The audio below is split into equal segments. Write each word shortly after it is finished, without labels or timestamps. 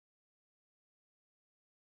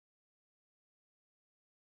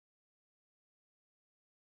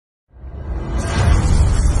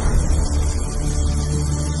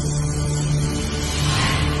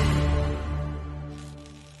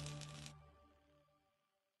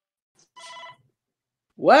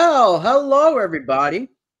Well, hello everybody,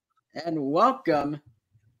 and welcome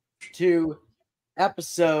to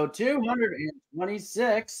episode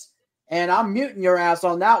 226. And I'm muting your ass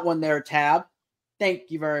on that one there, Tab.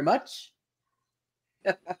 Thank you very much.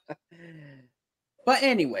 But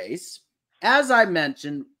anyways, as I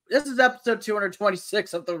mentioned, this is episode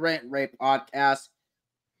 226 of the Rant and Rave podcast.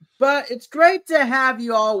 But it's great to have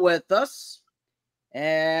you all with us.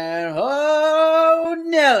 And oh,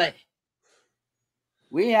 Nelly,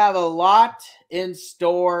 we have a lot in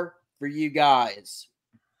store for you guys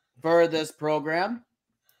for this program.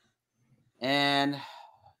 And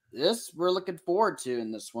this we're looking forward to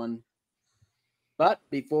in this one. But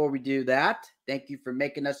before we do that, thank you for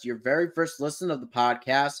making us your very first listen of the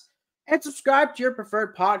podcast, and subscribe to your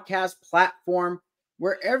preferred podcast platform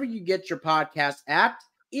wherever you get your podcast at,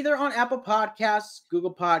 either on Apple Podcasts,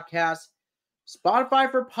 Google Podcasts,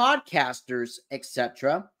 Spotify for podcasters,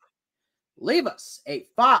 etc. Leave us a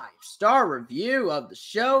 5-star review of the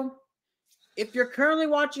show. If you're currently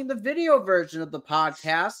watching the video version of the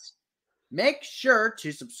podcast, make sure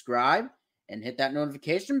to subscribe and hit that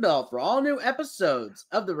notification bell for all new episodes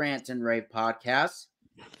of the Rant and Rave podcast.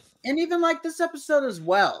 And even like this episode as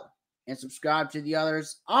well. And subscribe to the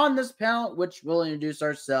others on this panel, which we'll introduce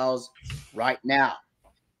ourselves right now.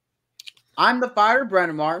 I'm the fighter,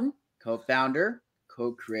 Brennan Martin, co-founder,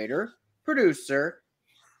 co-creator, producer,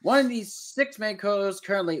 one of these 6 main co-hosts,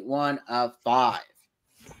 currently one of 5.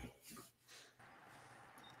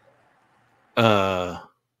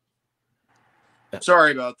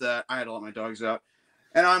 Sorry about that. I had to let my dogs out.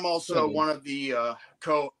 And I'm also one of the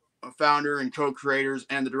co-founder and co-creators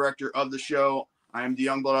and the director of the show. I am the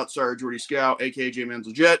young blood outsider, Jordy Scout, a.k.a. J-Man's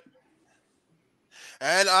Legit.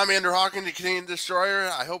 And I'm Andrew Hawking, the Canadian Destroyer.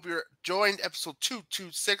 I hope you're joined episode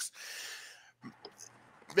 226.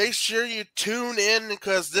 Make sure you tune in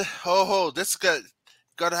because this is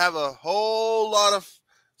gonna have a whole lot of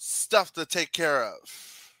stuff to take care of.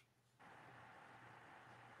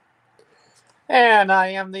 And I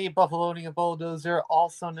am the Buffalonian Bulldozer,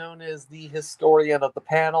 also known as the historian of the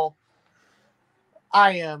panel.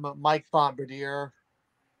 I am Mike Bombardier.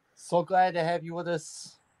 So glad to have you with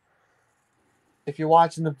us. If you're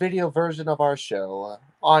watching the video version of our show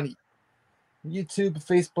on YouTube,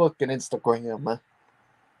 Facebook, and Instagram.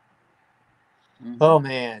 Oh,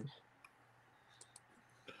 man.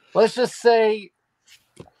 Let's just say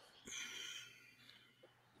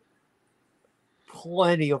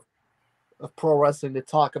plenty of pro wrestling to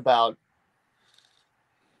talk about.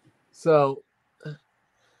 So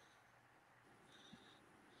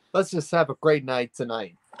let's just have a great night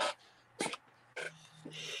tonight.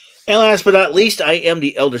 And last but not least, I am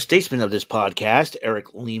the elder statesman of this podcast,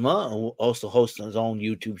 Eric Lima, who also hosts his own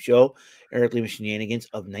YouTube show, Eric Lima Shenanigans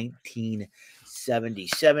of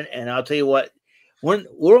 1977. And I'll tell you what,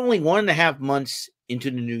 we're only 1.5 months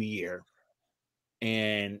into the new year,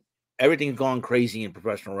 and everything's gone crazy in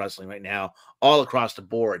professional wrestling right now, all across the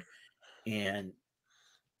board. And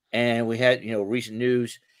we had, recent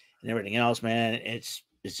news and everything else, man. It's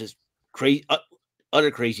just crazy, utter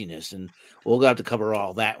craziness, and we'll have to cover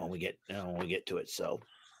all that when we get to it. So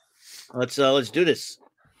let's do this.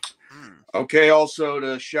 Okay. Also,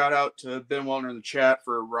 to shout out to Ben Wellner in the chat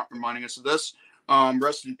for reminding us of this.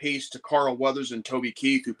 Rest in peace to Carl Weathers and Toby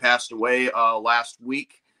Keith, who passed away last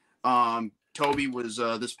week. Toby was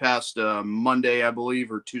this past Monday, I believe,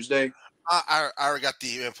 or Tuesday. I already got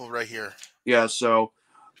the info right here. Yeah, so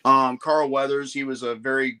Carl Weathers, he was a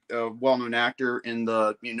very well-known actor in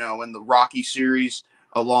the Rocky series,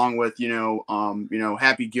 along with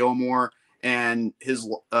Happy Gilmore, and his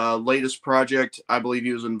latest project, I believe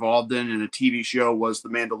he was involved in a TV show, was The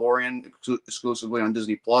Mandalorian, exclusively on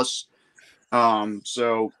Disney Plus.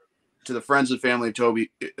 So to the friends and family of Toby,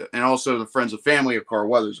 and also the friends and family of Carl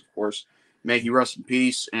Weathers, of course, may he rest in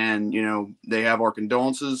peace, and they have our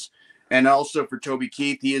condolences. And also for Toby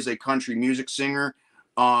Keith, he is a country music singer.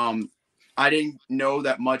 I didn't know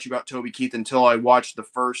that much about Toby Keith until I watched the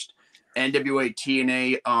first NWA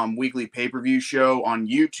TNA weekly pay-per-view show on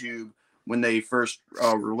YouTube when they first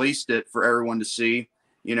released it for everyone to see,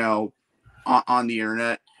 on the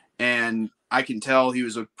internet. And I can tell he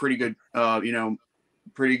was a pretty good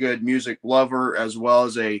music lover, as well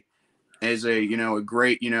as a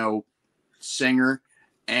great singer.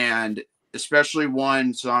 And especially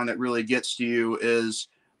one song that really gets to you is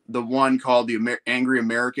the one called the Angry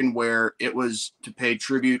American, where it was to pay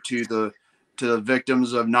tribute to the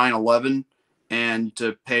victims of 9/11 and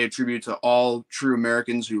to pay a tribute to all true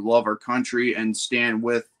Americans who love our country and stand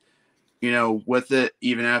with it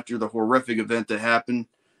even after the horrific event that happened.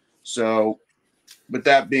 So with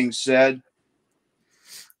that being said,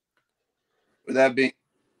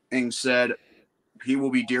 being said, he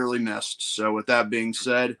will be dearly missed. So with that being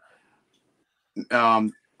said,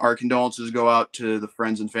 our condolences go out to the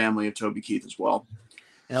friends and family of Toby Keith as well.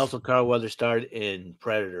 And also, Carl Weathers starred in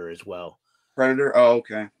Predator as well. Predator? Oh,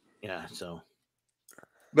 okay. Yeah, so.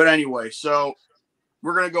 But anyway, so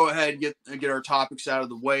we're going to go ahead and get our topics out of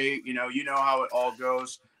the way. You know how it all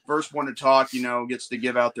goes. First one to talk, gets to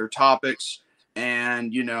give out their topics.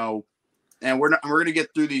 And, and we're going to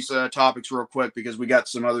get through these topics real quick because we got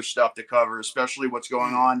some other stuff to cover, especially what's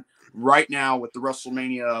going on right now with the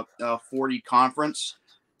WrestleMania 40 conference.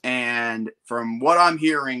 And from what I'm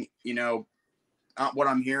hearing,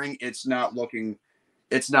 it's not looking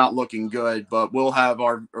good. But we'll have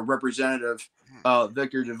our representative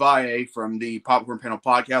Victor DeValle from the Popcorn Panel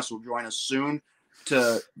Podcast will join us soon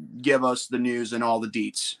to give us the news and all the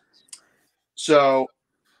deets. So,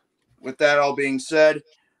 with that all being said,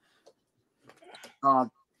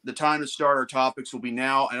 the time to start our topics will be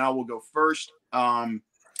now, and I will go first.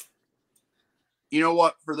 You know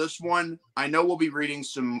what? For this one, I know we'll be reading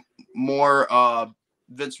some more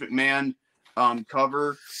Vince McMahon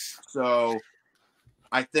cover. So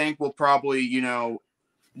I think we'll probably, do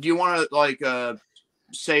you want to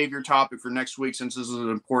save your topic for next week since this is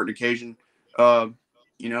an important occasion? Brennan?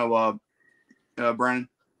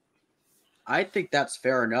 I think that's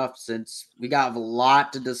fair enough since we got a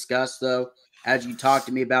lot to discuss, though, as you talked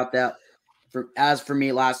to me about that. As for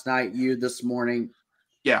me last night, you this morning.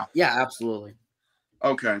 Yeah. Yeah, absolutely.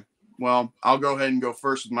 Okay. Well, I'll go ahead and go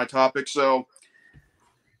first with my topic. So,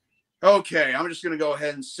 okay, I'm just going to go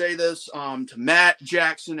ahead and say this to Matt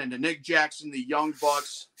Jackson and to Nick Jackson, the Young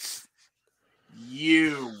Bucks.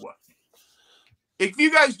 If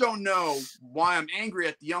you guys don't know why I'm angry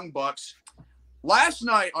at the Young Bucks, last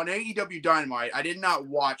night on AEW Dynamite, I did not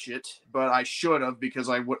watch it, but I should have because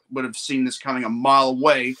I would have seen this coming a mile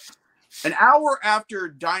away. An hour after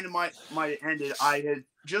Dynamite ended, I had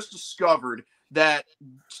just discovered that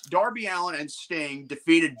Darby Allin and Sting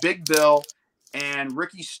defeated Big Bill and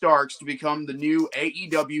Ricky Starks to become the new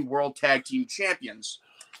AEW World Tag Team Champions.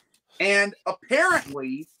 And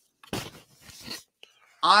apparently,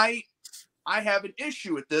 I have an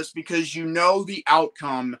issue with this because the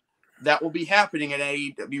outcome that will be happening at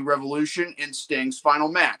AEW Revolution in Sting's final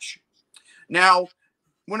match. Now,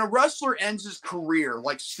 when a wrestler ends his career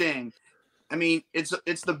like Sting, I mean, it's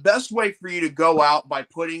the best way for you to go out by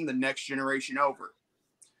putting the next generation over.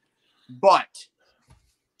 But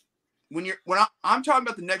when I'm talking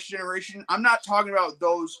about the next generation, I'm not talking about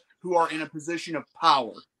those who are in a position of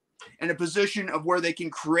power, in a position of where they can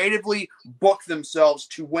creatively book themselves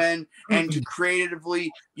to win and to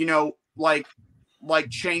creatively,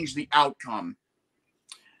 change the outcome.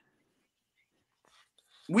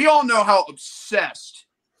 We all know how obsessed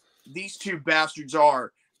these two bastards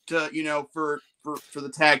are to, for the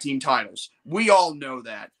tag team titles. We all know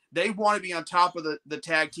that. They want to be on top of the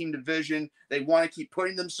tag team division. They want to keep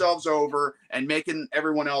putting themselves over and making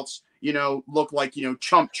everyone else, look like,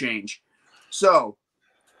 chump change. So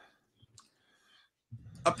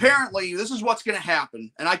apparently this is what's going to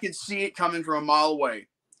happen. And I can see it coming from a mile away.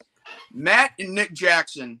 Matt and Nick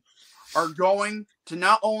Jackson are going to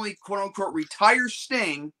not only quote unquote retire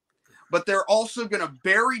Sting, but they're also going to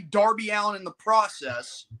bury Darby Allin in the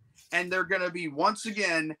process. And they're going to be once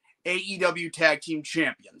again AEW Tag Team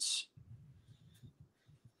Champions.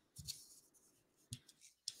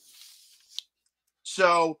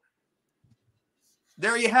 So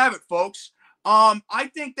there you have it, folks.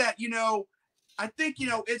 I think that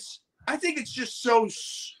it's just so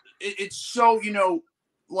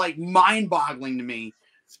mind-boggling to me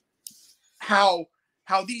how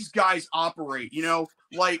these guys operate.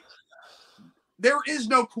 There is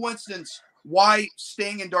no coincidence why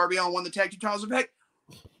Sting and Darby Allin won the tag team titles. In fact,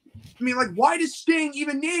 why does Sting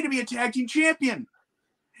even need to be a tag team champion?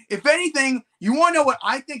 If anything, you want to know what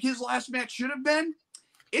I think his last match should have been?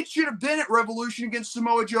 It should have been at Revolution against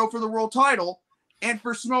Samoa Joe for the world title, and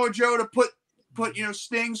for Samoa Joe to put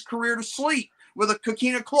Sting's career to sleep with a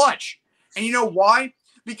coquina clutch. And you know why?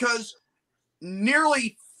 Because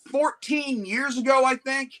nearly 14 years ago, I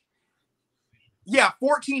think. Yeah,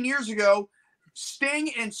 14 years ago, Sting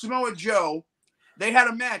and Samoa Joe, they had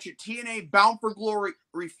a match at TNA Bound for Glory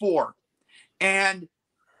 4. And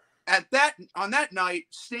on that night,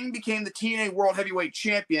 Sting became the TNA World Heavyweight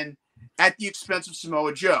Champion at the expense of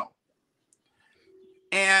Samoa Joe.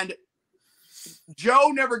 And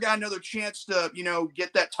Joe never got another chance to,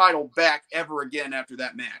 get that title back ever again after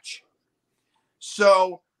that match.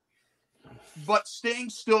 So, but Sting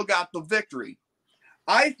still got the victory.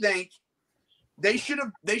 I think they should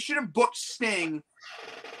have booked Sting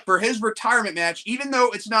for his retirement match, even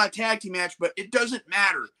though it's not a tag team match, but it doesn't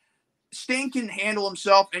matter. Sting can handle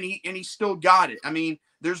himself, and he still got it. I mean,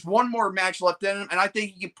 there's one more match left in him, and I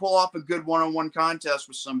think he can pull off a good one-on-one contest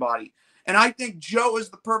with somebody. And I think Joe is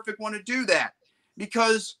the perfect one to do that,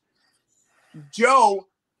 because Joe,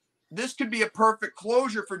 this could be a perfect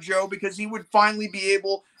closure for Joe, because he would finally be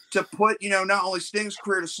able to put, not only Sting's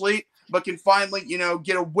career to sleep, but can finally,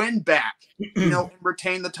 get a win back, and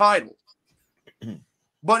retain the title.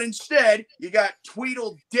 But instead, you got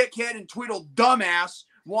Tweedle dickhead and Tweedle dumbass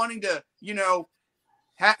wanting to,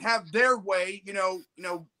 have their way,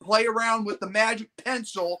 play around with the magic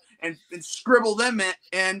pencil and scribble them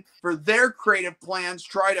in for their creative plans,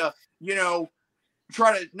 try to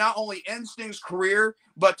not only end Sting's career,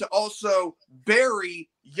 but to also bury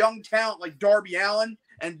young talent like Darby Allin,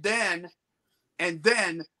 and then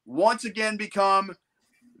once again become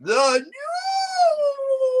the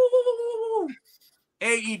new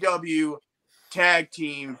AEW Tag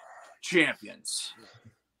Team Champions.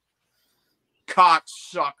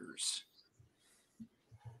 Cocksuckers.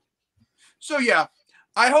 So yeah,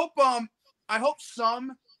 I hope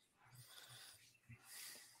some.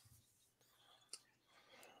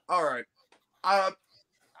 All right.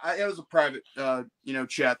 It was a private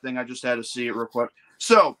chat thing. I just had to see it real quick.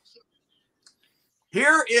 So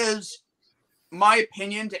here is my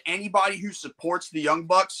opinion to anybody who supports the Young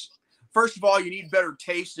Bucks. First of all, you need better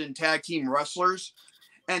taste in tag team wrestlers.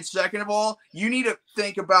 And second of all, you need to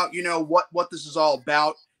think about, what this is all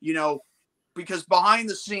about, because behind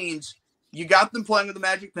the scenes, you got them playing with the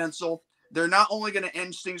magic pencil. They're not only going to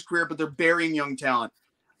end Sting's career, but they're burying young talent.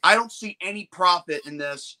 I don't see any profit in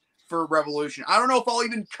this for Revolution. I don't know if I'll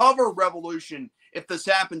even cover Revolution if this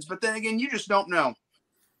happens, but then again, you just don't know.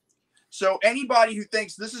 So anybody who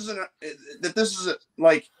thinks this is this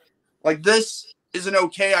is an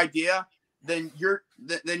okay idea, then you're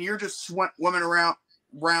just swimming around,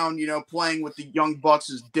 playing with the Young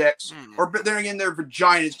Bucks' dicks, but then again, they're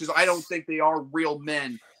vaginas, because I don't think they are real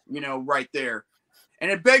men, right there.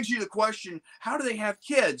 And it begs you the question: how do they have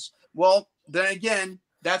kids? Well, then again,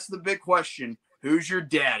 that's the big question: who's your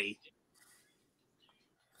daddy?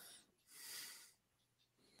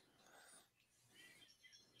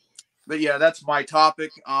 But yeah, that's my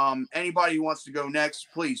topic. Anybody who wants to go next,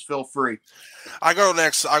 please feel free. I go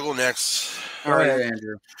next. All right,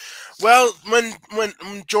 Andrew. Well,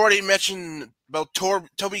 when Jordy mentioned about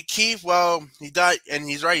Toby Keith, well, he died, and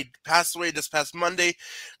he's right. He passed away this past Monday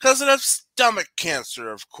because of stomach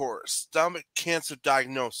cancer, of course. Stomach cancer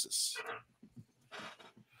diagnosis.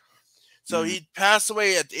 So he passed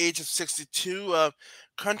away at the age of 62.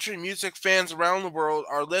 Country music fans around the world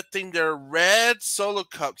are lifting their red solo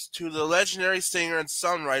cups to the legendary singer and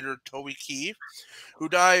songwriter Toby Keith, who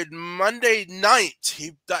died Monday night.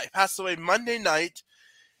 He passed away Monday night.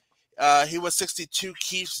 He was 62.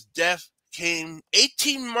 Keith's death came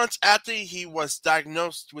 18 months after he was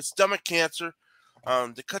diagnosed with stomach cancer.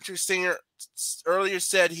 The country singer earlier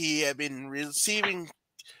said he had been receiving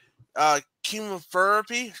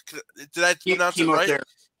chemotherapy. Did I pronounce it right?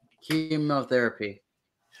 Chemotherapy.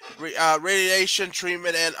 Radiation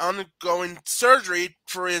treatment and ongoing surgery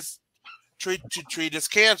for to treat his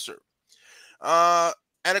cancer. And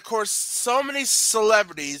of course, so many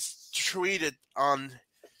celebrities tweeted on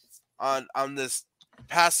this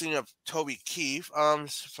passing of Toby Keith.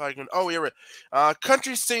 If I can,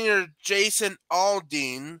 country singer Jason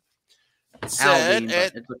Aldean said,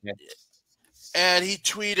 and he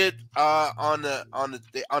tweeted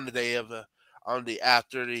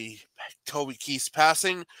after the Toby Keith's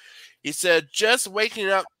passing. He said, "Just waking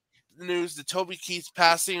up the news that Toby Keith's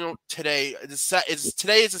passing today.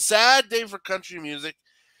 Today is a sad day for country music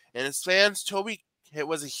and its fans. Toby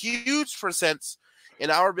was a huge presence in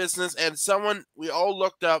our business and someone we all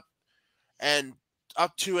looked up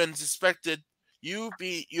to and suspected your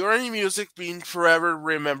music being forever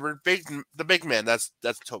remembered. The big man." That's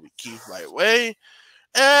Toby Keith right away.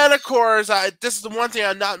 And of course, this is the one thing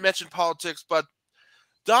I've not mentioned politics, but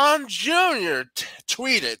Don Jr.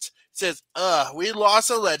 tweeted, says, "We lost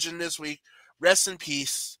a legend this week. Rest in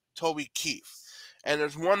peace, Toby Keith." And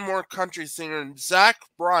there's one more country singer, Zach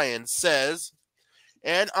Bryan, says,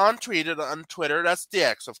 and tweeted on Twitter, that's the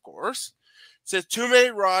X, of course, says, "Too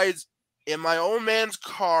many rides in my old man's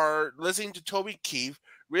car listening to Toby Keith.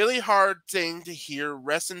 Really hard thing to hear.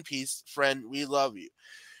 Rest in peace, friend. We love you."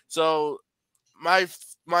 So my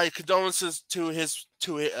condolences to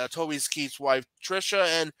Toby Keith's wife Trisha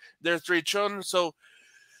and their 3 children. So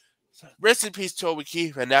rest in peace, Toby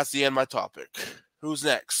Keith, and that's the end of my topic. Who's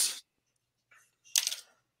next?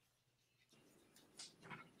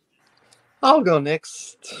 I'll go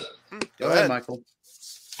next. Go ahead, Michael.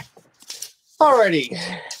 Alrighty.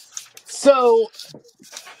 So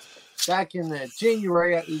back in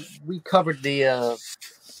January, we covered the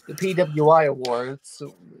PWI awards.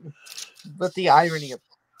 But the irony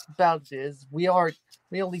about it is we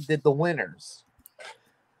only did the winners.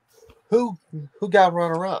 Who got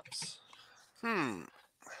runner-ups?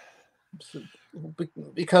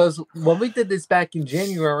 Because when we did this back in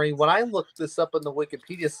January, when I looked this up on the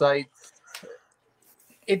Wikipedia site,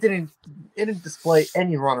 it didn't display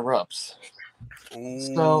any runner-ups.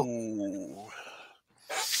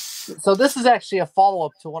 So this is actually a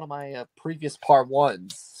follow-up to one of my previous part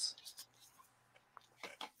ones.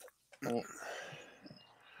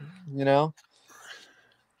 You know,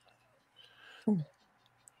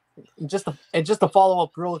 just to follow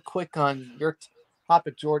up real quick on your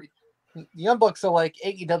topic, Jordy. The Young Bucks are like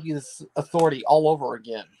AEW's authority all over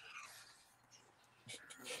again.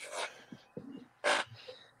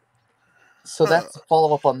 So that's a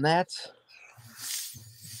follow up on that.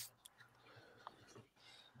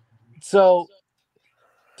 So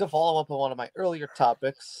to follow up on one of my earlier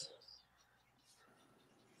topics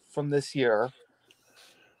from this year,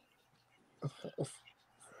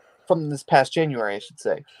 from this past January, I should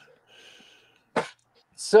say.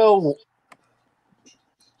 So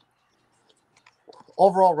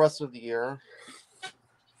overall wrestler of the year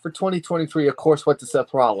for 2023, of course, went to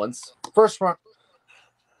Seth Rollins. First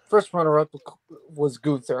runner-up was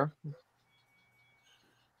Gunther.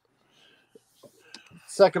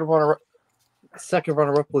 Second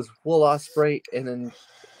runner-up was Will Ospreay, and then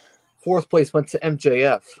fourth place went to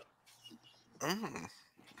MJF.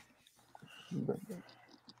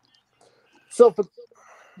 So for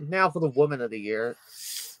the woman of the year,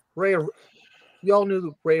 you all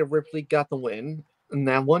knew Rhea Ripley got the win in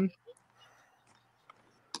that one.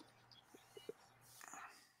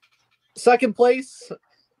 Second place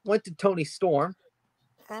went to Toni Storm.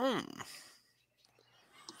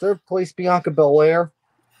 Third place, Bianca Belair.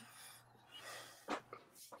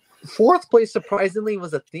 Fourth place, surprisingly,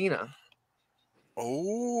 was Athena.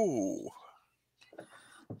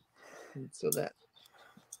 So that.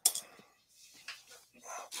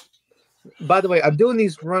 By the way, I'm doing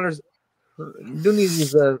these runners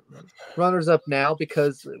up now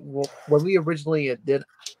because when we originally did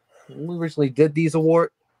these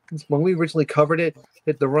awards, when we originally covered it,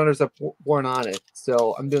 the runners up weren't on it.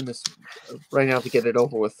 So I'm doing this right now to get it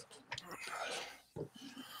over with.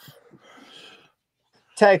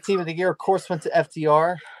 Tag team of the year, of course, went to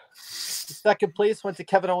FTR. Second place went to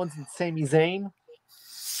Kevin Owens and Sami Zayn.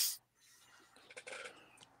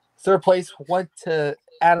 Third place went to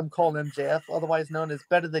Adam Cole and MJF, otherwise known as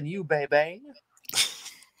Better Than You, baby.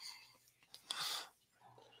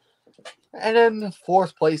 And then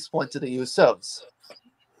fourth place went to the Usos.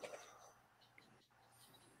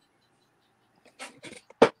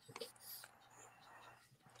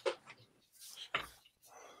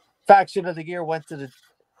 Faction of the year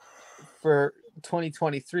for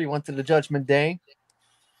 2023 went to the Judgment Day.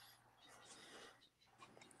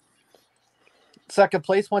 Second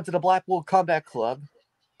place went to the Blackpool Combat Club.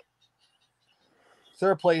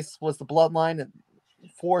 Third place was the Bloodline, and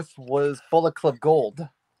fourth was Bullet Club Gold.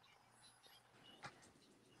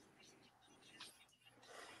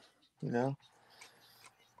 You know.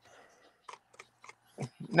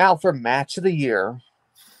 Now for match of the year.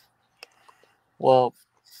 Well,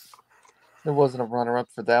 there wasn't a runner-up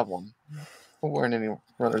for that one. There weren't any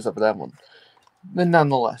runners-up for that one. But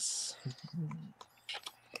nonetheless,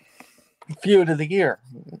 feud of the year,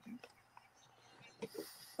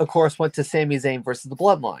 of course, went to Sami Zayn versus the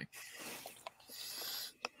Bloodline.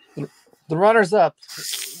 The runners-up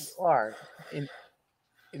are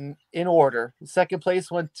in order. Second place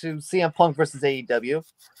went to CM Punk versus AEW.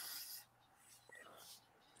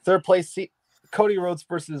 Third place, Cody Rhodes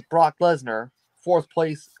versus Brock Lesnar. Fourth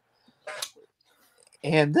place,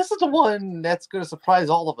 and this is the one that's going to surprise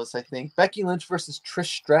all of us, I think, Becky Lynch versus Trish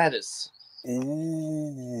Stratus.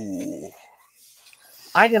 Ooh.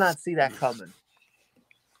 I did not see that coming.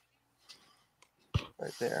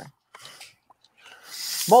 Right there.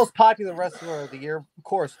 Most popular wrestler of the year, of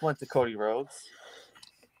course, went to Cody Rhodes.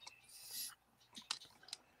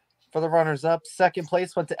 For the runners-up, second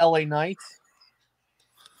place went to LA Knight.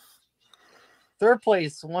 Third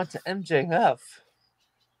place went to MJF.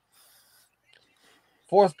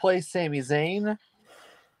 Fourth place, Sami Zayn.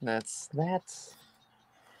 That's that.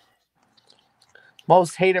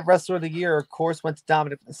 Most hated wrestler of the year, of course, went to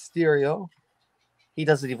Dominic Mysterio. He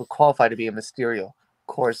doesn't even qualify to be a Mysterio. Of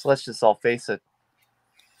course, let's just all face it.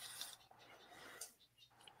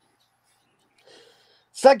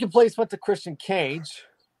 Second place went to Christian Cage.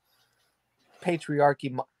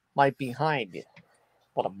 Patriarchy might be behind it.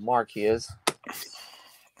 What a mark he is.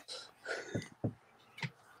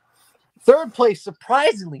 Third place,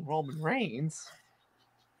 surprisingly, Roman Reigns.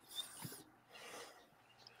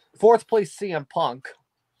 Fourth place, CM Punk.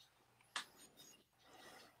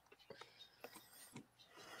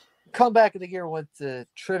 Comeback of the year went to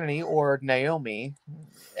Trinity, or Naomi,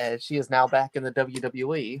 as she is now back in the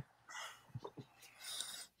WWE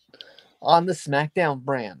on the SmackDown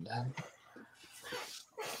brand.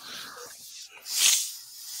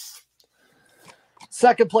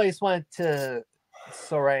 Second place went to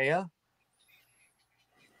Saraya.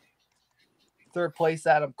 Third place,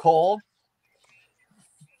 Adam Cole.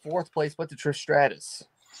 Fourth place went to Trish Stratus.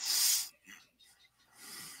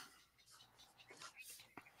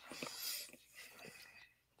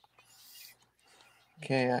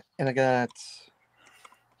 Okay, and I got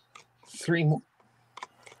three more.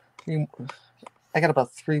 I got about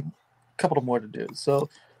couple more to do. So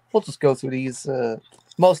we'll just go through these.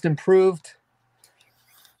 Most improved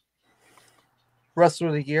wrestler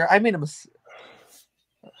of the year. I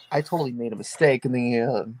totally made a mistake in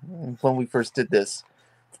the when we first did this.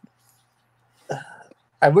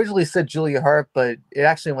 I originally said Julia Hart, but it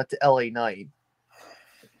actually went to LA Knight.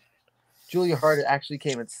 Julia Hart actually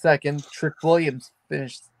came in second. Trick Williams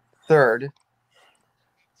finished third.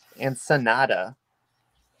 And Sonata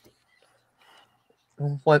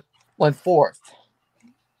went fourth.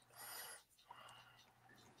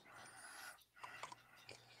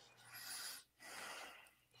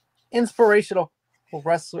 Inspirational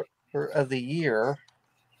wrestler of the year,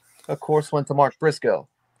 of course, went to Mark Briscoe.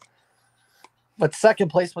 But second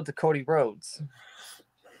place went to Cody Rhodes.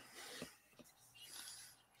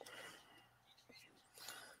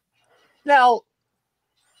 Now,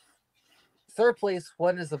 third place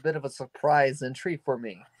one is a bit of a surprise and treat for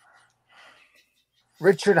me.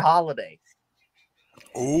 Richard Holiday.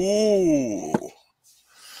 Ooh.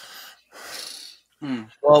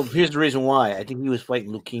 Well, here's the reason why. I think he was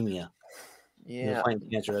fighting leukemia. He was Yeah. fighting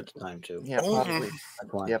cancer at the time, too. Yeah, probably.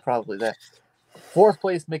 That's why. Yeah, probably that. Fourth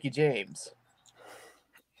place, Mickey James.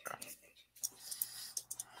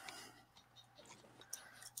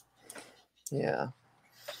 Yeah.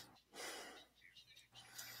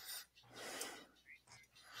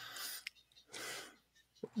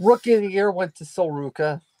 Rookie of the year went to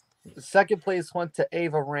Solruka. Second place went to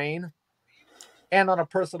Ava Rain. And on a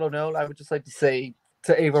personal note, I would just like to say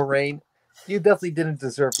to Ava Rain, you definitely didn't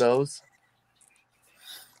deserve those.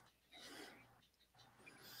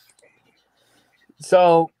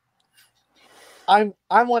 So I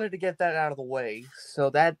wanted to get that out of the way. So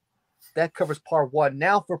that covers part one.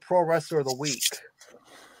 Now for Pro Wrestler of the Week.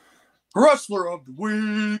 Wrestler of the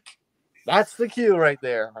Week. That's the cue right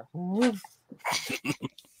there.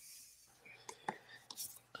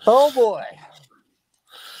 Oh boy.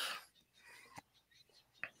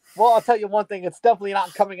 Well, I'll tell you one thing. It's definitely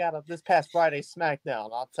not coming out of this past Friday's SmackDown.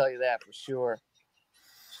 I'll tell you that for sure.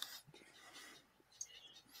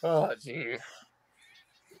 Oh, gee.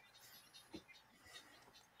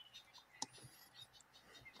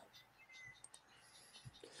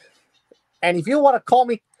 And if you want to call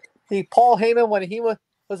me the Paul Heyman when he was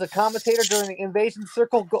a commentator during the Invasion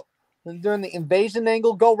Circle, during the Invasion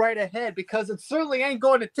angle, go right ahead, because it certainly ain't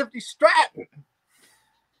going to Tiffany Stratton.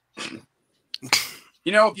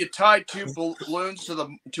 You know, if you tied two balloons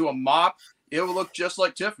to a mop, it would look just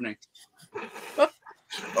like Tiffany.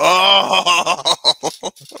 Oh.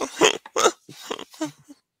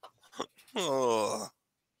 Oh.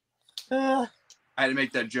 I had to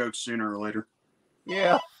make that joke sooner or later.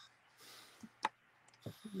 Yeah.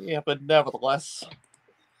 Yeah, but nevertheless.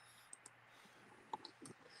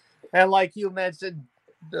 And like you mentioned,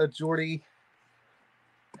 Jordy,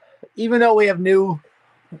 even though we have new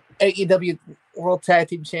AEW World Tag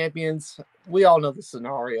Team Champions, we all know the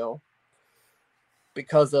scenario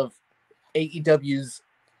because of AEW's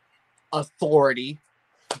authority.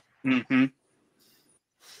 Mm-hmm.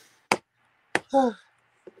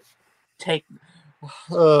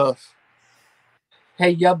 Hey,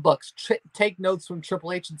 Young Bucks, take notes from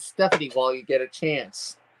Triple H and Stephanie while you get a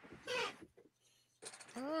chance.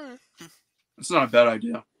 It's not a bad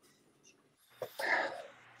idea.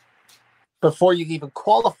 Before you even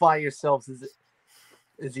qualify yourselves as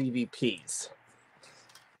EVPs.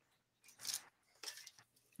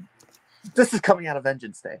 This is coming out of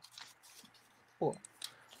Vengeance Day. Cool.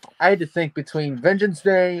 I had to think between Vengeance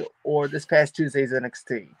Day or this past Tuesday's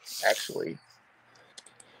NXT, actually.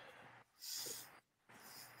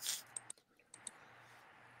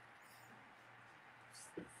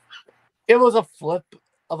 It was a flip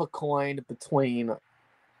of a coin between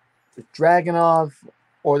the Dragunov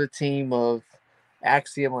or the team of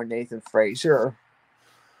Axiom or Nathan Frazier.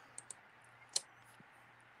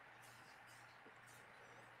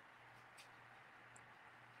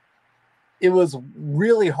 it was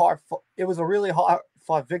really hard. It was a really hard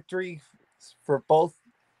fought victory for both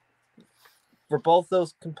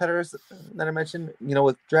those competitors that I mentioned. You know,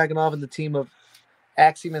 with Dragunov and the team of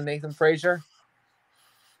Axiom and Nathan Frazier.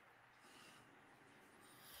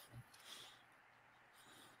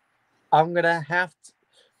 I'm gonna have to,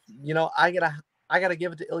 you know, I gotta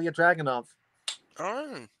give it to Ilya Dragunov. All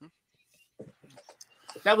right.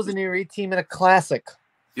 That was an Elite team in a classic.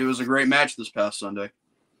 It was a great match this past Sunday.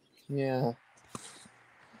 Yeah.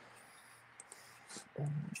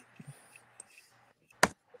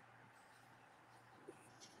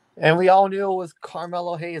 And we all knew it was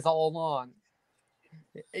Carmelo Hayes all along.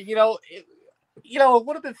 You know, it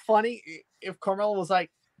would have been funny if Carmelo was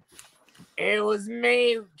like, "It was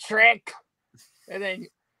me, Trick," and then,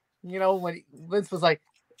 you know, when Vince was like,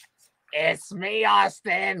 "It's me,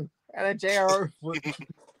 Austin," and then JR was,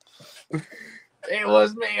 "It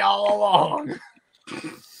was me all along."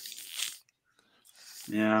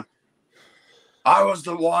 Yeah. I was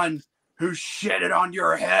the one who shitted on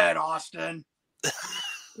your head, Austin.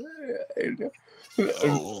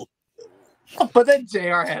 Oh. But then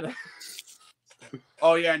JR had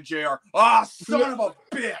Oh, yeah, and JR. Ah, son of a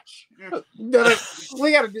bitch. no,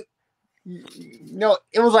 we gotta do. No,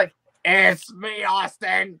 it was like, "It's me,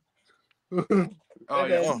 Austin." Oh,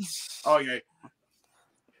 yeah. Oh, yeah.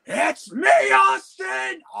 It's me,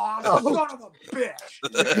 Austin. Oh, son of a bitch.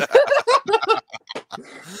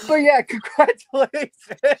 But yeah,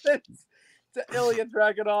 congratulations to Ilya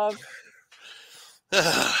Dragunov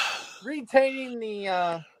retaining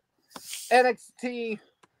the NXT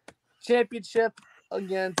Championship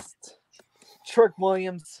against Trick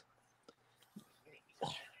Williams.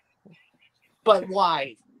 But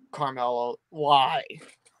why, Carmelo? Why?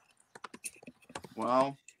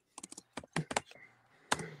 Well,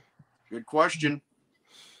 good question.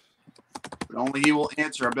 But only he will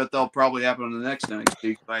answer. I bet that'll probably happen on the next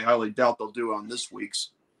NXT. I highly doubt they'll do it on this week's.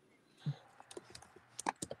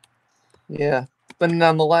 Yeah, but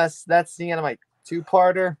nonetheless, that's the end of my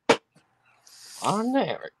two-parter on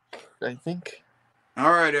Eric, I think.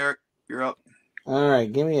 All right, Eric, you're up. All right,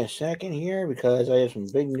 give me a second here because I have some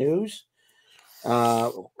big news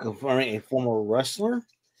confirming a former wrestler.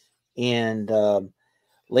 And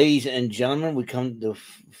ladies and gentlemen, we come to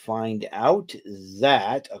find out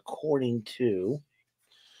that according to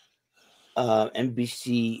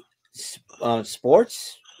NBC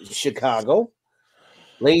Sports Chicago,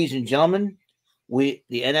 ladies and gentlemen, the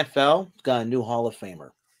NFL got a new Hall of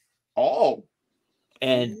Famer. Oh.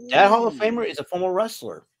 And that Hall of Famer is a former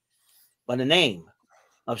wrestler by the name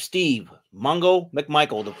of Steve Mongo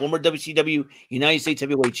McMichael, the former WCW United States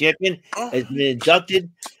Heavyweight Champion, has been inducted.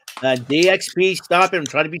 DXP, stop it! I'm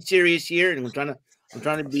trying to be serious here, and I'm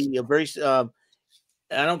trying to be a very. I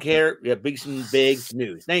don't care. Yeah, big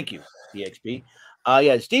news. Thank you, DXP.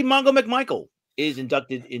 Yeah, Steve Mongo McMichael is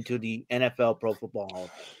inducted into the NFL Pro Football Hall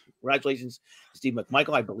of Fame. Congratulations, Steve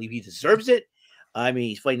McMichael. I believe he deserves it. I mean,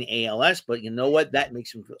 he's fighting ALS, but you know what? That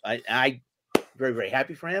makes him. I very, very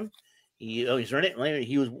happy for him. He's earned it.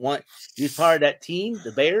 He was part of that team,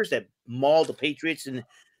 the Bears, that mauled the Patriots in the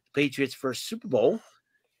Patriots' first Super Bowl.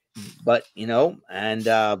 But you know, and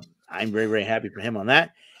I'm very, very happy for him on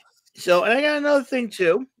that. So, and I got another thing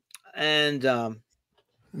too, and I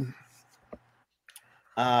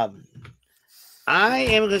am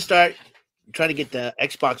going to start trying to get the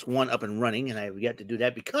Xbox One up and running, and I've got to do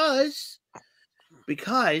that because we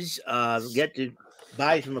get to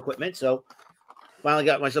buy some equipment. So, finally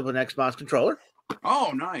got myself an Xbox controller.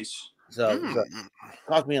 Oh, nice. So it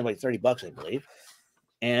cost me like $30, I believe.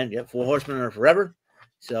 And yeah, Four Horsemen are forever.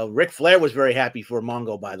 So Ric Flair was very happy for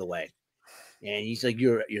Mongo, by the way, and he's like,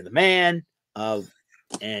 "You're the man,"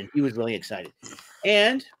 and he was really excited.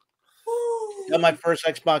 And got my first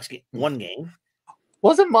Xbox One game.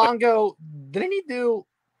 Wasn't Mongo? Didn't he do?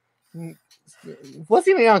 Was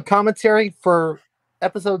he on commentary for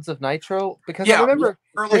episodes of Nitro? Because I remember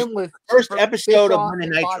him with first episode of Monday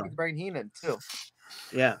Nitro. Bobby the Brain Heenan too.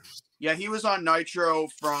 Yeah. Yeah, he was on Nitro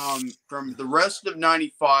from the rest of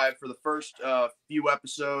 '95 for the first few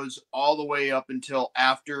episodes, all the way up until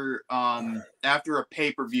after a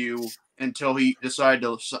pay-per-view, until he decided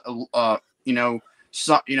to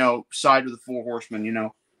side with the Four Horsemen. You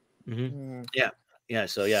know. Mm-hmm. Yeah.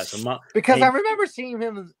 So because I remember seeing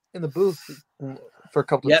him in the booth for a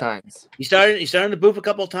couple of times. He started in the booth a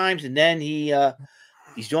couple of times, and then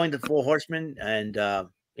he's joined the Four Horsemen, and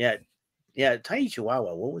yeah, Tiny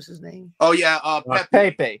Chihuahua. What was his name? Oh yeah,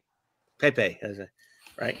 Pepe. Pepe,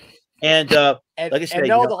 right? And like I said,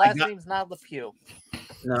 no, the last name's not LePew.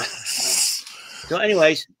 No. So,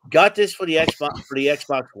 anyways, got this for the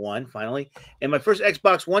Xbox One finally, and my first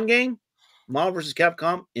Xbox One game Marvel vs.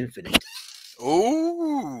 Capcom Infinite.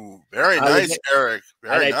 Ooh, very nice, Eric.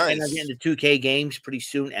 Very nice. And I'm getting the 2K games pretty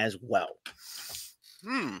soon as well.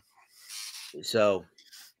 So,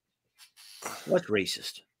 what's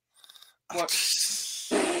racist? What?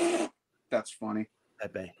 That's funny.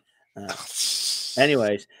 Pepe.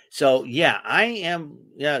 Anyways, so yeah, I am.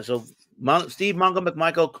 Yeah, so Steve Mongo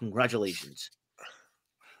McMichael, congratulations.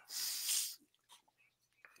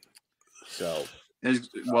 So, it's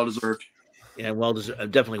well deserved. Yeah,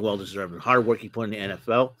 definitely well deserved. Hard work he put in the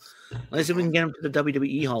NFL. Let's see if we can get him to the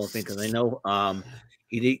WWE Hall of Fame, because I know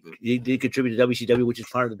he did contribute to WCW, which is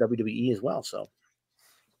part of the WWE as well. So,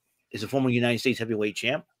 he's a former United States heavyweight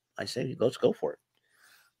champ. I say let's go for it.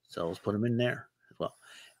 So let's put him in there as well.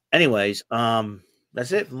 Anyways,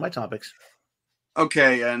 that's it for my topics.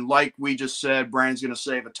 Okay, and like we just said, Brandon's going to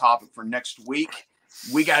save a topic for next week.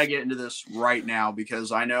 We got to get into this right now,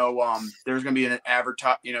 because I know there's going to be an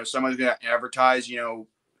somebody's going to advertise,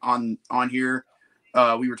 on here.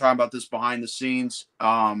 We were talking about this behind the scenes.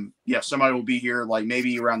 Somebody will be here like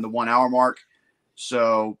maybe around the 1 hour mark.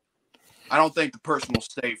 So I don't think the person will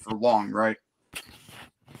stay for long, right?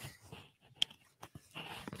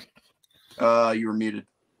 You were muted.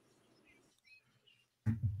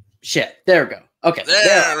 Shit. There we go. Okay.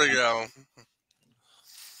 There we go.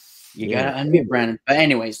 You gotta unmute Brandon. But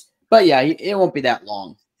anyways, it won't be that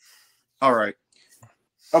long. All right.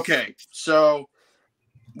 Okay, so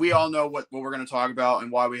we all know what we're going to talk about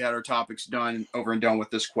and why we had our topics done over and done with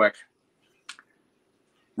this quick.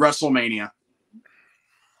 WrestleMania.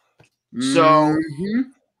 So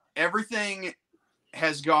everything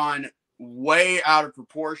has gone way out of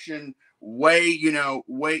proportion, way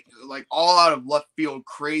like all out of left field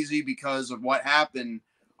crazy because of what happened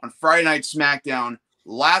on Friday Night SmackDown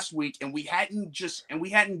last week, and we hadn't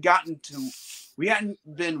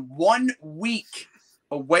been 1 week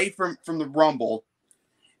away from the Rumble,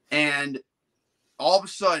 and all of a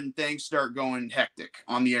sudden things start going hectic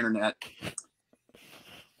on the internet.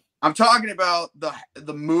 I'm talking about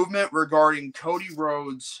the movement regarding Cody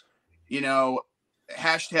Rhodes,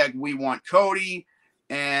 hashtag we want Cody,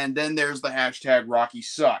 and then there's the hashtag Rocky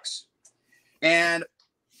sucks. And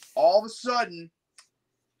all of a sudden,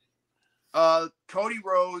 Cody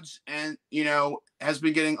Rhodes has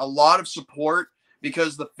been getting a lot of support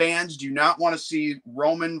because the fans do not want to see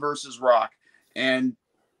Roman versus Rock. And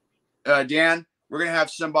Dan, we're going to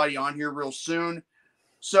have somebody on here real soon.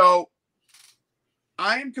 So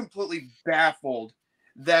I am completely baffled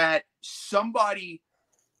that somebody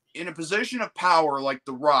in a position of power like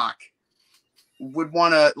The Rock would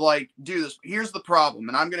want to do this. Here's the problem,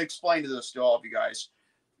 and I'm going to explain this to all of you guys.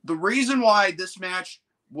 The reason why this match,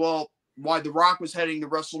 why The Rock was heading to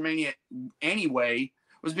WrestleMania anyway,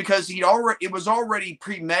 was because it was already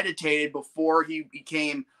premeditated before he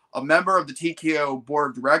became a member of the TKO board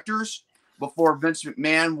of directors, before Vince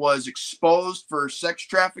McMahon was exposed for sex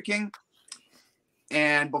trafficking,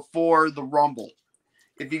 and before the Rumble.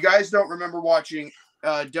 If you guys don't remember watching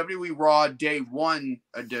WWE Raw Day 1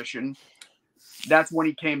 edition, that's when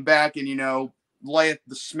he came back and, layeth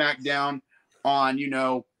the smackdown on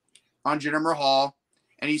Jinder Mahal.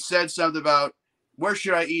 And he said something about, where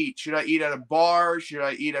should I eat? Should I eat at a bar? Should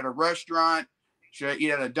I eat at a restaurant? Should I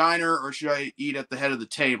eat at a diner? Or should I eat at the head of the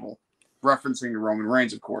table? Referencing to Roman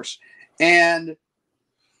Reigns, of course. And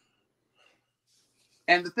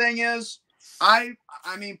the thing is, I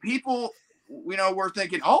mean, people, were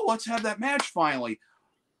thinking, oh, let's have that match finally.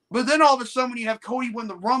 But then all of a sudden, when you have Cody win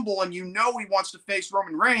the Rumble and he wants to face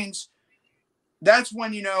Roman Reigns, that's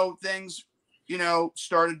when, things,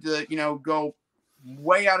 started to, go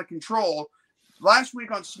way out of control. Last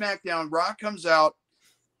week on SmackDown, Rock comes out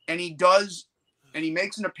and he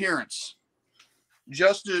makes an appearance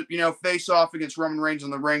just to, face off against Roman Reigns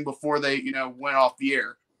in the ring before they, went off the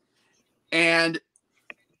air. And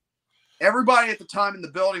everybody at the time in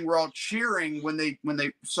the building were all cheering when they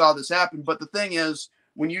saw this happen. But the thing is,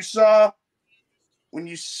 when you saw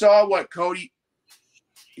what Cody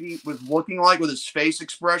he was looking like with his face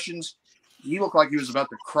expressions, he looked like he was about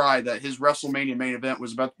to cry that his WrestleMania main event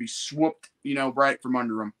was about to be swooped, right from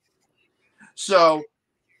under him. So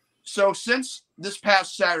since this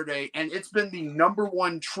past Saturday, and it's been the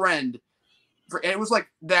 #1 trend and it was like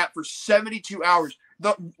that for 72 hours.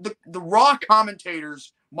 The Raw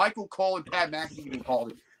commentators, Michael Cole and Pat McAfee, even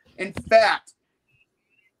called it. In fact,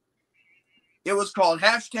 it was called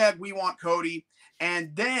hashtag We Want Cody.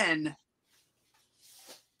 And then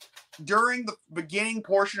during the beginning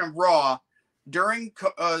portion of Raw, during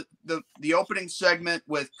the opening segment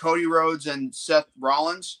with Cody Rhodes and Seth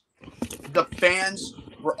Rollins, the fans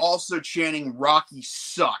were also chanting Rocky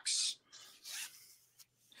sucks.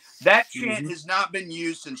 That chant has not been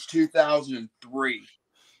used since 2003.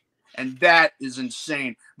 And that is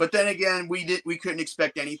insane. But then again, we couldn't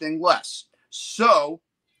expect anything less. So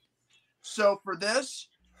for this,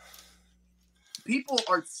 people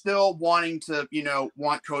are still wanting to,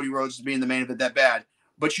 want Cody Rhodes to be in the main event that bad.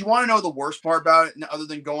 But you want to know the worst part about it, other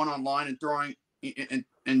than going online and throwing and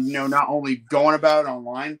not only going about it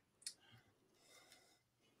online.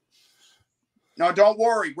 No, don't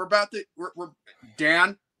worry. We're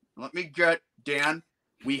Dan. Let me get Dan.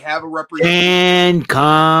 We have a representative. And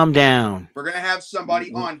calm down. We're gonna have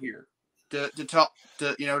somebody on here to tell.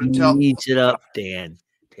 Ease it up, Dan.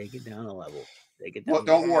 Take it down a level. Take it down. Well,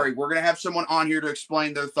 don't worry. We're gonna have someone on here to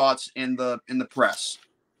explain their thoughts in the press.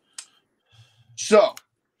 So,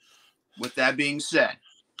 with that being said,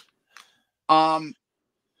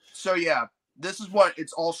 so yeah, this is what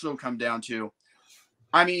it's also come down to.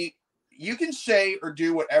 I mean, you can say or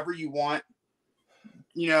do whatever you want,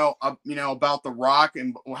 about The Rock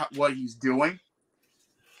and what he's doing,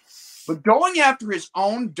 but going after his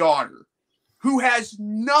own daughter, who has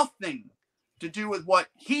nothing to do with what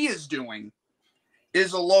he is doing,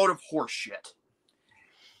 is a load of horse shit.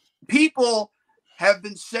 People have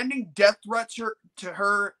been sending death threats to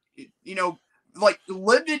her, like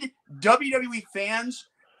livid WWE fans,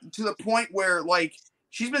 to the point where, like,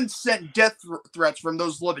 she's been sent death threats from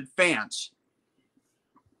those livid fans.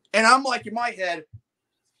 And I'm like, in my head,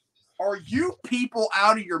 are you people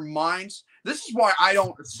out of your minds? This is why I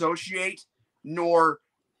don't associate nor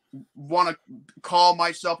want to call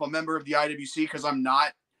myself a member of the IWC, because I'm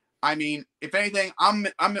not. I mean, if anything, I'm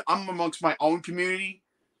amongst my own community.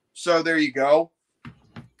 So there you go.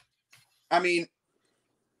 I mean,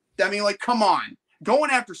 like, come on. Going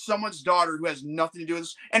after someone's daughter who has nothing to do with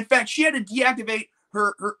this. In fact, she had to deactivate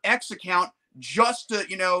her ex account just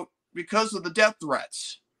to, because of the death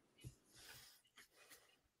threats.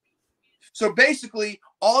 So basically,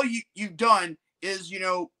 all you've done is,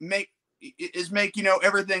 make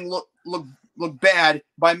everything look bad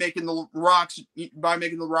by making the Rock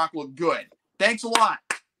look good. Thanks a lot.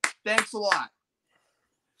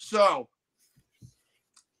 So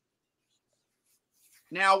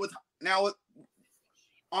now with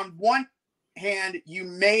on one hand, you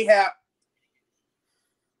may have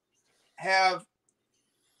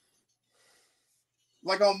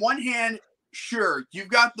like, on one hand, sure, you've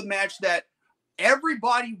got the match that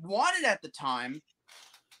everybody wanted at the time.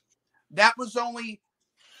 That was only,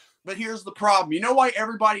 but here's the problem. You know why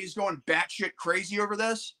everybody is going batshit crazy over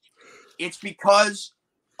this? It's because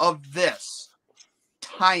of this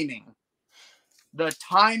timing. The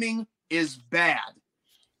timing is bad.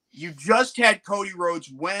 You just had Cody Rhodes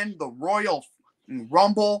win the Royal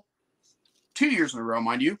Rumble 2 years in a row,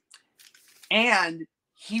 mind you, and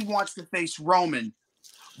he wants to face Roman,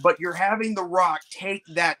 but you're having The Rock take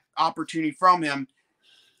that opportunity from him.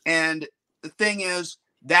 And the thing is,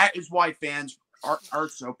 that is why fans are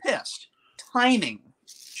so pissed. Timing,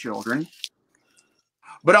 children.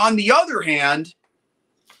 But on the other hand,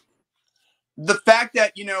 the fact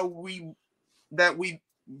that, we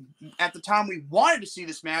at the time we wanted to see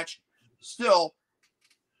this match, still,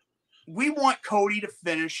 we want Cody to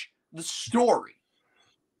finish the story.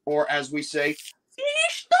 Or as we say,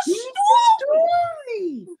 finish the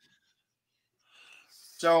story.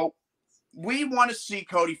 So we want to see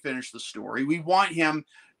Cody finish the story. We want him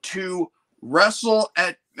to wrestle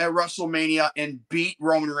at WrestleMania and beat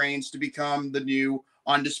Roman Reigns to become the new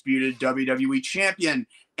undisputed WWE champion.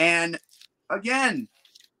 And again,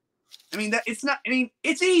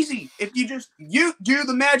 it's easy if you do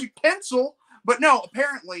the magic pencil, but no,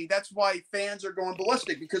 apparently that's why fans are going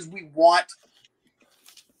ballistic, because we want,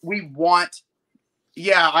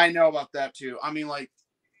 yeah, I know about that too. I mean, like,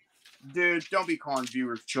 dude, don't be calling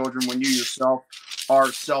viewers children when you yourself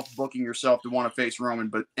are self-booking yourself to want to face Roman.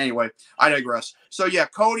 But anyway, I digress. So yeah,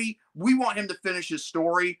 Cody, we want him to finish his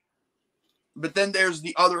story. But then there's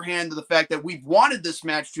the other hand of the fact that we've wanted this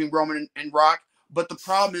match between Roman and Rock, but the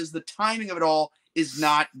problem is the timing of it all is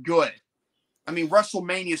not good. I mean,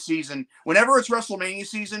 WrestleMania season, whenever it's WrestleMania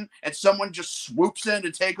season and someone just swoops in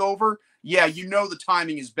to take over, yeah, the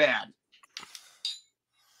timing is bad.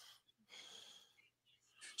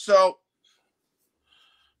 So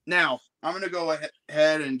now I'm going to go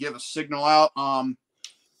ahead and give a signal out. All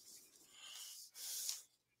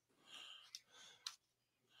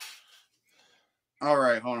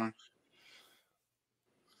right, hold on.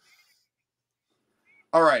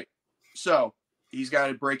 All right, so he's got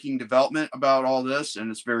a breaking development about all this,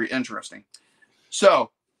 and it's very interesting.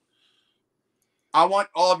 So I want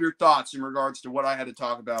all of your thoughts in regards to what I had to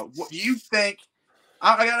talk about. What do you think?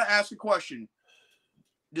 I got to ask a question.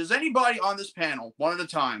 does anybody on this panel, one at a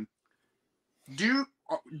time,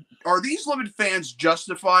 are these limited fans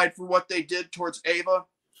justified for what they did towards Ava,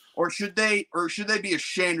 or should they be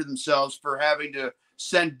ashamed of themselves for having to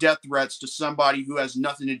send death threats to somebody who has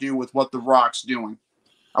nothing to do with what The Rock's doing?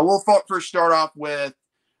 I will first start off with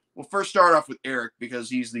Eric because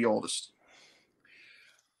he's the oldest.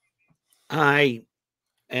 I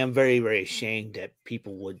am very, very ashamed that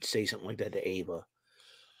people would say something like that to Ava.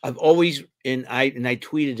 I've always, and I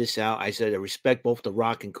tweeted this out. I said I respect both The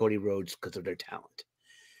Rock and Cody Rhodes because of their talent.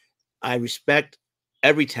 I respect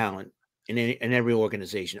every talent in every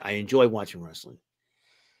organization. I enjoy watching wrestling,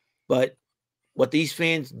 but what these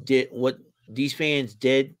fans did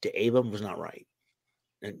to Ava was not right.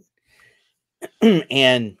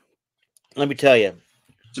 And let me tell you,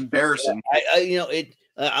 it's embarrassing.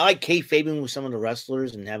 I like kayfabing with some of the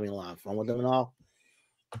wrestlers and having a lot of fun with them and all.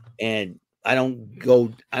 And I don't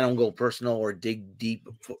go personal or dig deep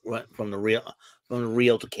from the real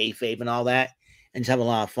to kayfabe and all that, and just have a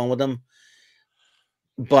lot of fun with them.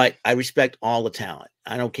 But I respect all the talent.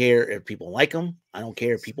 I don't care if people like them. I don't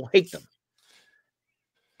care if people hate them.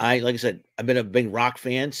 Like I said, I've been a big Rock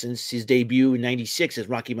fan since his debut in '96 as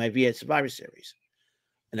Rocky Maivia at Survivor Series.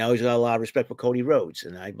 And I always got a lot of respect for Cody Rhodes.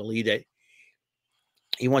 And I believe that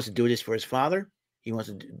he wants to do this for his father. He wants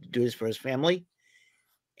to do this for his family.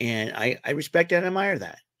 And I respect and admire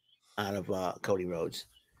that out of Cody Rhodes.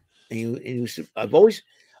 And I've always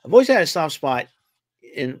had a soft spot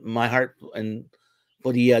in my heart and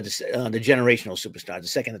for the generational superstars, the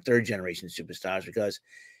second and third generation superstars, because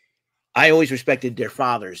I always respected their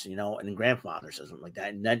fathers, and grandfathers or something like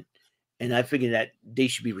that. And I figured that they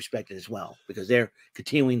should be respected as well because they're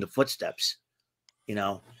continuing the footsteps,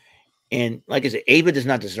 And like I said, Ava does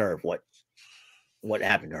not deserve what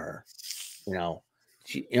happened to her,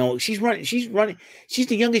 She's running. She's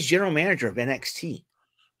the youngest general manager of NXT,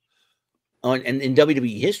 and in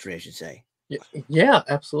WWE history, I should say. Yeah,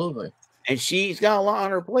 absolutely. And she's got a lot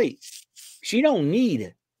on her plate. She don't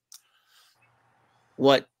need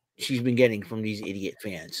what she's been getting from these idiot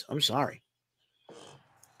fans. I'm sorry.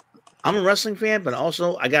 I'm a wrestling fan, but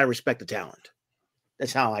also I gotta respect the talent.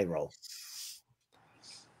 That's how I roll.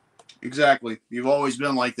 Exactly. You've always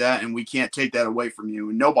been like that, and we can't take that away from you,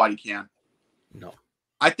 and nobody can. No.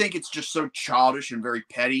 I think it's just so childish and very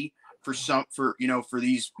petty for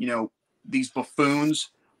these these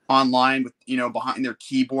buffoons online with behind their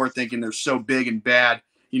keyboard thinking they're so big and bad,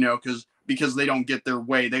 because they don't get their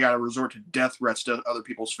way, they got to resort to death threats to other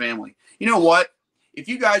people's family. You know what? If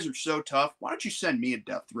you guys are so tough, why don't you send me a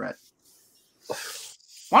death threat?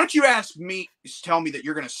 Why don't you tell me that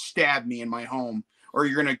you're going to stab me in my home or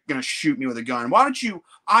you're going to shoot me with a gun? Why don't you?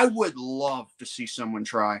 I would love to see someone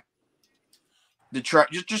try.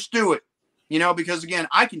 Just do it, because again,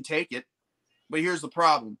 I can take it, but here's the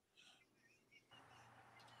problem.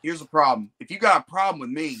 If you got a problem with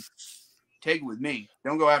me, take it with me.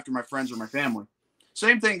 Don't go after my friends or my family.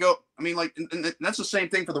 Same thing and that's the same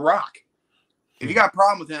thing for The Rock. If you got a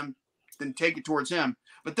problem with him, then take it towards him.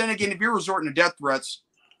 But then again, if you're resorting to death threats,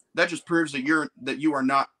 that just proves that you are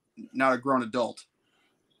not a grown adult.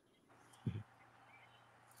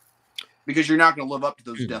 Because you're not going to live up to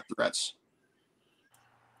those death threats.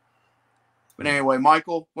 But anyway,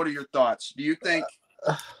 Michael, what are your thoughts? Do you think?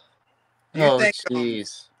 Do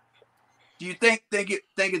you think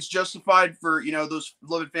it's justified for those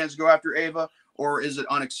beloved fans to go after Ava, or is it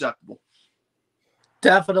unacceptable?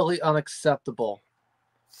 Definitely unacceptable.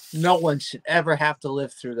 No one should ever have to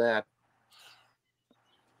live through that.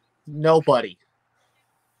 Nobody.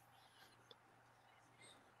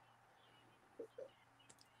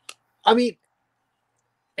 I mean,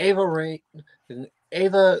 Ava,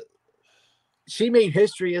 she made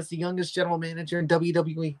history as the youngest general manager in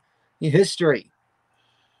WWE history.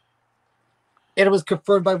 And it was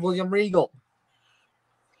confirmed by William Regal.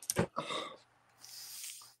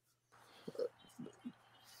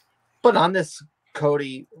 But on this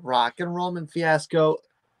Cody, Rock, and Roman fiasco,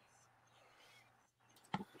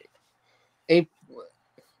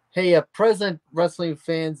 present wrestling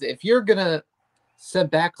fans, if you're going to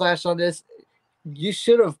send backlash on this, you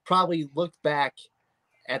should have probably looked back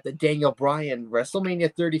at the Daniel Bryan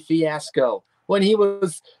WrestleMania 30 fiasco when he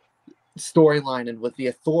was storylining with the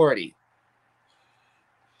Authority.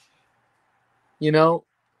 Oh,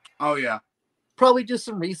 yeah. Probably do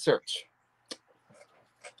some research.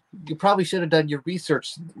 You probably should have done your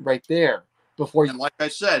research right there before you. And like I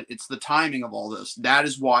said, it's the timing of all this. That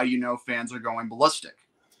is why fans are going ballistic.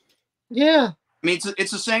 Yeah. I mean,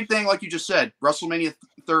 it's the same thing like you just said. WrestleMania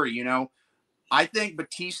 30. I think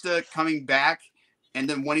Batista coming back and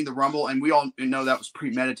then winning the Rumble, and we all know that was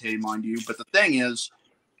premeditated, mind you. But the thing is,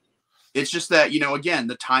 It's just that, again,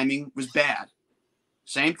 the timing was bad.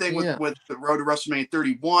 Same thing with the road to WrestleMania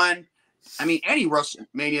 31. I mean, any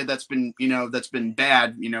WrestleMania that's been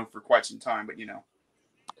bad, for quite some time, but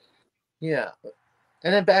Yeah.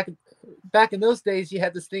 And then back in those days, you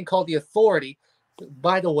had this thing called the Authority.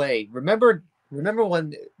 By the way, remember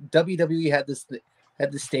when WWE had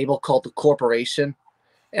this stable called the Corporation?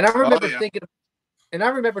 And I remember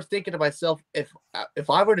thinking to myself, if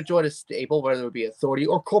I were to join a stable, whether it would be Authority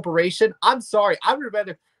or Corporation, I'm sorry, I would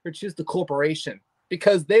rather choose the Corporation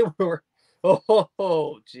because they were,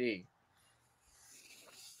 gee.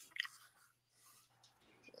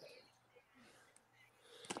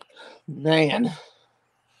 Man.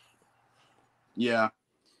 Yeah.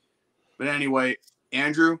 But anyway,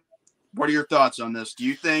 Andrew, what are your thoughts on this? Do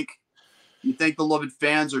you think the beloved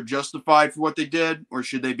fans are justified for what they did, or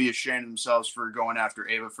should they be ashamed of themselves for going after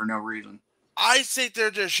Ava for no reason? I think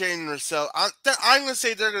they're just ashamed of themselves. I'm going to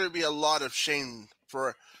say they're going to be a lot of shame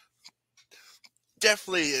for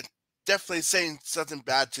definitely saying something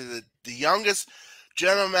bad to the youngest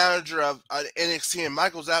general manager of NXT, and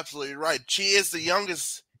Michael's absolutely right. She is the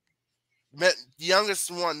youngest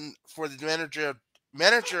one for the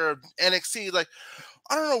manager of NXT. Like,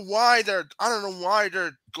 I don't know why they're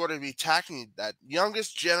going to be attacking that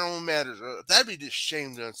youngest general manager. That'd be just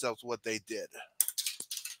ashamed of themselves what they did.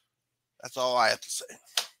 That's all I have to say.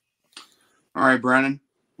 All right, Brennan,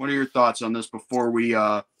 what are your thoughts on this before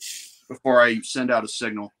I send out a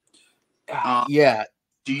signal? Yeah.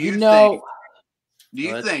 Do you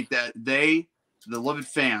think that the beloved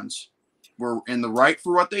fans, were in the right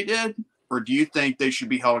for what they did, or do you think they should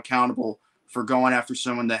be held accountable for going after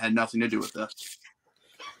someone that had nothing to do with this?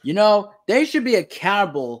 They should be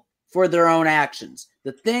accountable for their own actions.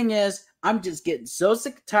 The thing is, I'm just getting so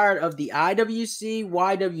sick and tired of the IWC,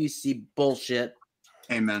 YWC bullshit.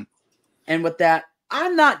 Amen. And with that,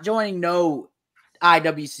 I'm not joining no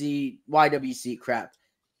IWC, YWC crap.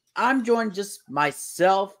 I'm joining just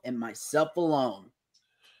myself and myself alone.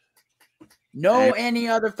 No any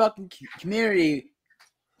other fucking community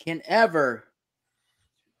can ever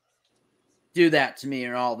do that to me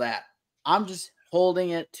and all that. I'm just holding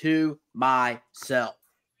it to myself.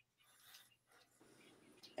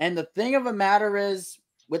 And the thing of the matter is,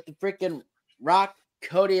 with the freaking Rock,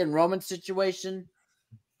 Cody, and Roman situation,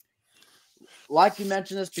 like you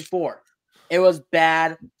mentioned this before, it was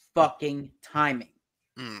bad fucking timing.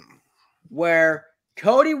 Where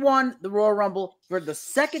Cody won the Royal Rumble for the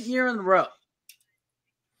second year in a row,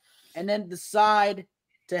 and then decide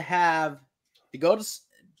to have it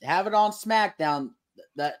on SmackDown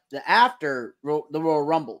the after the Royal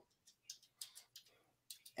Rumble,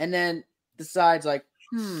 and then decides like,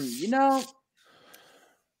 it's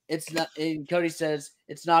not. And Cody says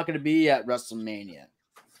it's not going to be at WrestleMania,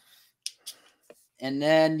 and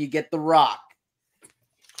then you get The Rock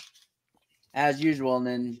as usual, and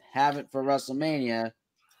then have it for WrestleMania.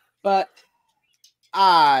 But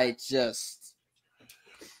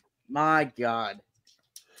my God,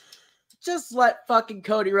 just let fucking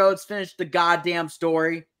Cody Rhodes finish the goddamn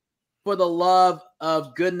story, for the love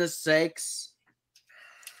of goodness sakes.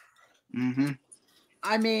 Mm-hmm.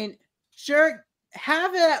 I mean, sure,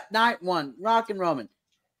 have it at night one, Rock and Roman.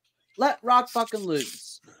 Let Rock fucking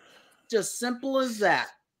lose. Just simple as that.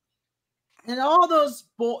 And all those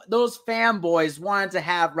fanboys wanted to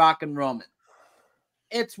have Rock and Roman.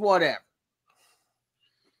 It's whatever.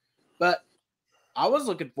 But I was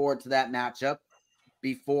looking forward to that matchup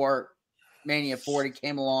before Mania 40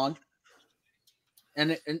 came along.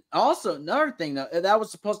 And also, another thing, though, that was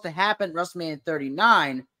supposed to happen at WrestleMania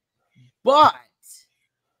 39, but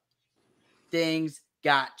things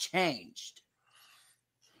got changed.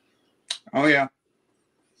 Oh, yeah.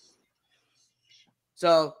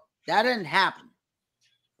 So that didn't happen.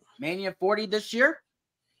 Mania 40 this year?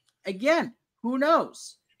 Again, who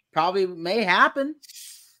knows? Probably may happen.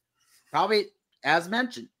 Probably, as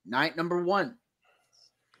mentioned, night number 1.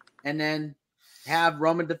 And then have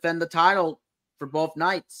Roman defend the title for both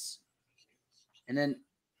nights. And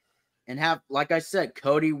have, like I said,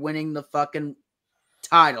 Cody winning the fucking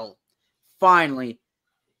title. Finally.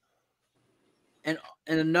 And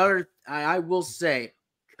another, I will say,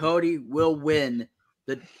 Cody will win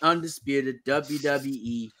the undisputed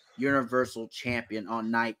WWE Universal Champion on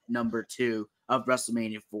night number 2 of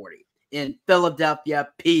WrestleMania 40 in Philadelphia,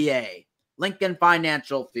 PA, Lincoln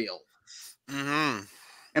Financial Field. Mm-hmm.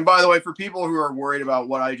 And by the way, for people who are worried about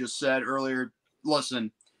what I just said earlier,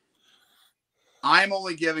 listen, I'm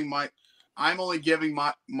only giving my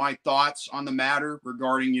thoughts on the matter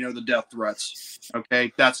regarding, the death threats.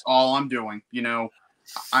 Okay, that's all I'm doing.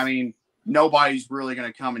 I mean, nobody's really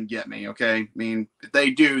going to come and get me. Okay. I mean, if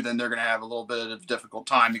they do, then they're going to have a little bit of a difficult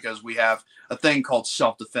time because we have a thing called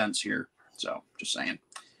self-defense here. So just saying.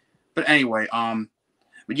 But anyway,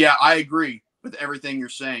 but yeah, I agree with everything you're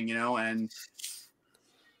saying, you know,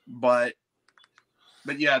 but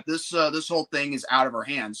yeah, this whole thing is out of our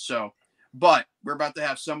hands. So, but we're about to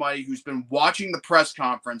have somebody who's been watching the press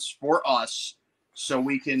conference for us so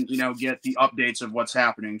we can, you know, get the updates of what's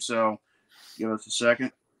happening. So give us a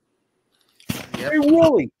second. Hey,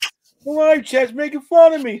 Willie, the live chat's making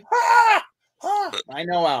fun of me. Ha! Ha! I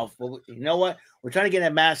know, Alf. Well, you know what? We're trying to get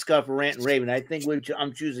a mascot for Rant and Rave, and I think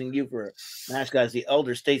I'm choosing you for a mascot as the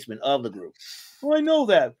elder statesman of the group. Well, I know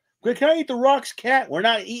that. But can I eat the Rock's cat? We're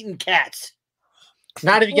not eating cats.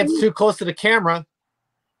 Not if he gets too close to the camera.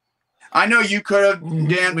 I know you could have,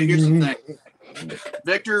 Dan, but here's the thing.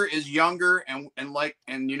 Victor is younger and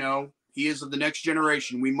you know, he is of the next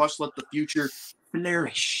generation. We must let the future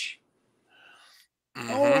flourish.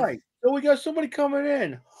 Mm-hmm. All right. So we got somebody coming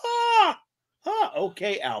in. Ha! Ha!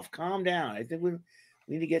 Okay, Alf, calm down. I think we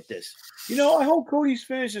need to get this. You know, I hope Cody's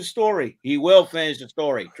finished his story. He will finish the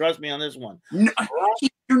story. Trust me on this one. No,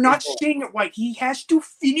 you're not saying it right. He has to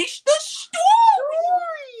finish the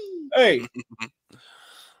story. Hey.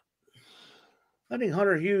 I think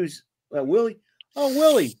Hunter Hughes, Willie. Oh,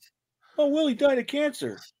 Willie died of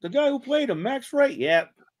cancer. The guy who played him, Max Wright. Yeah.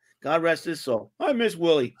 God rest his soul. I miss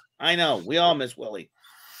Willie. I know. We all miss Willie.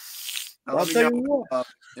 I'll tell you what.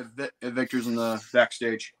 If Victor's in the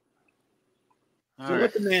backstage. So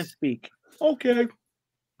let the man speak. Okay.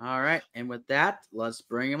 All right. And with that, let's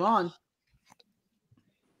bring him on.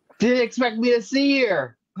 Didn't expect me to see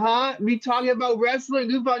here. Huh? Me talking about wrestling?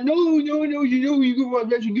 You thought, no, you know you go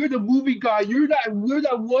about wrestling. You're the movie guy. You're that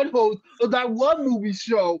one host of that one movie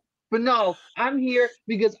show. But no, I'm here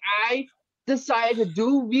because I decided to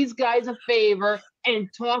do these guys a favor and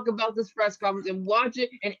talk about this press conference and watch it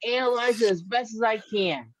and analyze it as best as I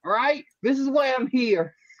can. All right? This is why I'm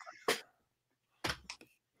here.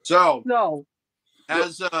 So, No.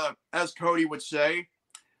 As Cody would say,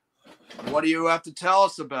 what do you have to tell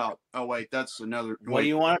us about? Oh, wait, that's another. What do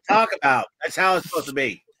you want to talk about? That's how it's supposed to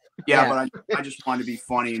be. Yeah, but I just wanted to be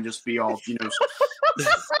funny and just be all, you know.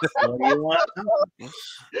 What do you want to talk about?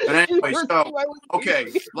 But anyway, so,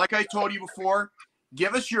 okay, like I told you before,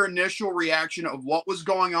 give us your initial reaction of what was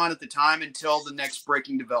going on at the time until the next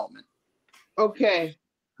breaking development. Okay,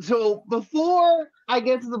 so before I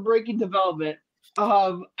get to the breaking development,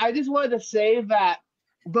 I just wanted to say that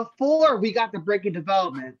before we got the breaking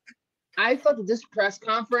development, I thought that this press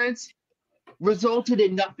conference resulted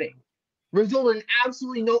in nothing. Resulted in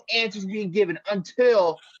absolutely no answers being given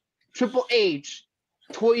until Triple H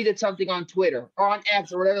tweeted something on Twitter or on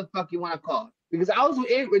X or whatever the fuck you want to call it. Because I was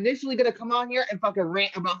initially going to come on here and fucking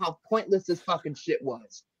rant about how pointless this fucking shit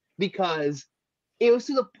was. Because it was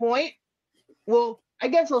to the point, well, I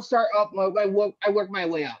guess I'll start up, I work my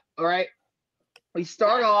way up, all right? We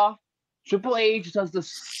start off, Triple H does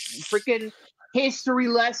this freaking history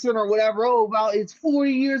lesson or whatever. Oh, about it's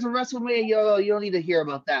 40 years of WrestleMania. You don't need to hear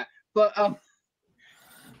about that. But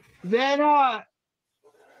then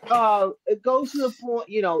it goes to the point,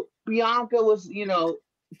 you know, Bianca was, you know,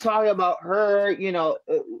 talking about her, you know,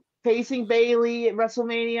 facing Bayley at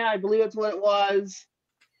WrestleMania. I believe that's what it was.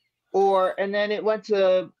 And then it went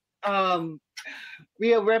to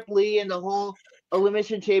Rhea Ripley and the whole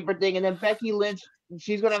Elimination Chamber thing, and then Becky Lynch.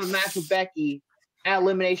 She's gonna have a match with Becky at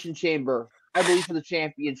Elimination Chamber, I believe, for the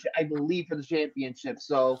championship.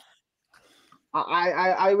 So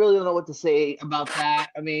I really don't know what to say about that.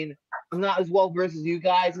 I mean, I'm not as well versed as you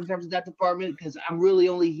guys in terms of that department because I'm really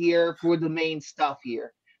only here for the main stuff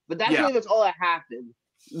here. But that's really that's all that happened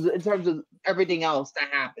in terms of everything else that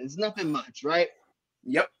happens. Nothing much, right?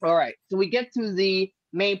 Yep. All right. So we get to the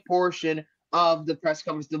main portion of the press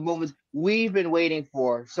conference, the moments we've been waiting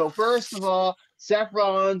for. So first of all, Seth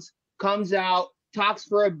Rollins comes out, talks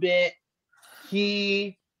for a bit.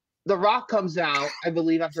 The Rock comes out, I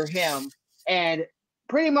believe, after him. And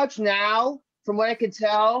pretty much now, from what I can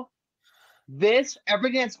tell,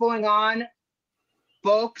 everything that's going on,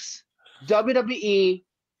 folks, WWE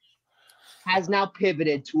has now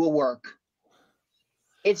pivoted to a work.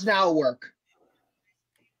 It's now a work.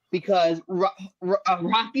 Because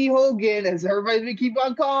Rocky Hogan, as everybody's been keep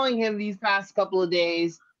on calling him these past couple of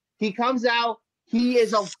days, he comes out, he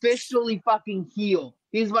is officially fucking heel.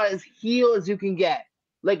 He's about as heel as you can get.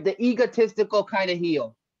 Like the egotistical kind of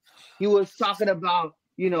heel. He was talking about,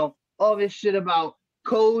 you know, all this shit about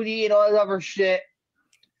Cody and all that other shit.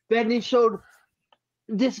 Then he showed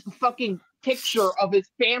this fucking picture of his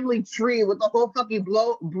family tree with the whole fucking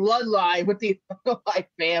bloodline with the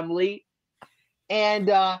family. And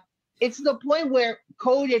it's the point where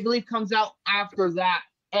Cody, I believe, comes out after that,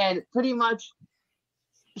 and pretty much,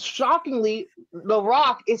 shockingly, The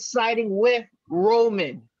Rock is siding with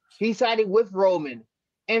Roman. He's siding with Roman.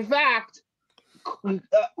 In fact,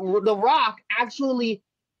 The Rock actually,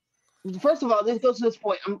 first of all, this goes to this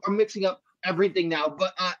point. I'm mixing up everything now,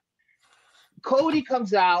 but Cody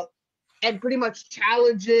comes out and pretty much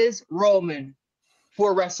challenges Roman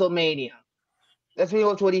for WrestleMania. That's pretty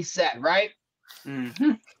much what he said, right?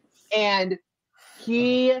 Mhm. And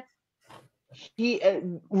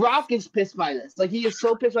Rock is pissed by this. Like, he is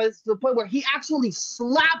so pissed by this to the point where he actually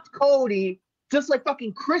slapped Cody, just like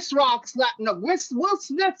fucking Chris Rock slapped. No, Will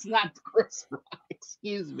Smith slapped Chris Rock.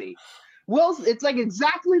 Excuse me. It's like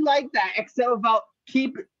exactly like that, except about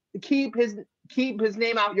keep his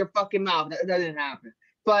name out your fucking mouth. That didn't happen.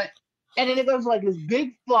 And then it goes like this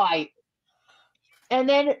big fight, and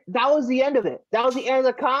then that was the end of it. That was the end of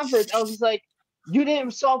the conference. I was just like, you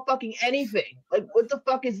didn't solve fucking anything. Like, what the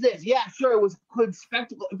fuck is this? Yeah, sure, it was a good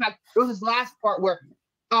spectacle. In fact, there was this last part where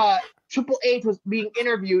Triple H was being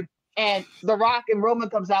interviewed, and The Rock and Roman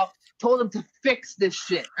comes out, told him to fix this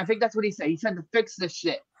shit. I think that's what he said. He said to fix this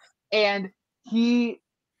shit. And he,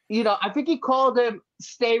 I think he called him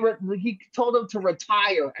he told him to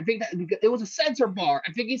retire. I think that it was a censor bar.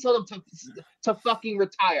 I think he told him to fucking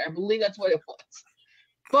retire. I believe that's what it was.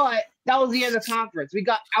 But that was the end of the conference.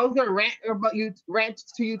 I was gonna rant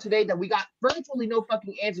to you today that we got virtually no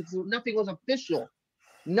fucking answers. Nothing was official.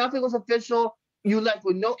 Nothing was official. You left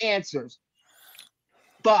with no answers.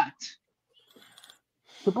 But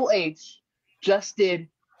Triple H just did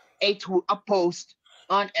a post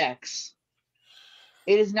on X.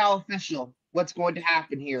 It is now official what's going to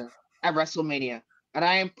happen here at WrestleMania. And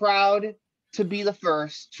I am proud to be the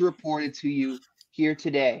first to report it to you here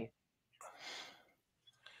today.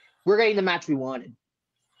 We're getting the match we wanted.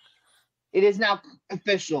 It is now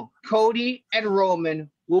official. Cody and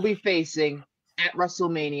Roman will be facing at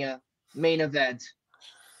WrestleMania main event.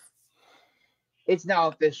 It's now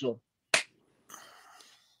official.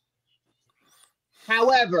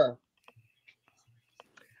 However,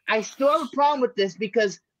 I still have a problem with this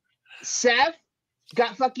because Seth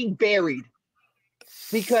got fucking buried.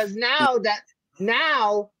 Because now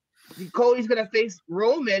Cody's gonna face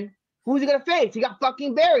Roman, who's he gonna face? He got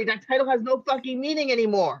fucking buried. That title has no fucking meaning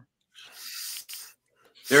anymore.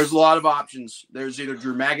 There's a lot of options. There's either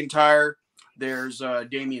Drew McIntyre, there's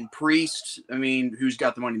Damian Priest, who's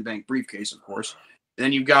got the Money in the Bank briefcase, of course.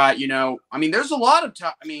 Then you've got, there's a lot of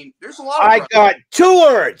I got 2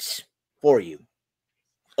 words for you.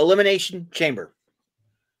 Elimination Chamber.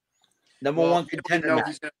 Number one contender. Know if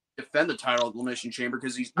he's going to defend the title at Elimination Chamber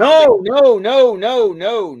because he's no.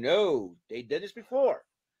 They did this before.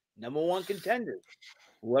 Number one contender.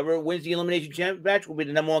 Whoever wins the Elimination Chamber match will be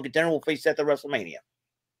the number one contender. Will face Seth at WrestleMania.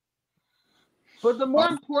 But the more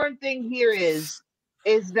important thing here is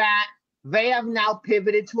that they have now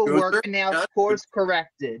pivoted to a work and now course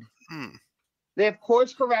corrected. They have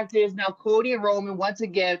course corrected. Is now Cody and Roman once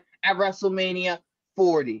again at WrestleMania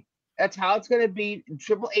 40. That's how it's going to be.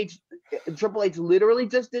 Triple H literally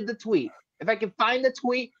just did the tweet. If I can find the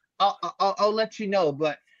tweet, I'll let you know.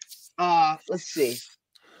 But let's see.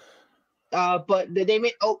 But they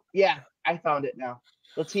made. Oh yeah, I found it now.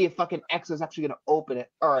 Let's see if fucking X is actually going to open it.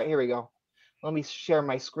 All right, here we go. Let me share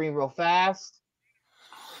my screen real fast.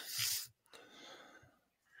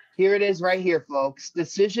 Here it is right here, folks.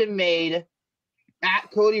 Decision made at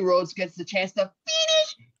Cody Rhodes gets the chance to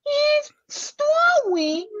finish his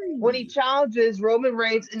story when he challenges Roman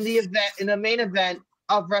Reigns in the main event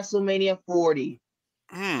of WrestleMania 40.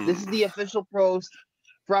 This is the official post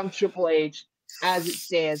from Triple H as it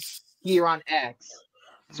stands here on X.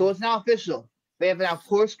 So it's now official. They have now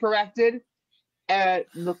course corrected.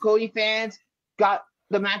 The Cody fans got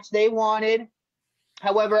the match they wanted.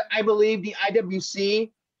 However, I believe the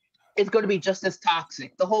IWC is going to be just as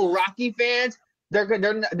toxic. The whole Rocky fans, they're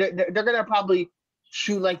gonna probably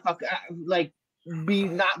shoot be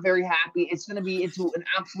not very happy. It's gonna be into an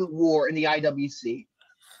absolute war in the IWC.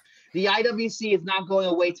 The IWC is not going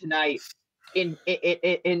away tonight in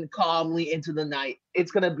calmly into the night.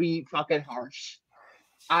 It's gonna be fucking harsh.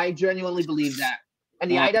 I genuinely believe that. And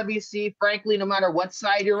the IWC, frankly, no matter what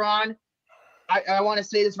side you're on, I want to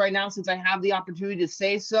say this right now since I have the opportunity to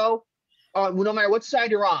say so. No matter what side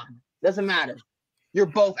you're on, doesn't matter. You're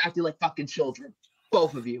both acting like fucking children.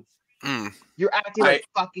 Both of you. You're acting like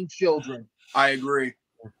fucking children. I agree.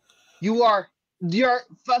 You're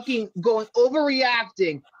fucking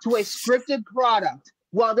overreacting to a scripted product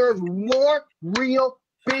while there's more real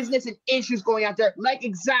business and issues going out there, like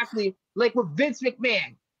with Vince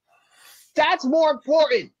McMahon. That's more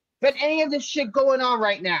important than any of this shit going on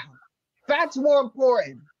right now. That's more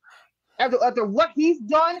important. After what he's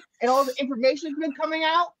done and all the information that's been coming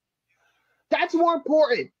out, that's more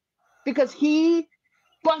important because he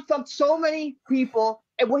fucked up so many people,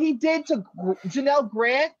 and what he did to Janelle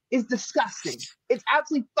Grant is disgusting. It's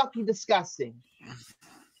absolutely fucking disgusting.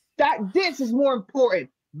 This is more important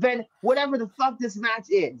than whatever the fuck this match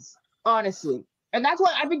is, honestly. And that's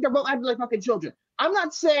why I think they're both acting like fucking children. I'm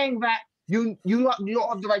not saying that you don't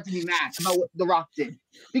have the right to be mad about what The Rock did,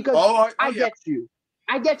 because I get you.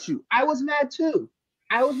 I get you. I was mad too.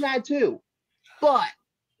 But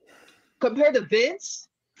compared to Vince,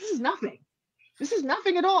 this is nothing. This is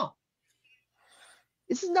nothing at all.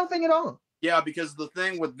 Yeah, because the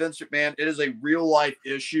thing with Vince McMahon, it is a real life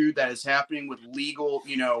issue that is happening with legal,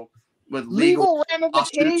 with legal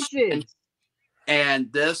ramifications.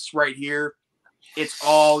 And this right here, it's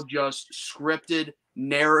all just scripted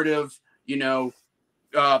narrative,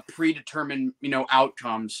 predetermined,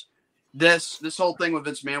 outcomes. This whole thing with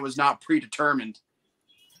Vince McMahon was not predetermined.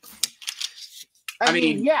 I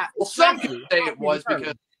mean, yeah. Well, some people say it was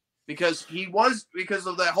because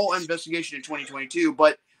of that whole investigation in 2022.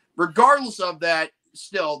 But regardless of that,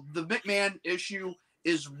 still the McMahon issue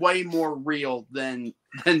is way more real than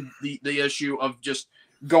the issue of just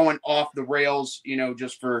going off the rails,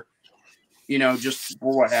 just for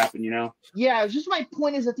what happened, Yeah, just my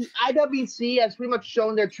point is that the IWC has pretty much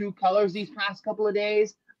shown their true colors these past couple of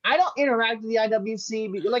days. I don't interact with the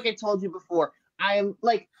IWC because, like I told you before, I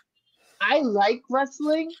like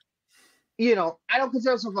wrestling. I don't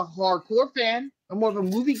consider myself a hardcore fan. I'm more of a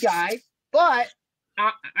movie guy, but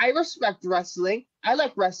I respect wrestling. I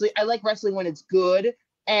like wrestling. I like wrestling when it's good.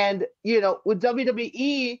 And, with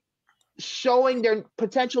WWE showing their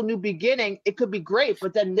potential new beginning, it could be great.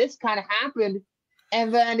 But then this kind of happened,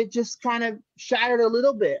 and then it just kind of shattered a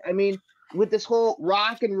little bit. I mean, with this whole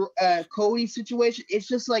Rock and Cody situation, it's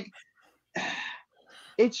just like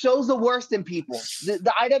it shows the worst in people.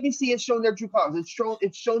 The IWC has shown their true colors.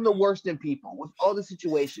 It's shown the worst in people with all the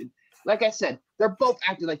situation. Like I said, they're both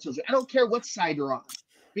acting like children. I don't care what side you're on,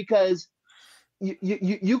 because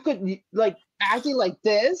you could like acting like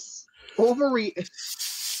this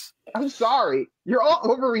I'm sorry, you're all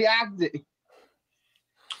overreacting.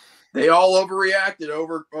 They all overreacted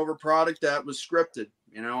over product that was scripted,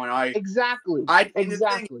 and exactly. I didn't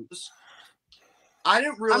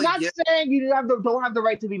really. I'm not saying you don't have the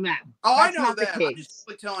right to be mad. Oh, That's I know not that. the case. I'm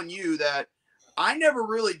just telling you that I never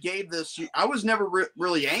really gave this. I was never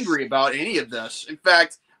really angry about any of this. In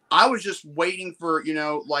fact, I was just waiting for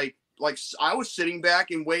like I was sitting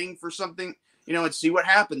back and waiting for something, and see what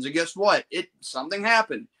happens. And guess what? Something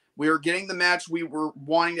happened. We were getting the match we were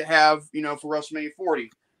wanting to have, for WrestleMania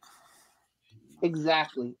 40.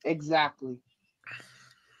 Exactly.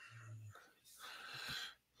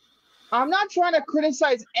 I'm not trying to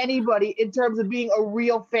criticize anybody in terms of being a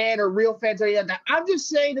real fan or real fans or anything like that. I'm just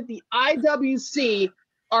saying that the IWC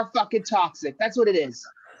are fucking toxic. That's what it is.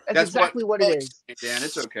 That's exactly what it is. Dan,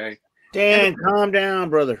 it's okay. Dan, calm down,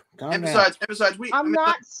 brother. Besides, I'm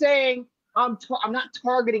not saying I'm not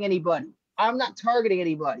targeting anybody. I'm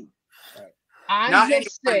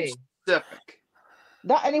just saying specific.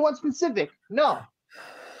 Not anyone specific. No.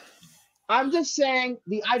 I'm just saying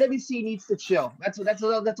the IWC needs to chill. That's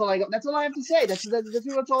all I have to say. That's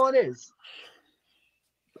all it is.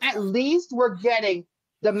 At least we're getting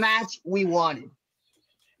the match we wanted.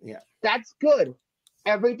 Yeah. That's good.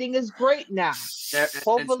 Everything is great now.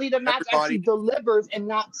 Hopefully the match actually delivers and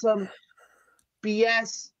not some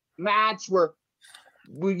BS match where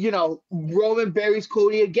Roman buries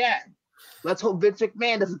Cody again. Let's hope Vince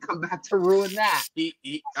McMahon doesn't come back to ruin that.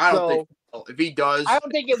 I don't think if he does. I don't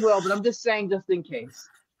think it will, but I'm just saying just in case.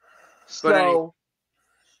 So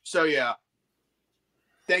yeah.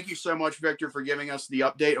 Thank you so much, Victor, for giving us the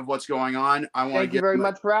update of what's going on. I want to thank you very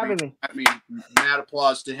much for having me. Mad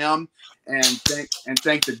applause to him, and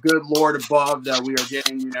thank the good Lord above that we are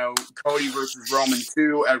getting, Cody versus Roman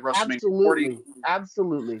 2 at WrestleMania 40.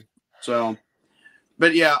 Absolutely. So,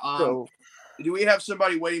 but yeah, do we have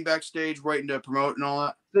somebody waiting backstage, waiting to promote and all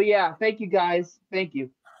that? So yeah, thank you guys. Thank you.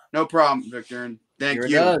 No problem, Victor, and thank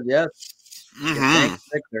you. Yes. Mm-hmm. Thanks,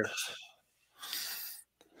 Victor.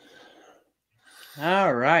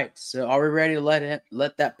 All right. So are we ready to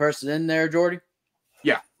let that person in there, Jordy?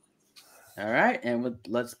 Yeah. All right. And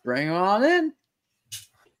let's bring him on in.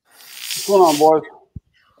 What's going on, boys?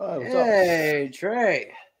 What's Hey,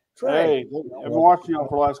 Trey. Hey, I've been watching y'all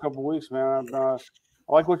for the last couple of weeks, man. I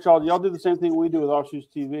like what y'all do the same thing we do with Offshoots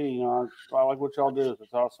TV. I like what y'all do.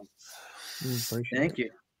 It's awesome. Thank you.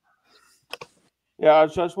 Yeah, I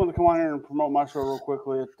just wanted to come on here and promote my show real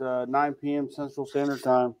quickly at 9 p.m. Central Standard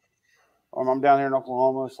Time. I'm down here in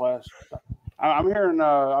Oklahoma I'm here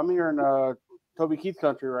in Toby Keith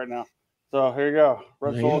country right now. So here you go.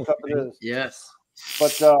 Red There you Solo go. Cup it is. Yes.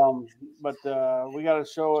 But we got a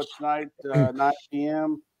show tonight, 9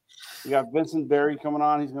 p.m. We got Vincent Barry coming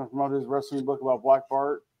on. He's going to promote his wrestling book about Black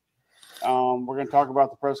Bart. We're going to talk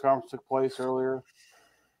about the press conference that took place earlier.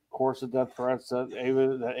 Of course, the death threats that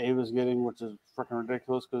Ava's getting, which is freaking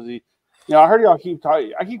ridiculous because I heard y'all keep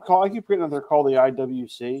talking. I keep forgetting that they're called the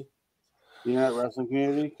IWC, the Internet Wrestling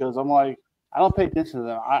Community, because I'm like, I don't pay attention to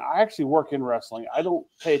them. I actually work in wrestling. I don't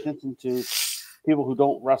pay attention to people who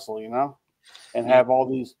don't wrestle, and have all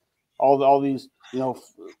these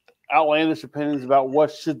outlandish opinions about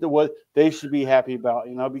what they should be happy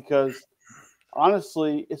about, because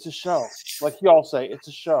honestly, it's a show. Like y'all say, it's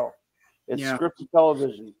a show. It's scripted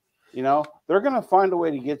television. They're gonna find a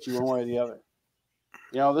way to get you one way or the other.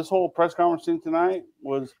 This whole press conference thing tonight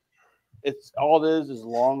it's all it is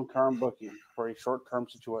long-term booking for a short-term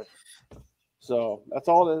situation. So that's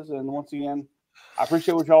all it is. And once again, I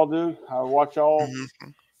appreciate what y'all do. I watch y'all a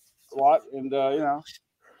lot, and anytime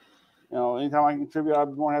I can contribute,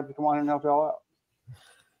 I'd be more happy to come on here and help y'all out.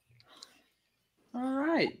 All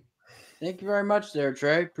right. Thank you very much there,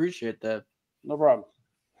 Trey. Appreciate that. No problem.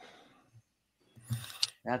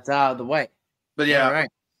 That's out of the way. But yeah, all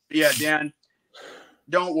right. Yeah, Dan,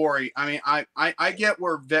 don't worry. I mean, I get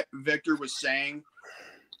where Victor was saying.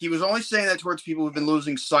 He was only saying that towards people who've been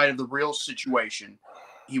losing sight of the real situation.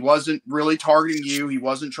 He wasn't really targeting you. He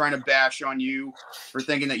wasn't trying to bash on you for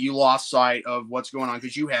thinking that you lost sight of what's going on,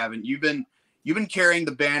 because you haven't. You've been carrying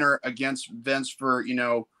the banner against Vince for a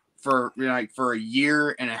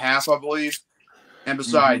year and a half, I believe. And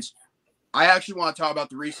besides, I actually want to talk about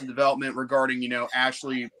the recent development regarding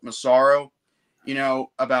Ashley Massaro.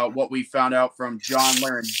 About what we found out from John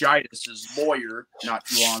Laryngitis' lawyer not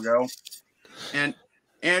too long ago. And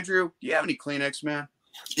Andrew, do you have any Kleenex, man?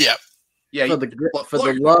 Yeah. Yeah. For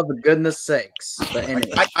the love of goodness sakes. But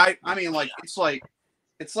anyway. I mean, like it's like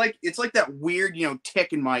that weird,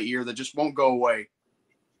 tick in my ear that just won't go away.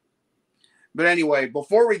 But anyway,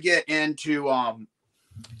 before we get into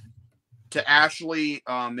to Ashley,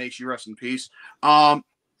 may she rest in peace.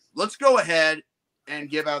 Let's go ahead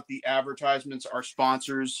and give out the advertisements, our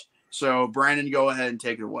sponsors. So Brandon, go ahead and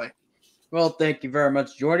take it away. Well, thank you very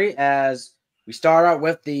much, Jordy. As we start out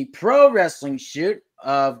with the pro wrestling shoot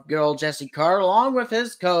of good old Jesse Carter, along with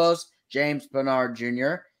his co-host James Bernard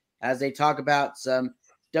Jr., as they talk about some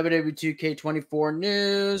WWE 2K24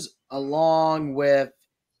 news, along with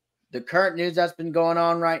the current news that's been going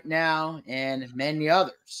on right now, and many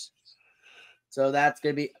others. So that's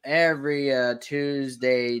going to be every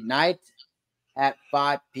Tuesday night at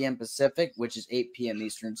 5 p.m. Pacific, which is 8 p.m.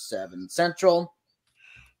 Eastern, 7 Central.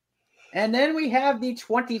 And then we have the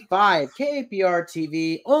 25 KPR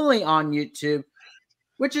TV only on YouTube,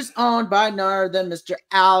 which is owned by none other than Mr.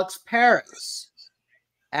 Alex Paris.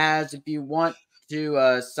 As if you want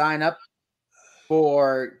to sign up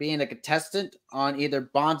for being a contestant on either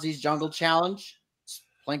Bonzi's Jungle Challenge,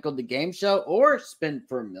 Plinkle the Game Show, or Spin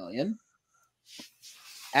for a Million,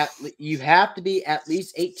 you have to be at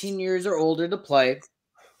least 18 years or older to play,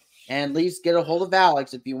 and at least get a hold of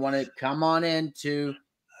Alex if you want to come on into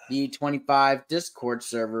the 25 Discord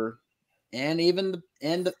server, and even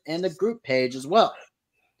the group page as well.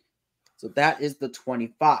 So that is the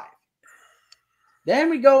 25. Then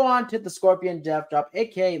we go on to the Scorpion Death Drop,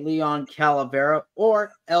 aka Leon Calavera,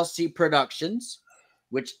 or LC Productions,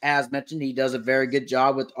 which, as mentioned, he does a very good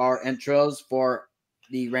job with our intros for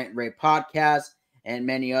the Rant Rave podcast and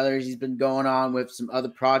many others. He's been going on with some other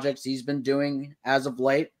projects he's been doing as of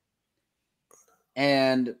late,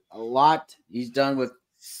 and a lot he's done with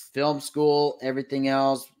film school, everything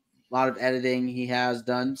else, a lot of editing he has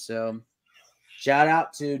done. So shout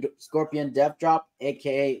out to Scorpion Death Drop,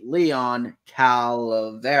 aka Leon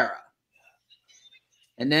Calavera.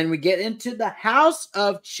 And then we get into the House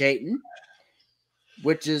of Chayton,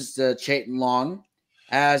 which is Chayton Long,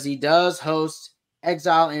 as he does host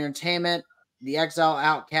Exile Entertainment, the Exile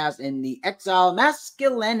Outcast, and the Exile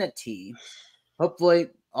Masculinity. Hopefully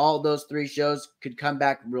all those three shows could come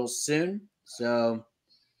back real soon. So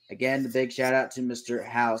again, the big shout out to Mr.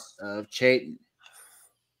 House of Chayton.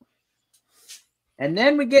 And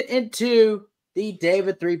then we get into the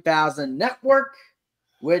David 3000 Network,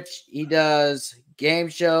 which he does game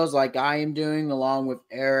shows like I am doing, along with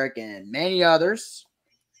Eric and many others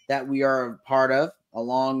that we are a part of,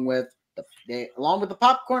 along with the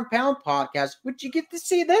Popcorn Pound podcast, which you get to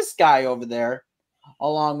see this guy over there,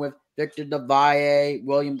 along with Victor DeValle,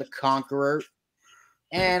 William the Conqueror,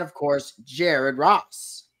 and of course Jared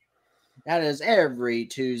Ross. That is every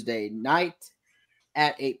Tuesday night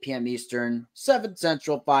at 8 p.m. Eastern, 7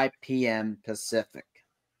 Central, 5 p.m. Pacific.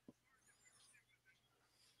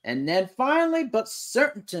 And then finally, but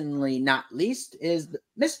certainly not least, is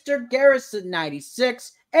Mr.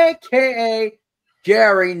 Garrison96, a.k.a.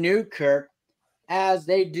 Gary Newkirk, as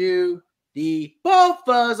they do the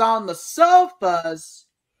Bofas on the Sofas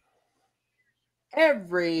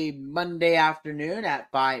every Monday afternoon at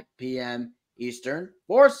 5 p.m. Eastern,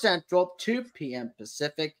 4 Central, 2 p.m.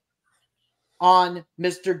 Pacific on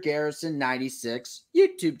Mr. Garrison96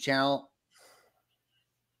 YouTube channel,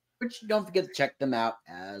 which don't forget to check them out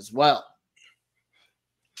as well.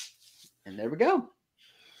 And there we go.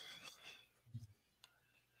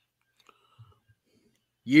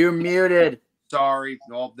 You're muted. Sorry.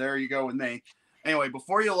 Well, there you go with me. Anyway,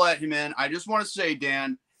 before you let him in, I just want to say,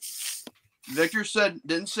 Dan, Victor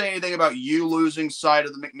didn't say anything about you losing sight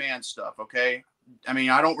of the McMahon stuff, okay? I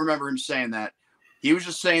mean, I don't remember him saying that. He was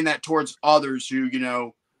just saying that towards others who,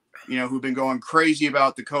 who've been going crazy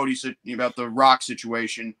about about the Rock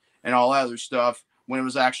situation and all that other stuff when it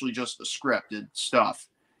was actually just the scripted stuff.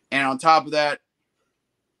 And on top of that,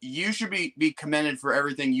 you should be commended for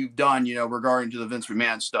everything you've done, regarding to the Vince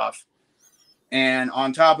McMahon stuff. And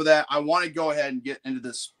on top of that, I want to go ahead and get into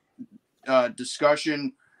this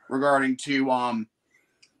discussion regarding to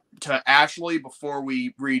Ashley before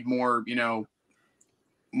we read more,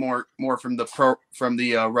 more from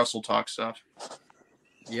the Wrestle Talk stuff.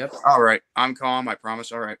 Yep. All right. I'm calm. I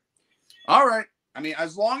promise. All right. I mean,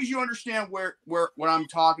 as long as you understand where what I'm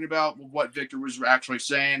talking about, what Victor was actually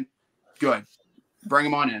saying, good. Bring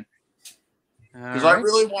him on in. Because I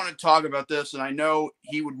really want to talk about this, and I know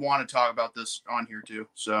he would want to talk about this on here too.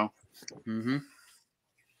 So,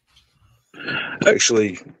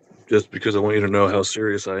 Actually, just because I want you to know how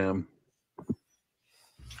serious I am.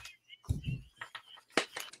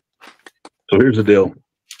 So here's the deal.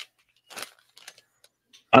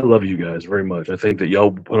 I love you guys very much. I think that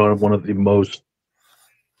y'all put on one of the most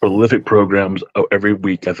prolific programs every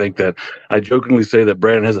week. I think that I jokingly say that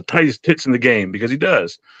Brandon has the tightest tits in the game because he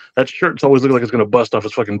does. That shirt's always looking like it's going to bust off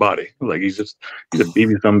his fucking body. Like he's a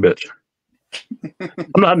baby some bitch. I'm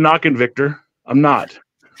not knocking Victor. I'm not.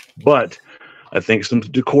 But I think some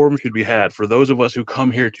decorum should be had for those of us who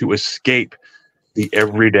come here to escape the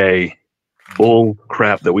everyday bull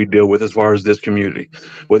crap that we deal with as far as this community.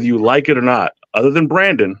 Whether you like it or not, other than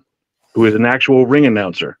Brandon, who is an actual ring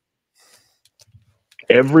announcer,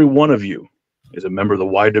 every one of you is a member of the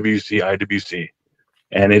YWC, IWC,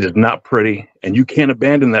 and it is not pretty, and you can't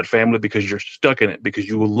abandon that family because you're stuck in it, because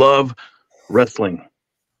you love wrestling.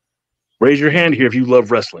 Raise your hand here if you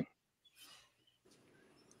love wrestling.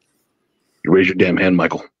 You raise your damn hand,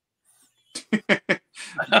 Michael.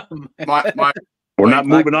 We're not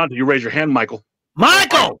moving on till you raise your hand, Michael.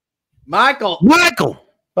 Michael!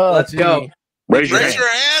 Let's go. Raise your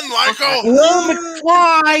hand, Michael.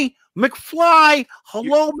 Hello, McFly.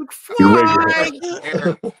 Hello, McFly. You raise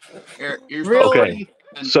your hand. Okay.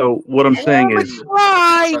 So what I'm saying is,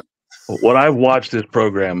 when I watched this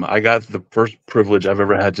program, I got the first privilege I've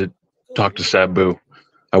ever had to talk to Sabu.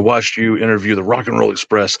 I watched you interview the Rock and Roll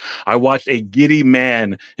Express. I watched a giddy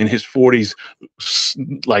man in his 40s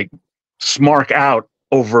smark out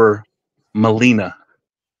over Melina.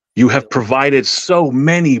 You have provided so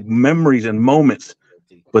many memories and moments,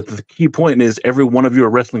 but the key point is every one of you are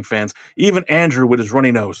wrestling fans, even Andrew with his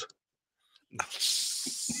runny nose.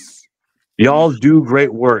 Y'all do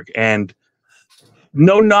great work, and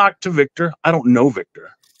no knock to Victor. I don't know Victor,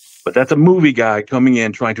 but that's a movie guy coming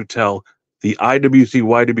in trying to tell the IWC,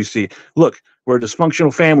 YWC. Look, we're a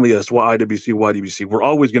dysfunctional family, that's why IWC, YWC. We're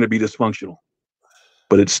always going to be dysfunctional,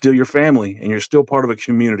 but it's still your family, and you're still part of a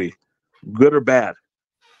community, good or bad.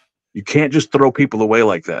 You can't just throw people away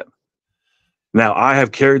like that. Now, I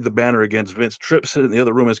have carried the banner against Vince. Tripp sitting in the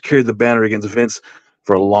other room has carried the banner against Vince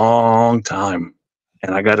for a long time.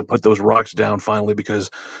 And I got to put those rocks down finally because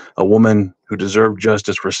a woman who deserved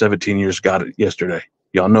justice for 17 years got it yesterday.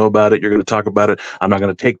 Y'all know about it. You're going to talk about it. I'm not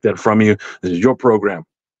going to take that from you. This is your program.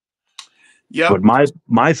 Yeah. But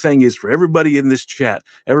my thing is for everybody in this chat,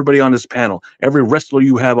 everybody on this panel, every wrestler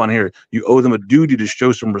you have on here, you owe them a duty to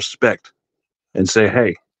show some respect and say,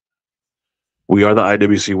 hey, we are the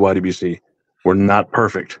IWC, YWC. We're not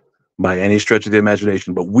perfect by any stretch of the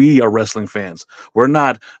imagination, but we are wrestling fans. We're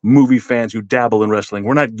not movie fans who dabble in wrestling.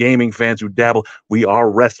 We're not gaming fans who dabble. We are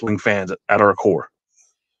wrestling fans at our core.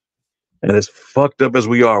 And as fucked up as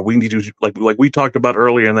we are, we need to, like we talked about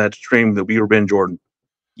earlier in that stream that we were Ben Jordan.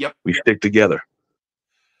 Yep. We stick together.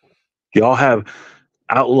 Y'all have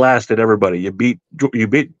outlasted everybody. You beat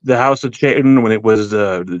the House of Chayton when it was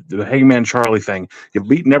the Hangman Charlie thing. You've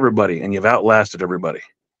beaten everybody, and you've outlasted everybody.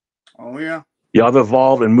 Oh yeah. Y'all have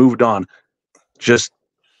evolved and moved on. Just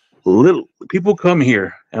little people come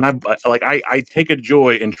here, and I take a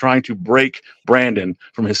joy in trying to break Brandon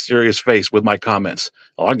from his serious face with my comments.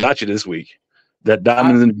 Oh, I got you this week. That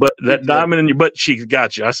diamond in your butt cheeks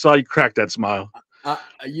got you. I saw you crack that smile.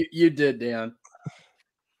 You did, Dan.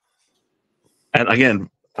 And again,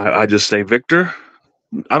 I just say, Victor,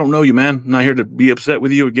 I don't know you, man. I'm not here to be upset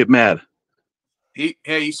with you or get mad.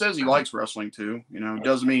 He says he likes wrestling too.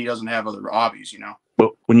 Doesn't mean he doesn't have other hobbies.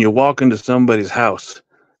 But when you walk into somebody's house,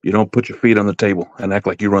 you don't put your feet on the table and act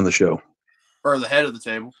like you run the show. Or the head of the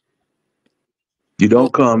table. You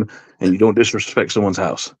don't come and you don't disrespect someone's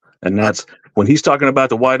house. And that's when he's talking about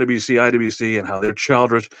the YWC, IWC, and how they're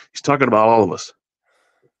childress. He's talking about all of us.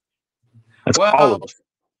 That's all of us.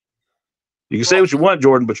 You can say what you want,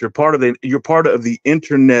 Jordan, but you're part of the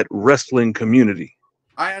internet wrestling community.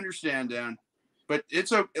 I understand, Dan, but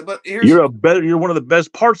you're one of the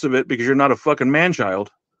best parts of it because you're not a fucking man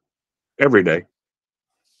child every day.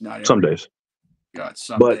 Not every some days. God,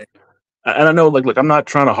 some day. And I know, look, I'm not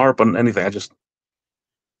trying to harp on anything.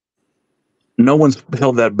 No one's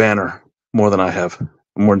held that banner more than I have,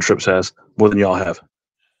 more than Trips has, more than y'all have.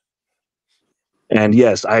 And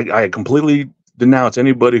yes, I completely denounce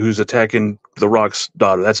anybody who's attacking The Rock's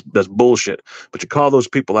daughter. That's bullshit. But you call those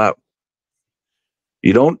people out.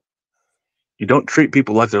 You don't treat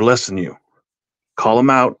people like they're less than you. Call them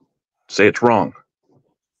out, say it's wrong,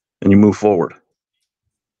 and you move forward.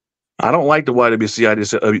 I don't like the YWC,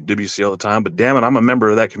 IWC all the time, but damn it, I'm a member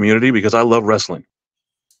of that community because I love wrestling.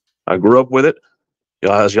 I grew up with it.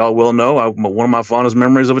 As y'all well know, one of my fondest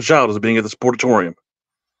memories of a child is being at the Sportatorium.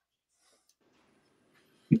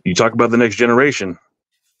 You talk about the next generation.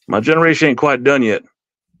 My generation ain't quite done yet.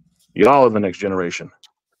 Y'all are the next generation.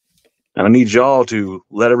 And I need y'all to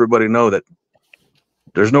let everybody know that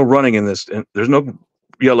there's no running in this. And there's no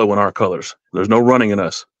yellow in our colors. There's no running in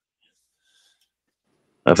us.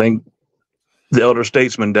 I think the elder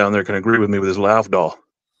statesman down there can agree with me with his laugh doll.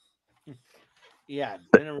 Yeah,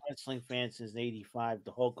 been a wrestling fan since '85,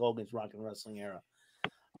 the Hulk Hogan's Rock and Wrestling era.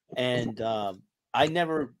 And I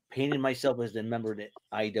never painted myself as a member of the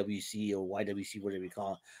IWC or YWC, whatever you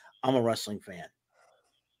call it. I'm a wrestling fan.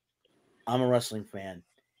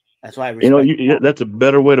 That's why I respect that's a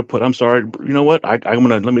better way to put it. I'm sorry. You know what? I'm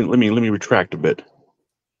gonna let me retract a bit.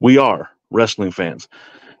 We are wrestling fans,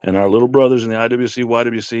 and our little brothers in the IWC,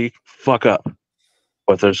 YWC fuck up,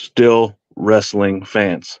 but they're still wrestling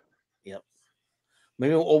fans. Yep.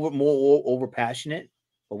 Maybe more over passionate,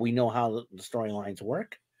 but we know how the storylines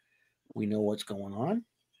work. We know what's going on.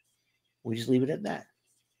 We just leave it at that,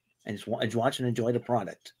 and just watch and enjoy the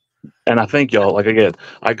product. And I think y'all, like again,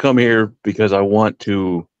 I come here because I want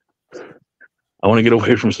to get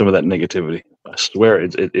away from some of that negativity. I swear,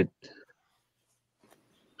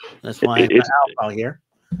 That's why it's out here.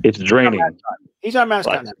 It's draining. He's our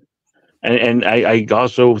mascot now. And I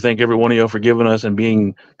also thank every one of y'all for giving us and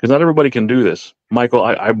being, because not everybody can do this. Michael,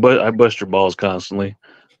 I bust your balls constantly,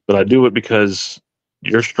 but I do it because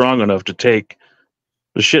you're strong enough to take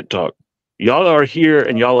the shit talk. Y'all are here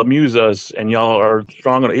and y'all amuse us, and y'all are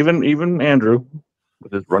strong enough. Even Andrew,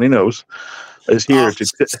 with his runny nose, is here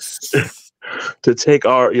to take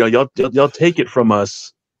our, y'all take it from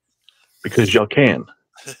us because y'all can.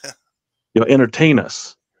 Y'all entertain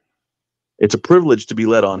us. It's a privilege to be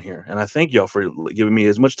led on here, and I thank y'all for giving me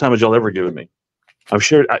as much time as y'all ever given me. I've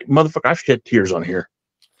shed tears on here.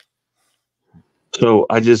 So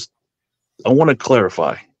I want to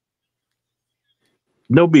clarify.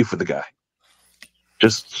 No beef with the guy.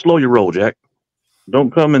 Just slow your roll, Jack. Don't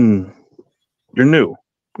come and you're new.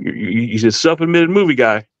 He's a self-admitted movie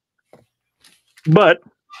guy. But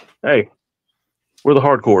hey, we're the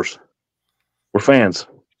hardcores. We're fans.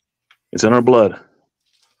 It's in our blood.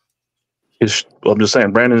 I'm just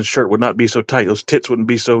saying, Brandon's shirt would not be so tight. Those tits wouldn't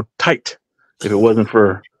be so tight if it wasn't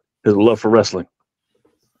for his love for wrestling.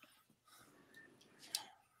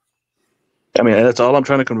 I mean, that's all I'm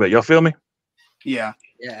trying to convey. Y'all feel me? Yeah.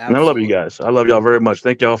 Yeah. And I love you guys. I love y'all very much.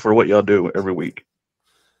 Thank y'all for what y'all do every week.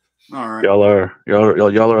 All right. Y'all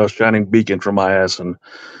are a shining beacon for my ass, and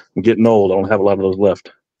I'm getting old. I don't have a lot of those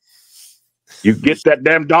left. You get that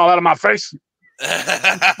damn doll out of my face.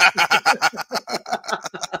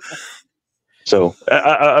 So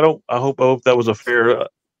I hope that was a fair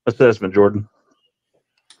assessment, Jordan.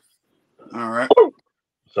 All right.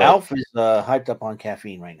 So, Alf is hyped up on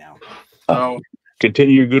caffeine right now. So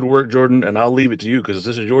continue your good work, Jordan, and I'll leave it to you because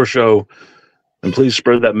this is your show. And please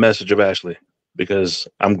spread that message of Ashley because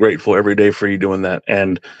I'm grateful every day for you doing that.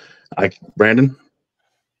 And Brandon,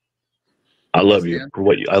 I love you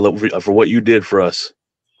for what you did for us.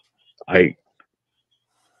 I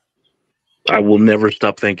I will never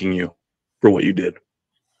stop thanking you for what you did.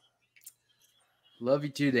 Love you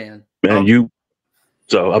too, Dan. Man,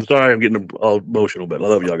 so I'm sorry I'm getting all emotional, but I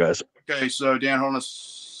love y'all guys. Okay, so Dan, hold on a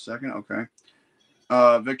second. Okay.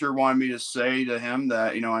 Victor wanted me to say to him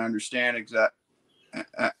that, I understand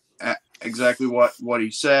exactly what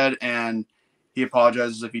he said, and he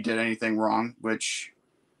apologizes if he did anything wrong, or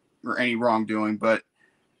any wrongdoing, but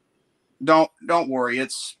don't worry.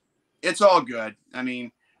 It's all good. I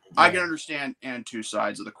mean, I can understand and two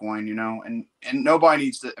sides of the coin, and nobody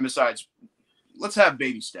needs to, and besides, let's have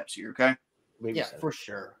baby steps here. Okay. Yeah, for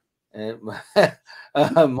sure. And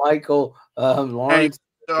Michael, Lawrence.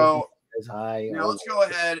 So hi. now let's go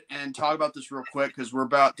ahead and talk about this real quick, because we're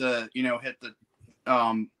about to, hit the,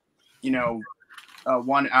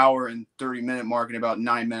 1 hour and 30-minute mark in about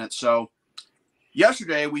 9 minutes. So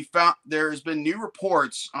yesterday we found there's been new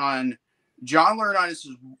reports on John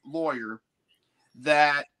Laurinaitis' lawyer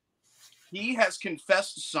that he has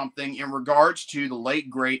confessed to something in regards to the late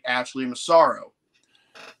great Ashley Massaro.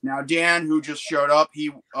 Now, Dan, who just showed up,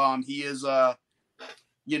 he's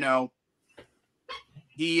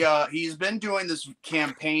been doing this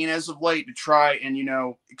campaign as of late to try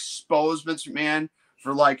and expose Vince McMahon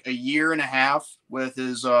for like a year and a half with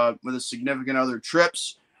his significant other,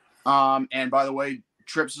 Trips. And by the way,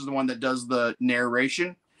 Trips is the one that does the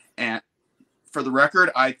narration. And for the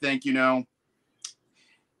record, I think hello,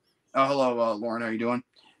 Lauren, how you doing?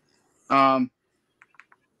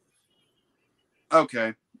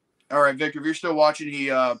 Okay. All right, Victor, if you're still watching,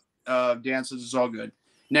 Dan says it's all good.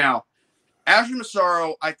 Now, Ashley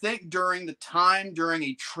Massaro, I think during a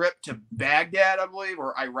trip to Baghdad, I believe,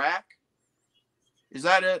 or Iraq. Is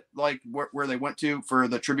that it? Like where they went to for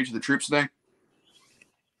the tribute to the troops thing?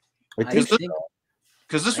 Because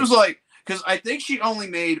I think she only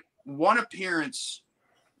made one appearance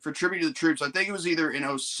for tribute to the troops. I think it was either in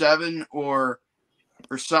 2007 or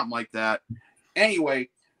something like that. Anyway,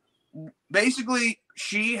 basically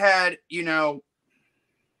she had,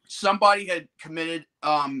 somebody had committed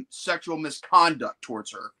sexual misconduct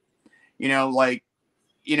towards her. And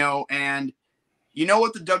you know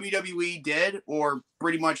what the WWE did, or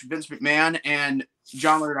pretty much Vince McMahon and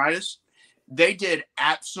John Laurinaitis? They did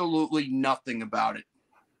absolutely nothing about it.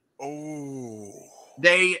 Oh.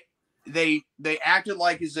 They acted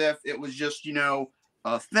like as if it was just, a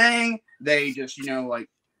thing. They just,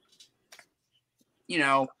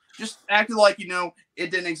 just acted like,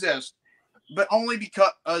 it didn't exist. But only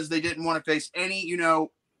because they didn't want to face any,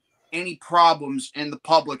 any problems in the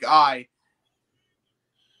public eye.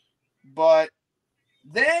 But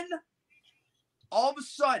then all of a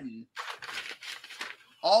sudden,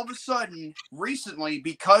 recently,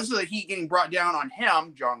 because of the heat getting brought down on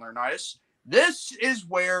him, John Laurinaitis, this is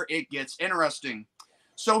where it gets interesting.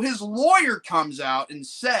 So his lawyer comes out and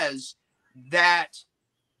says that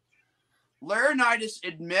Laurinaitis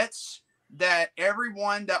admits that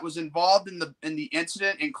everyone that was involved in the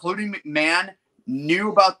incident, including McMahon,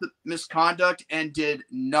 knew about the misconduct and did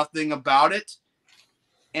nothing about it,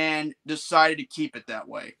 and decided to keep it that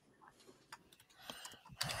way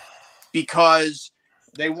because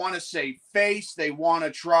they want to save face. They want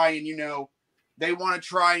to try and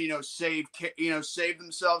save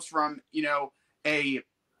themselves from a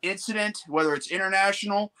incident, whether it's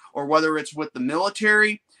international or whether it's with the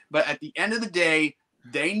military. But at the end of the day,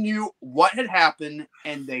 they knew what had happened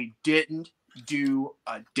and they didn't do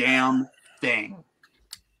a damn thing.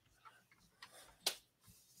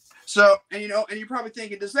 So, and you're probably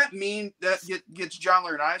thinking, does that mean that gets John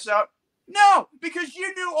Laurinaitis out? No, because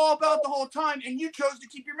you knew all about it the whole time and you chose to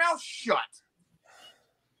keep your mouth shut.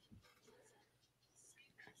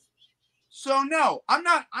 So no, I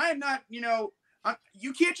am not, you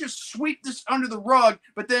can't just sweep this under the rug,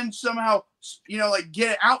 but then somehow,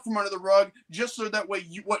 get it out from under the rug just so that way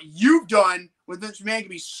what you've done with Vince McMahon can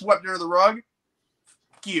be swept under the rug.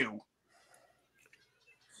 Fuck you.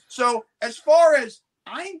 So as far as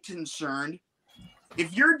I'm concerned,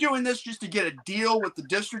 if you're doing this just to get a deal with the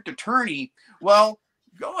district attorney, well,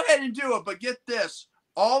 go ahead and do it. But get this,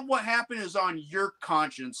 all of what happened is on your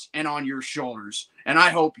conscience and on your shoulders. And I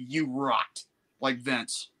hope you rot like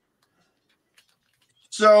Vince.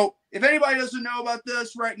 So if anybody doesn't know about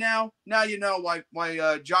this right now you know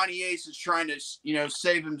why Johnny Ace is trying to,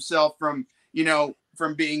 save himself from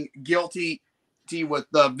being guilty with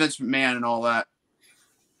Vince McMahon and all that.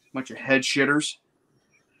 Bunch of head shitters.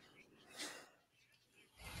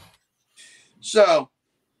 So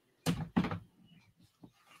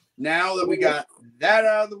now that we got that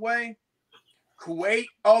out of the way, Kuwait.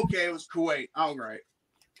 Okay, it was Kuwait. All right.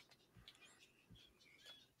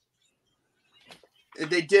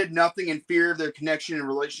 They did nothing in fear of their connection and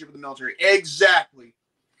relationship with the military. Exactly.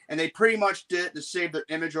 And they pretty much did it to save their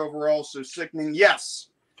image overall. So sickening. Yes.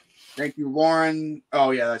 Thank you, Lauren.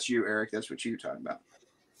 Oh, yeah, that's you, Eric. That's what you were talking about.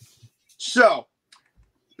 So,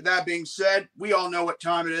 with that being said, we all know what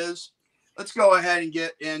time it is. Let's go ahead and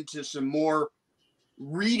get into some more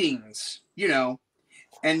readings, you know.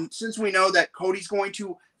 And since we know that Cody's going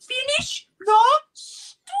to finish the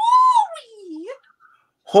story.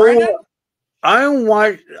 Hold on.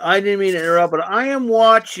 I didn't mean to interrupt, but I am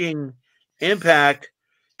watching Impact.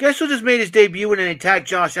 Guess who just made his debut in an attack?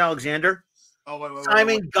 Josh Alexander. Oh, wait.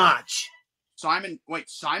 Simon Gotch. Simon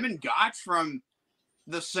Gotch from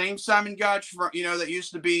the same Simon Gotch from, you know, that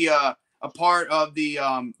used to be a part of the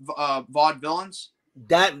Vaudevillains.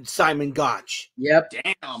 That Simon Gotch. Yep.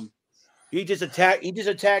 Damn. He just attacked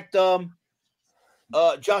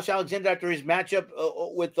Josh Alexander after his matchup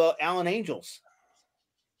with Alan Angels.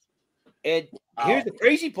 And here's the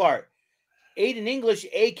crazy part. Aiden English,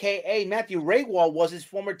 a.k.a. Matthew Raywall, was his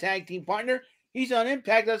former tag team partner. He's on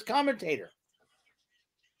Impact as commentator.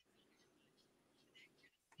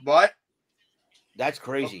 But that's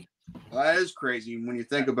crazy. That is crazy when you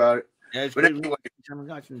think about it. Yeah, but anyway. On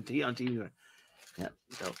TV. Yeah.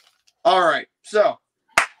 So. All right. So,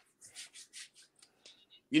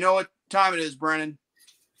 you know what time it is, Brennan?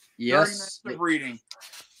 Yes. 30 minutes of reading.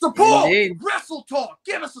 Support! Indeed. Wrestle Talk!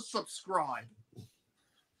 Give us a subscribe.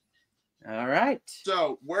 All right.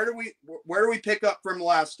 So, where do we pick up from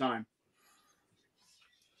last time?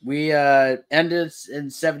 We ended in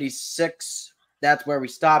 76. That's where we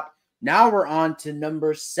stopped. Now we're on to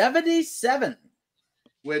number 77.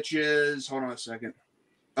 Which is, hold on a second.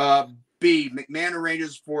 B. McMahon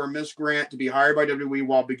arranges for Miss Grant to be hired by WWE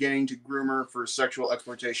while beginning to groom her for sexual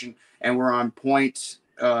exploitation. And we're on point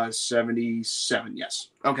 77. Yes.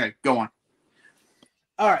 Okay, go on.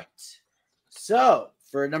 All right. So,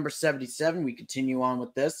 for number 77, we continue on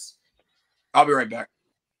with this. I'll be right back.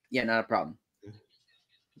 Yeah, not a problem.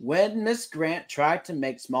 When Miss Grant tried to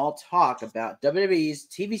make small talk about WWE's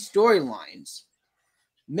TV storylines,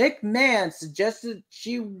 McMahon suggested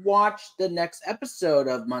she watch the next episode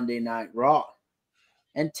of Monday Night Raw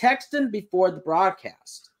and text him before the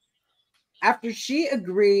broadcast. After she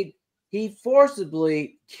agreed, he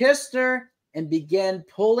forcibly kissed her and began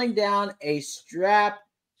pulling down a strap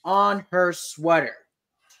on her sweater.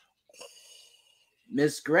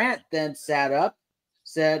 Miss Grant then sat up,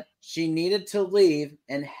 said she needed to leave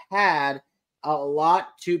and had a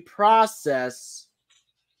lot to process,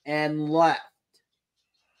 and left.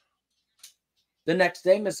 The next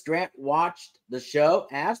day, Miss Grant watched the show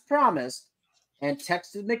as promised and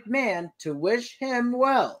texted McMahon to wish him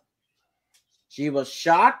well. She was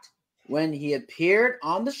shocked when he appeared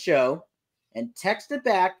on the show and texted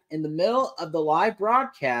back in the middle of the live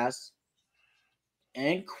broadcast,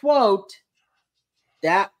 and quote,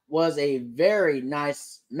 "That was a very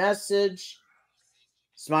nice message.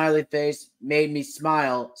 Smiley face, made me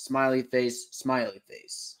smile. Smiley face, smiley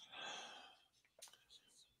face."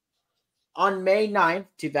 On May 9th,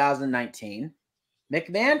 2019,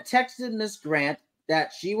 McMahon texted Miss Grant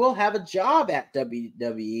that she will have a job at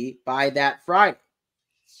WWE by that Friday.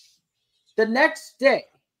 The next day,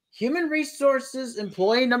 Human Resources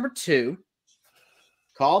employee number 2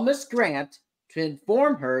 called Miss Grant to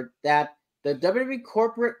inform her that the WWE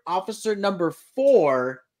corporate officer number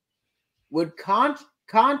 4 would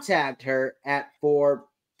contact her at 4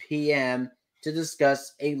 p.m. to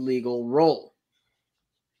discuss a legal role.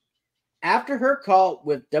 After her call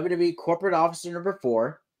with WWE corporate officer number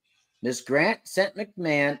 4, Ms. Grant sent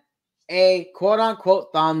McMahon a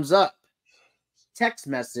quote-unquote thumbs up text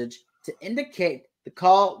message to indicate the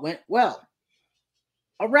call went well.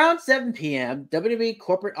 Around 7 p.m., WWE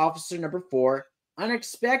corporate officer number 4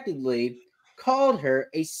 unexpectedly called her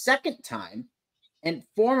a second time and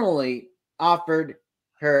formally offered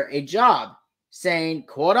her a job, saying,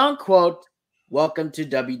 quote-unquote, "Welcome to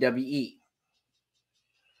WWE."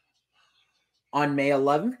 On May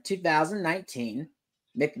 11, 2019,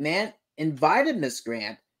 McMahon invited Miss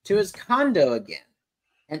Grant to his condo again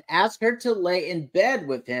and asked her to lay in bed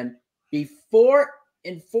with him before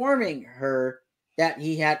informing her that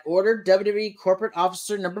he had ordered WWE corporate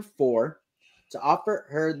officer number 4 to offer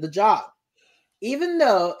her the job, even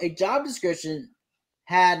though a job description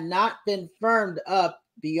had not been firmed up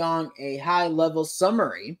beyond a high-level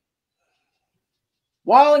summary.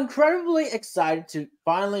 While incredibly excited to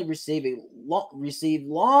finally receive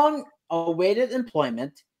long-awaited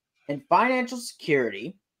employment and financial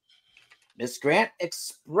security, Ms. Grant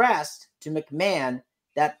expressed to McMahon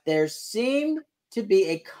that there seemed to be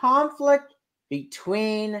a conflict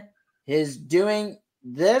between his doing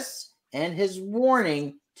this and his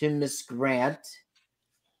warning to Miss Grant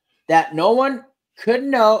that no one could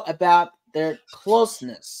know about their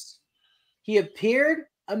closeness. He appeared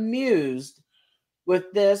amused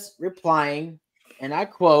with this, replying, and I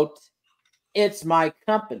quote, "It's my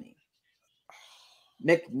company."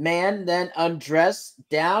 McMahon then undressed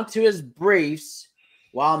down to his briefs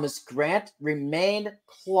while Miss Grant remained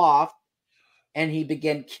clothed, and he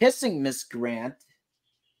began kissing Miss Grant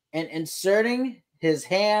and inserting his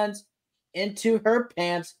hands into her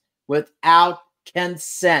pants without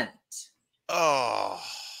consent. Oh.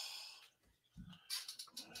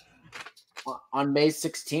 On May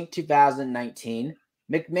 16, 2019,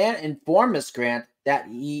 McMahon informed Miss Grant that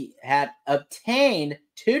he had obtained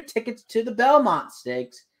 2 tickets to the Belmont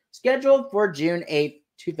Stakes scheduled for June 8,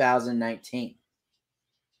 2019.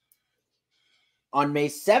 On May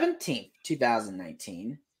 17,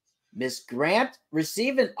 2019, Miss Grant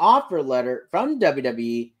received an offer letter from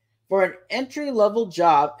WWE for an entry-level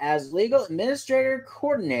job as legal administrator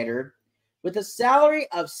coordinator with a salary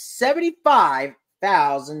of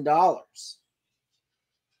 $75,000.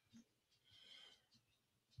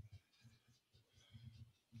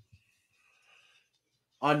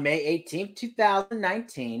 On May 18,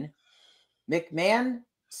 2019, McMahon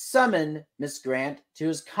summoned Miss Grant to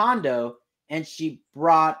his condo, and she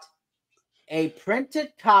brought a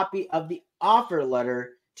printed copy of the offer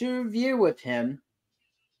letter to review with him.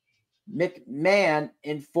 McMahon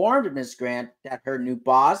informed Miss Grant that her new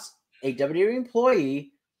boss, a WWE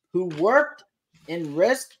employee who worked in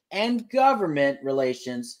risk and government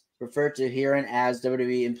relations, referred to herein as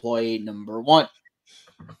WWE employee number 1,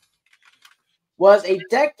 was a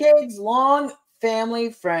decades-long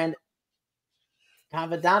family friend,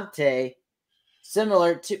 confidante,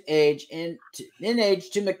 similar to age in age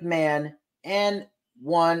to McMahon, and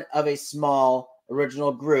one of a small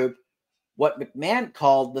original group, what McMahon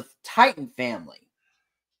called the Titan family,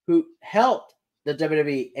 who helped the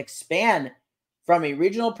WWE expand from a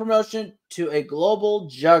regional promotion to a global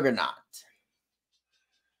juggernaut.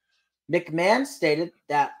 McMahon stated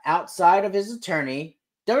that outside of his attorney,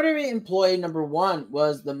 WWE employee number 1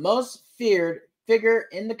 was the most feared figure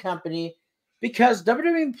in the company because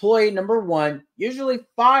WWE employee number 1 usually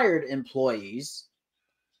fired employees.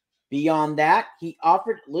 Beyond that, he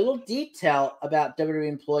offered little detail about WWE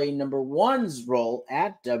employee number 1's role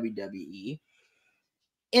at WWE.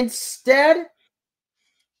 Instead,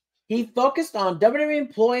 he focused on WWE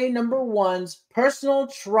employee number 1's personal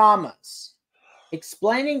traumas,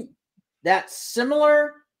 explaining that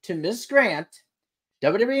similar to Miss Grant,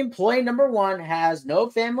 WWE employee number 1 has no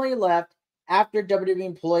family left after WWE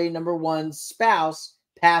employee number 1's spouse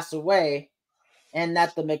passed away, and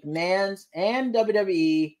that the McMahons and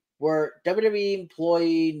WWE were WWE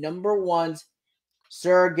employee number 1's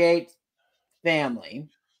surrogate family.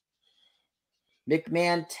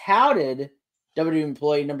 McMahon touted WWE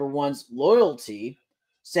employee number 1's loyalty,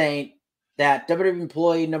 saying that WWE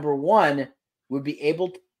employee number 1 would be able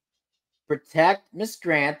to protect Miss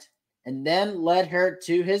Grant and then led her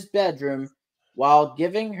to his bedroom while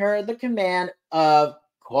giving her the command of,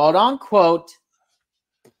 quote unquote,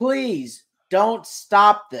 "Please don't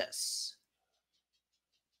stop this."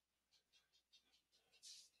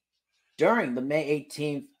 During the May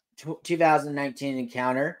 18th, 2019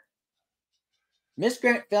 encounter, Miss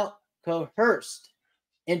Grant felt coerced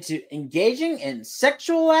into engaging in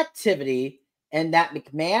sexual activity, and that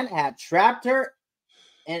McMahon had trapped her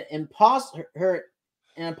in an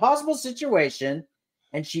impossible situation,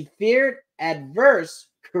 and she feared adverse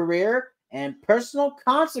career and personal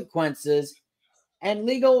consequences and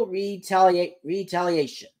legal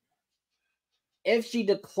retaliation. If she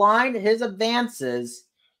declined his advances,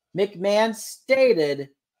 McMahon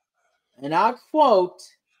stated, and I quote,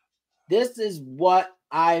 "This is what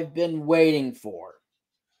I've been waiting for."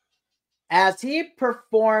 As he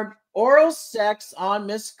performed oral sex on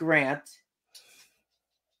Miss Grant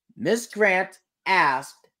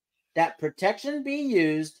asked that protection be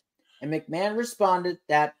used, and McMahon responded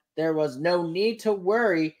that there was no need to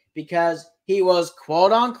worry because he was,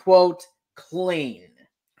 quote unquote, clean.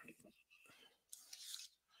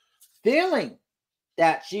 Feeling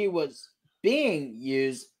that she was being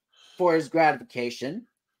used for his gratification,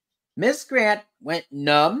 Miss Grant went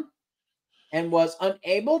numb and was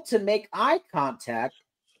unable to make eye contact.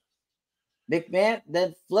 McMahon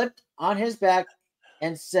then flipped on his back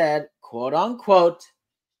and said, quote unquote,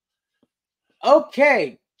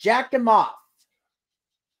 "Okay, jack him off."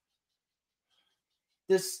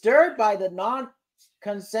 Disturbed by the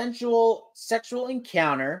non-consensual sexual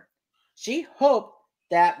encounter, she hoped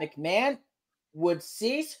that McMahon would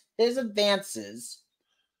cease his advances,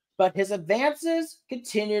 but his advances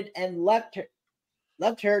continued and left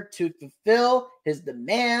her to fulfill his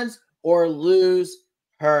demands or lose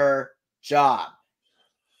her job.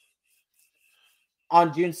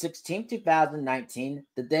 On June 16, 2019,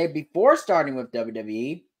 the day before starting with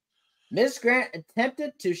WWE, Ms. Grant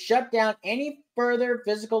attempted to shut down any further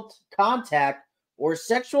physical contact or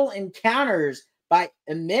sexual encounters by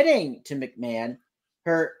admitting to McMahon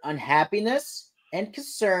her unhappiness and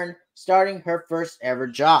concern starting her first ever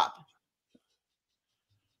job.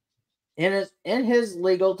 In his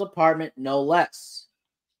legal department, no less.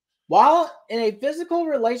 While in a physical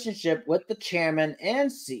relationship with the chairman and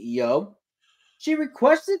CEO, she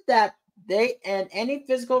requested that they end any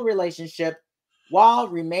physical relationship while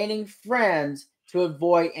remaining friends to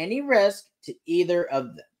avoid any risk to either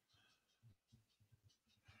of them.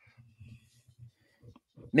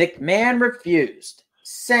 McMahon refused,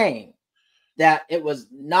 saying that it was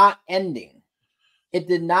not ending. It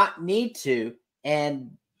did not need to,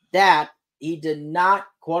 and that he did not,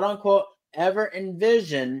 quote unquote, ever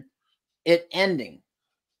envision it ending.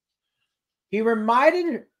 He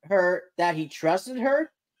reminded her that he trusted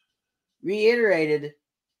her, reiterated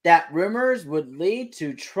that rumors would lead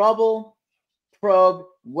to trouble, probed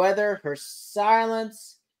whether her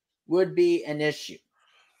silence would be an issue,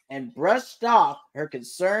 and brushed off her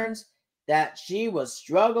concerns that she was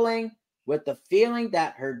struggling with the feeling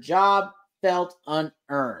that her job felt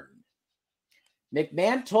unearned.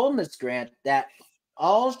 McMahon told Ms. Grant that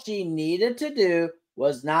all she needed to do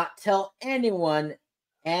was not tell anyone,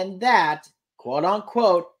 and that, quote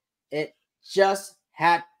unquote, it just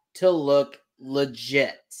had to look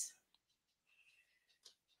legit.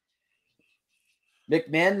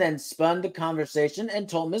 McMahon then spun the conversation and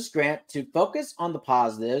told Ms. Grant to focus on the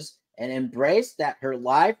positives and embrace that her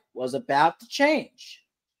life was about to change,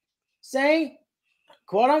 saying,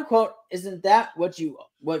 quote unquote, isn't that what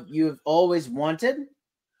you've always wanted?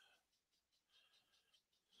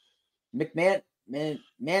 McMahon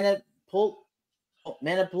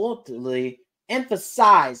manipulatively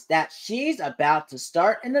emphasized that she's about to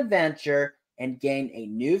start an adventure and gain a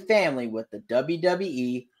new family with the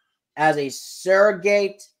WWE as a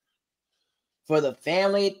surrogate for the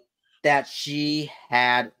family that she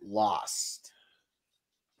had lost.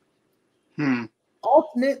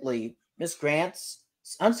 Ultimately, Miss Grant's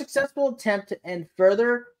unsuccessful attempt to end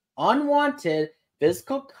further unwanted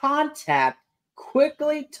physical contact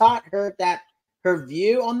quickly taught her that her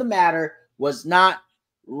view on the matter was not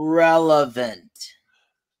relevant.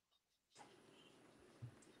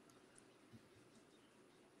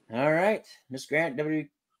 All right, Miss Grant, WWE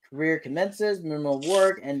career commences, minimal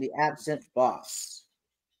work, and the absent boss.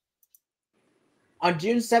 On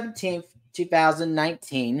June 17th,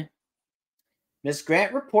 2019, Miss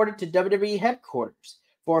Grant reported to WWE headquarters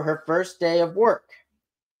for her first day of work.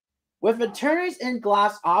 With attorneys in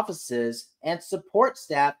glass offices and support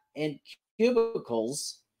staff in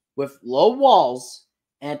cubicles with low walls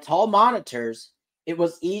and tall monitors, it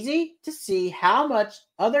was easy to see how much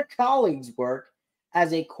other colleagues work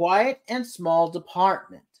as a quiet and small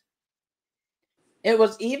department. It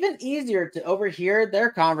was even easier to overhear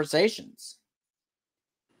their conversations.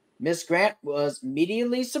 Miss Grant was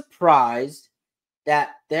immediately surprised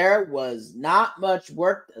that there was not much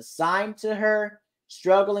work assigned to her,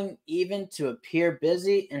 struggling even to appear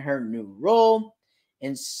busy in her new role,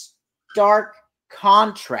 in stark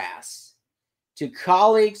contrast to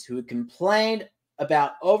colleagues who complained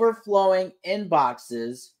about overflowing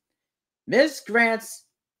inboxes. Miss Grant's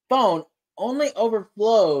phone only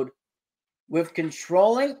overflowed with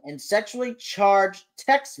controlling and sexually charged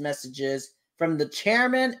text messages from the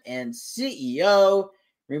chairman and CEO,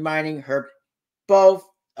 reminding her both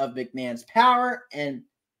of McMahon's power and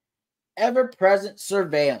ever-present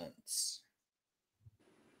surveillance.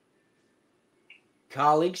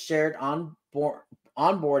 Colleagues shared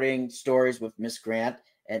onboarding stories with Miss Grant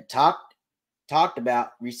and talked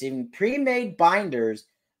about receiving pre-made binders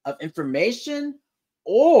of information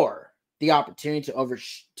or the opportunity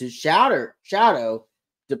to shadow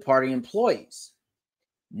departing employees.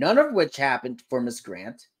 None of which happened for Miss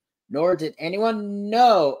Grant, nor did anyone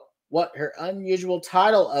know what her unusual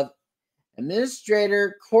title of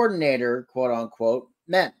administrator coordinator, quote unquote,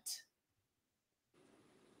 meant.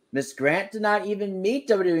 Miss Grant did not even meet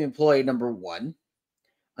WWE employee number 1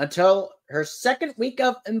 until her second week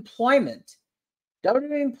of employment.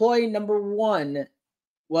 WWE employee number 1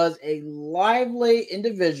 was a lively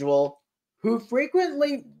individual who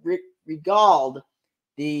frequently regaled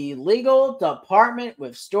the legal department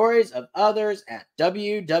with stories of others at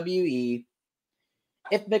WWE.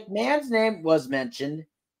 If McMahon's name was mentioned,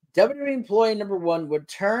 WWE employee number 1 would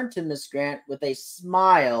turn to Miss Grant with a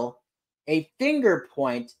smile, a finger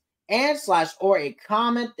point, and / or a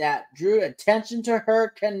comment that drew attention to her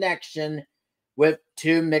connection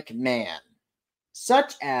to McMahon,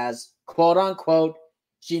 such as, quote unquote,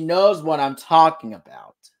 she knows what I'm talking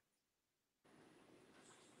about.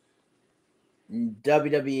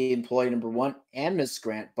 WWE employee number 1 and Miss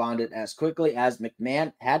Grant bonded as quickly as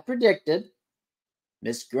McMahon had predicted.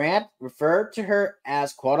 Miss Grant referred to her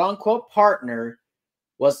as quote unquote partner,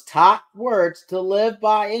 was top words to live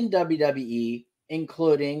by in WWE,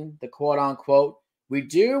 including the quote unquote, we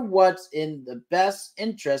do what's in the best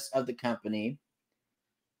interest of the company,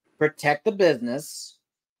 protect the business,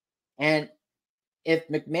 and if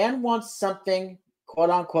McMahon wants something, quote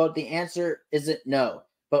unquote, the answer isn't no,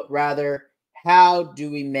 but rather, how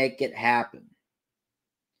do we make it happen?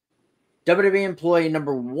 WWE employee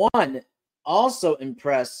number 1 also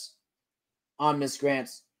impressed on Miss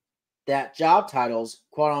Grant's that job titles,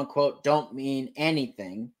 quote unquote, don't mean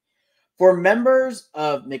anything for members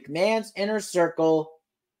of McMahon's inner circle,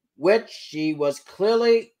 which she was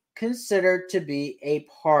clearly considered to be a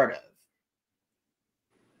part of.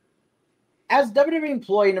 As WWE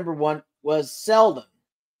employee number 1 was seldom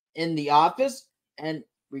in the office and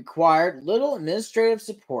required little administrative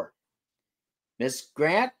support, Miss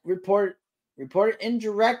Grant reported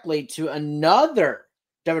indirectly to another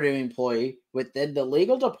WWE employee within the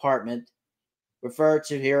legal department, referred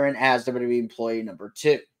to herein as WWE employee number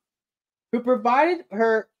 2, who provided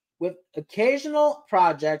her with occasional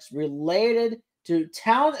projects related to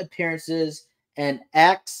talent appearances and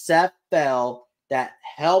XFL that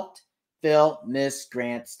helped fill Miss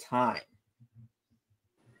Grant's time.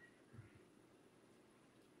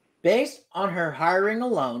 Based on her hiring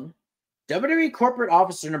alone, WWE corporate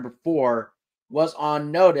officer number 4 was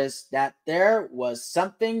on notice that there was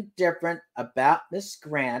something different about Miss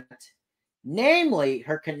Grant, namely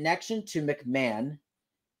her connection to McMahon,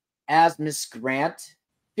 as Miss Grant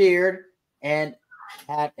feared and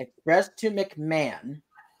had expressed to McMahon.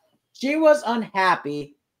 She was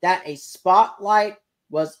unhappy that a spotlight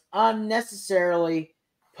was unnecessarily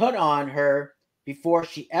put on her before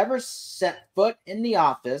she ever set foot in the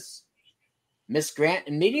office. Miss Grant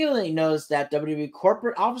immediately noticed that WWE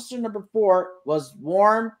corporate officer number 4 was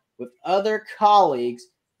warm with other colleagues,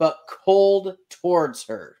 but cold towards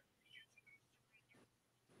her.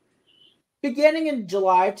 Beginning in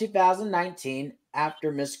July of 2019,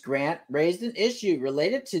 after Miss Grant raised an issue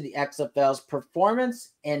related to the XFL's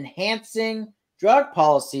performance-enhancing drug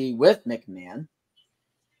policy with McMahon,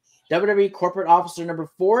 WWE corporate officer number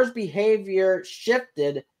 4's behavior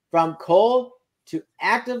shifted from cold to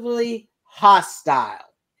actively hostile.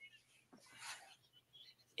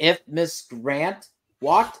 If Miss Grant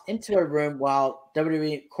walked into a room while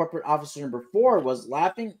WWE corporate officer number 4 was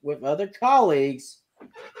laughing with other colleagues,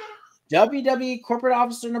 WWE corporate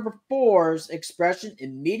officer number 4's expression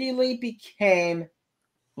immediately became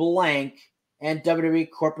blank, and WWE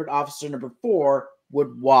corporate officer number 4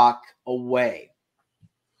 would walk away.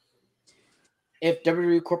 If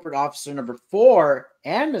WWE corporate officer number 4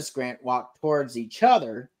 and Miss Grant walked towards each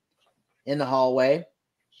other in the hallway,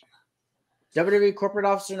 WWE corporate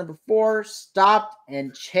officer number 4 stopped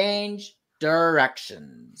and changed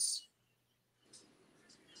directions.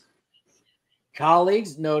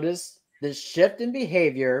 Colleagues noticed this shift in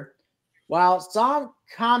behavior, while some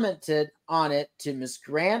commented on it to Miss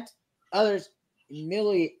Grant, others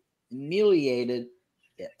humiliated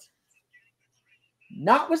it.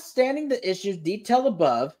 Notwithstanding the issues detailed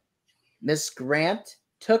above, Miss Grant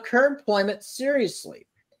took her employment seriously.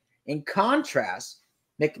 In contrast,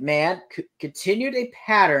 McMahon continued a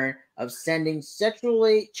pattern of sending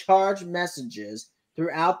sexually charged messages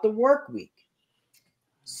throughout the work week.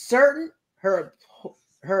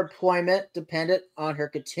 Her employment depended on her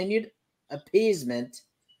continued appeasement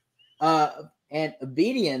and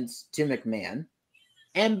obedience to McMahon,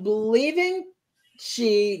 and believing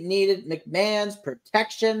she needed McMahon's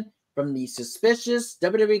protection from the suspicious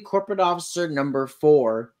WWE corporate officer number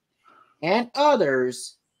 4 and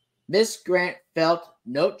others, Miss Grant felt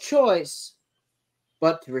no choice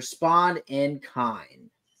but to respond in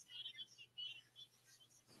kind.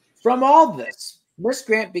 From all this, Miss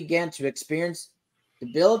Grant began to experience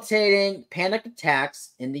debilitating panic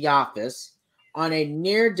attacks in the office on a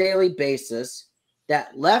near daily basis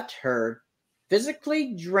that left her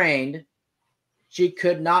physically drained. She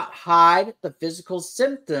could not hide the physical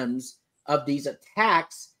symptoms of these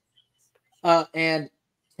attacks and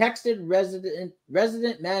texted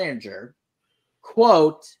resident manager,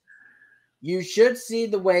 quote, "You should see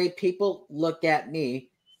the way people look at me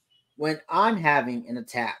when I'm having an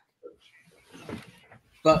attack."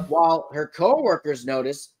 But while her co-workers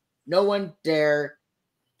noticed, no one dare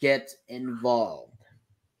get involved.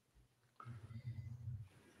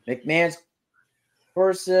 McMahon's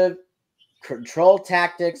coercive control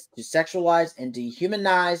tactics to sexualize and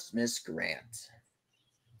dehumanize Miss Grant.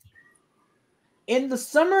 In the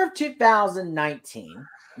summer of 2019,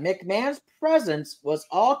 McMahon's presence was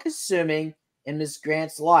all-consuming in Miss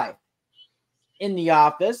Grant's life. In the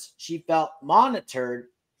office, she felt monitored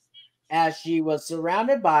as she was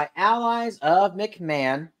surrounded by allies of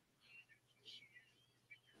McMahon,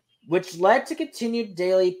 which led to continued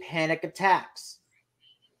daily panic attacks.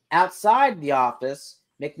 Outside the office,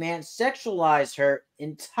 McMahon sexualized her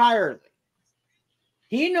entirely.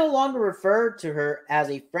 He no longer referred to her as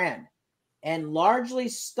a friend and largely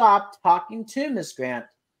stopped talking to Miss Grant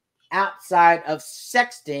outside of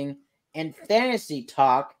sexting and fantasy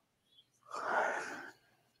talk,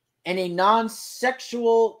 and a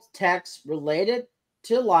non-sexual text related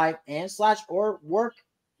to life and / or work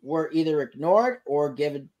were either ignored or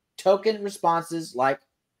given token responses like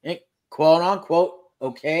quote unquote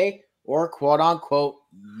okay or quote unquote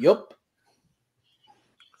yup.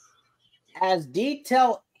 As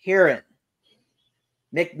detailed herein,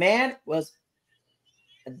 McMahon was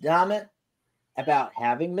adamant about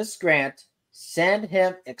having Miss Grant send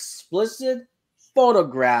him explicit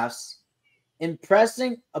photographs,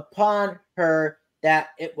 impressing upon her that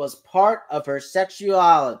it was part of her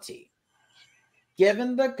sexuality.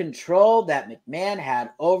 Given the control that McMahon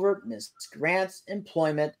had over Miss Grant's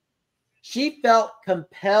employment, she felt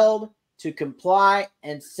compelled to comply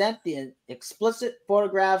and sent the explicit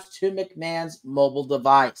photographs to McMahon's mobile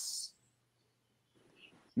device.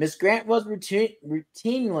 Miss Grant was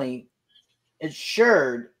routinely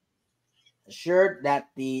assured that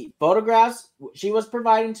the photographs she was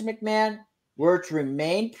providing to McMahon were to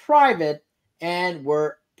remain private and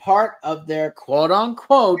were part of their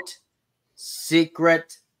quote-unquote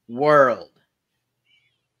secret world.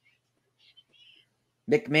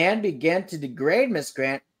 McMahon began to degrade Miss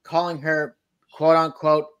Grant, calling her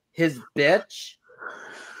quote-unquote his bitch,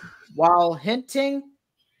 while hinting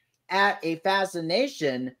at a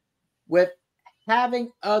fascination with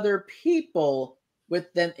having other people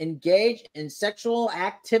with them engage in sexual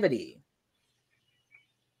activity.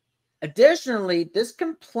 Additionally, this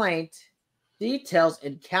complaint details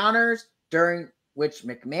encounters during which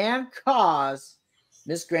McMahon caused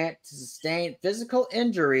Miss Grant to sustain physical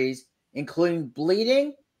injuries, including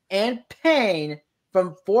bleeding and pain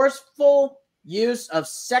from forceful use of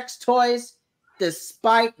sex toys,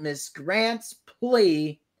 despite Miss Grant's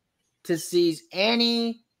plea to cease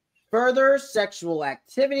any further sexual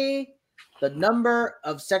activity. The number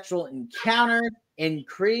of sexual encounters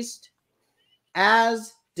increased,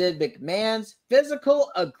 as did McMahon's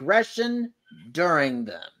physical aggression during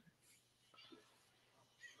them.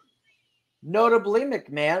 Notably,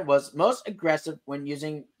 McMahon was most aggressive when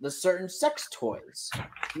using the certain sex toys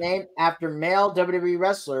named after male WWE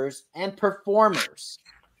wrestlers and performers.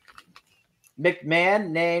 McMahon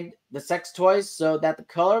named the sex toys so that the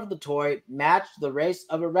color of the toy matched the race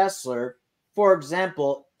of a wrestler. For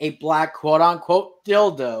example, a black quote-unquote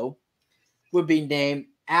dildo would be named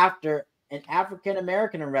after an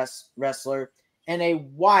African-American wrestler, and a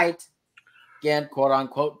white, again,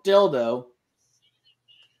 quote-unquote dildo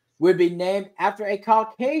would be named after a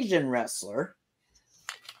Caucasian wrestler.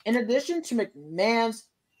 In addition to McMahon's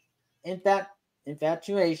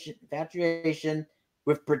infatuation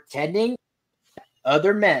with pretending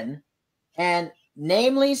other men, and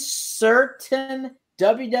namely certain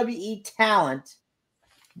WWE talent,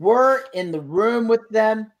 were in the room with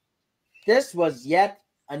them, this was yet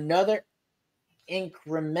another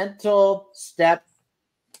incremental step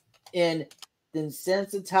in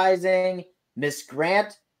desensitizing Miss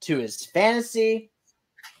Grant to his fantasy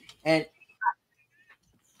and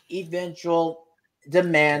eventual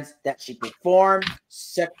demands that she perform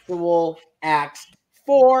sexual acts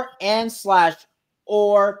for and /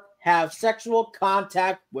 or have sexual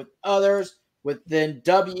contact with others within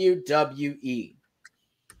WWE.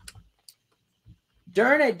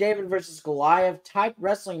 During a David versus Goliath type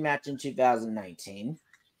wrestling match in 2019,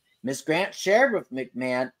 Miss Grant shared with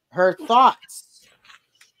McMahon her thoughts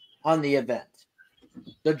on the event.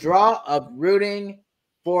 The draw of rooting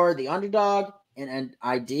for the underdog and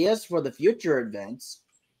ideas for the future events.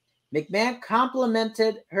 McMahon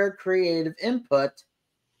complimented her creative input.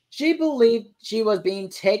 She believed she was being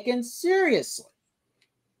taken seriously.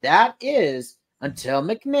 That is, until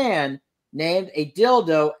McMahon named a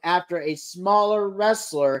dildo after a smaller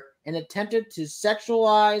wrestler and attempted to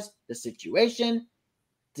sexualize the situation,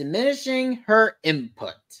 diminishing her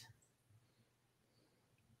input.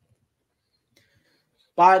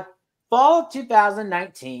 By fall of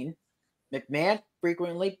 2019, McMahon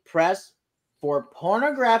frequently pressed for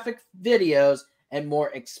pornographic videos and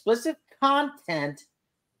more explicit content.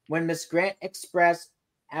 When Miss Grant expressed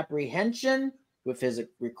apprehension with his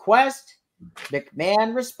request,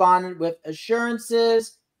 McMahon responded with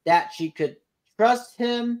assurances that she could trust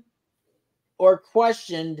him or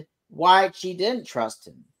questioned why she didn't trust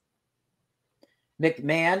him.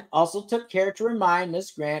 McMahon also took care to remind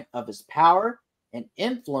Miss Grant of his power and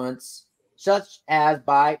influence, such as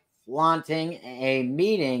by flaunting a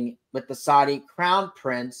meeting with the Saudi Crown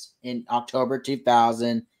Prince in October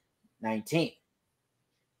 2019.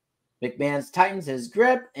 McMahon tightens his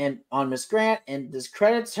grip on Miss Grant and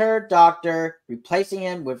discredits her doctor, replacing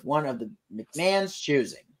him with one of the McMahon's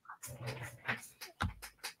choosing.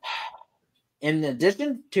 In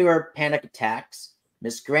addition to her panic attacks,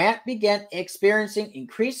 Miss Grant began experiencing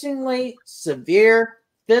increasingly severe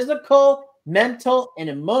physical, mental, and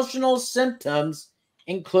emotional symptoms,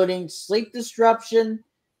 including sleep disruption,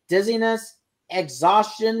 dizziness,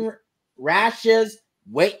 exhaustion, rashes,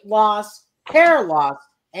 weight loss, hair loss,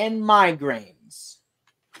 and migraines.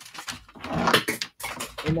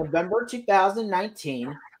 In November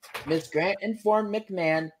 2019, Ms. Grant informed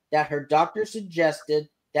McMahon that her doctor suggested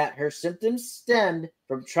that her symptoms stemmed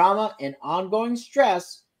from trauma and ongoing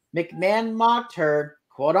stress. McMahon mocked her,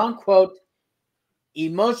 quote unquote,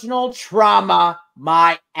 emotional trauma,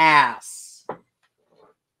 my ass.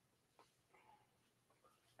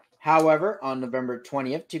 However, on November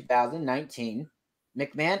 20th, 2019,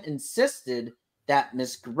 McMahon insisted that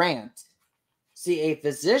Ms. Grant see a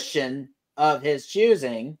physician of his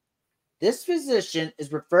choosing. This physician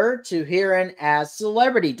is referred to herein as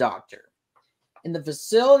Celebrity Doctor. And the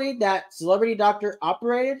facility that Celebrity Doctor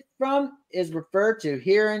operated from is referred to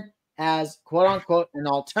herein as, quote unquote, an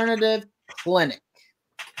alternative clinic.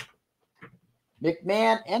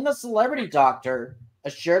 McMahon and the Celebrity Doctor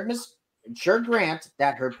assured Grant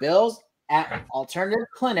that her bills at alternative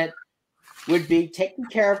clinic would be taken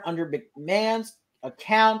care of under McMahon's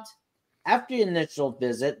account. After the initial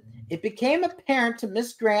visit, it became apparent to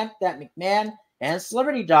Miss Grant that McMahon and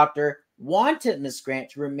Celebrity Doctor wanted Miss Grant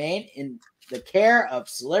to remain in the care of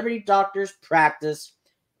Celebrity Doctor's practice,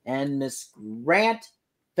 and Miss Grant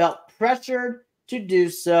felt pressured to do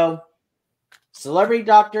so. Celebrity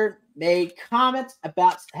Doctor made comments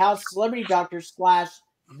about how Celebrity Doctor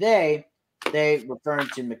 / they referring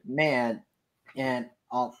to McMahon and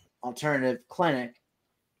alternative clinic,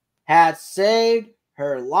 had saved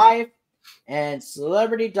her life, and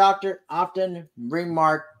Celebrity Doctor often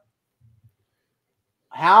remarked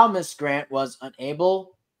how Miss Grant was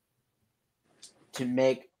unable to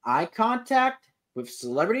make eye contact with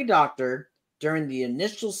Celebrity Doctor during the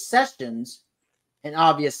initial sessions, an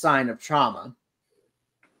obvious sign of trauma.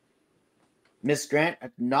 Miss Grant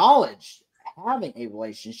acknowledged having a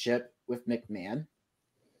relationship with McMahon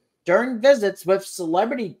during visits with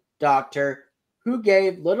Celebrity Doctor, who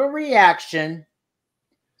gave little reaction,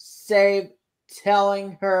 save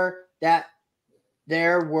telling her that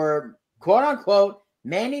there were, quote unquote,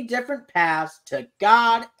 many different paths to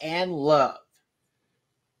God and love.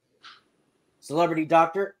 Celebrity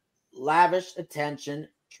Doctor lavished attention,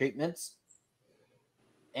 treatments,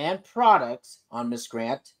 and products on Miss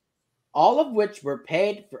Grant, all of which were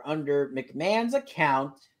paid for under McMahon's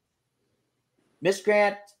account. Miss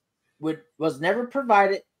Grant was never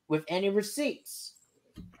provided with any receipts.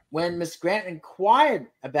 When Miss Grant inquired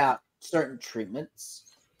about certain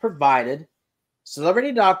treatments provided,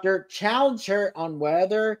 Celebrity Doctor challenged her on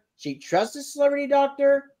whether she trusted Celebrity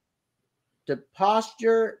Doctor, to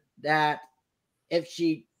posture that if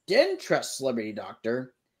she didn't trust Celebrity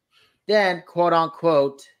Doctor, then, quote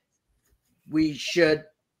unquote, we should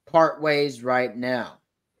part ways right now.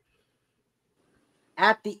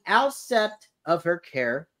 At the outset of her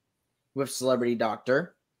care with Celebrity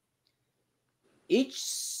Doctor, each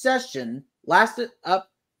session lasted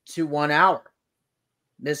up to 1 hour.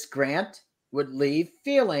 Miss Grant would leave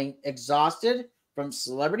feeling exhausted from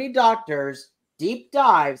Celebrity Doctor's deep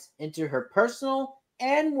dives into her personal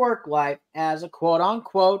and work life as a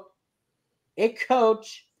quote-unquote a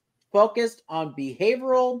coach focused on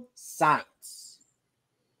behavioral science.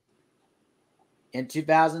 In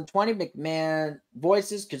 2020, McMahon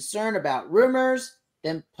voices concern about rumors,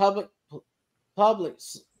 then publicly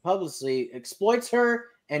exploits her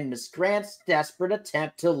and Miss Grant's desperate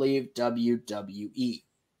attempt to leave WWE.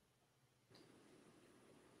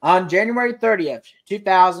 On January 30th,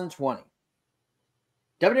 2020,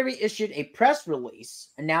 WWE issued a press release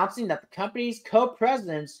announcing that the company's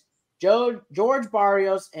co-presidents George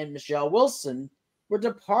Barrios and Michelle Wilson were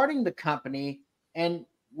departing the company and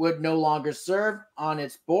would no longer serve on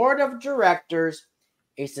its board of directors.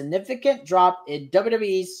 A significant drop in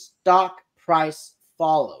WWE's stock price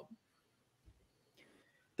followed.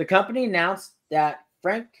 The company announced that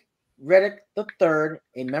Frank Riddick III,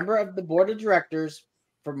 a member of the board of directors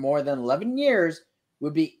for more than 11 years,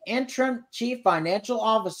 would be interim chief financial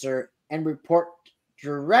officer and report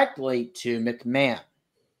directly to McMahon.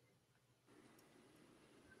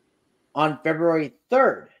 On February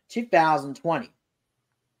 3rd, 2020,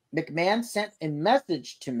 McMahon sent a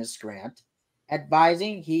message to Ms. Grant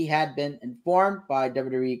advising he had been informed by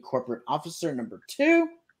WWE corporate officer number 2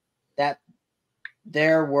 that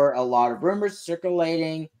there were a lot of rumors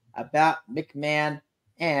circulating about McMahon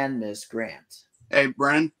and Ms. Grant. Hey,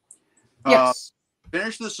 Brennan. Yes.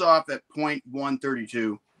 Finish this off at point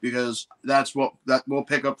 132 because that's what we'll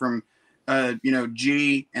pick up from,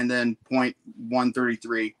 G and then point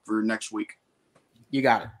 133 for next week. You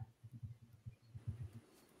got it.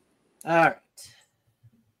 All right.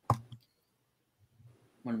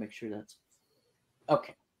 Want to make sure that's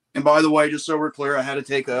okay. And by the way, just so we're clear, I had to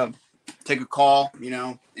take a call,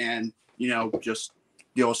 and just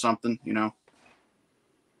deal with something,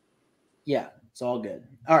 Yeah, it's all good.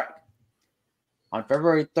 All right. On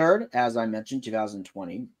February 3rd, as I mentioned,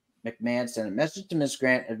 2020, McMahon sent a message to Ms.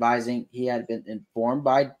 Grant advising he had been informed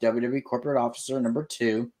by WWE corporate officer number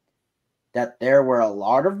 2 that there were a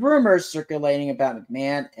lot of rumors circulating about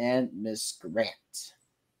McMahon and Ms. Grant.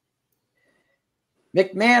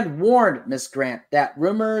 McMahon warned Ms. Grant that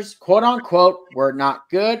rumors, quote unquote, were not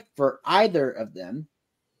good for either of them.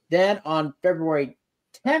 Then on February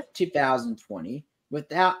 10th, 2020,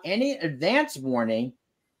 without any advance warning,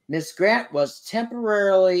 Ms. Grant was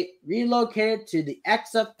temporarily relocated to the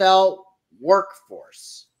XFL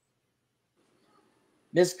workforce.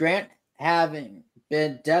 Ms. Grant, having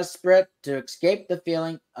been desperate to escape the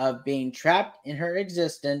feeling of being trapped in her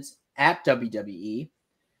existence at WWE,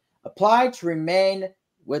 applied to remain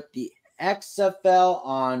with the XFL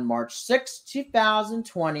on March 6,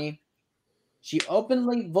 2020. She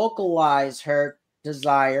openly vocalized her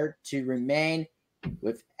desire to remain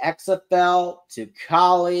with XFL to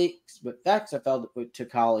colleagues,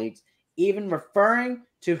 even referring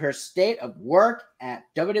to her state of work at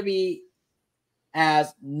WWE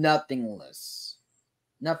as nothingness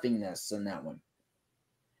in that one.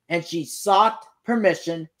 And she sought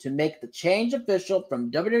permission to make the change official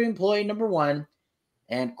from WWE employee number 1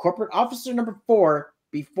 and corporate officer number 4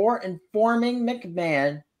 before informing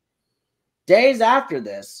McMahon days after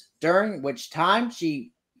this, during which time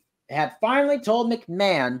she had finally told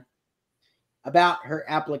McMahon about her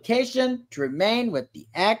application to remain with the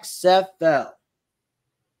XFL.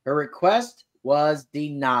 Her request was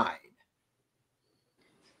denied.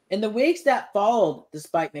 In the weeks that followed,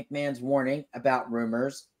 despite McMahon's warning about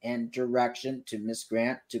rumors and direction to Ms.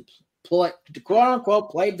 Grant to quote-unquote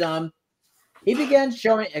play dumb, he began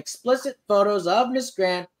showing explicit photos of Ms.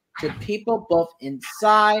 Grant to people both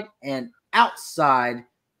inside and outside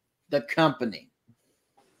the company.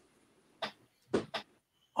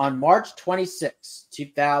 On March 26,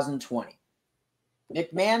 2020,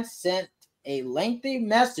 McMahon sent a lengthy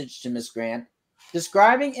message to Ms. Grant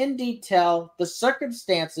describing in detail the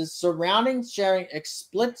circumstances surrounding sharing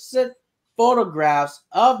explicit photographs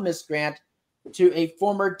of Ms. Grant to a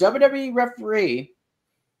former WWE referee,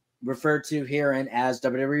 referred to herein as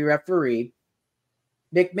WWE referee.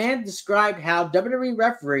 McMahon described how WWE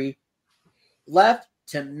referee left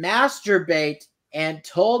to masturbate and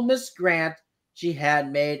told Ms. Grant she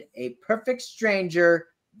had made a perfect stranger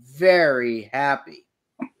very happy.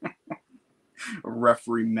 A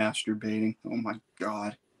referee masturbating. Oh my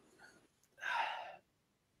God.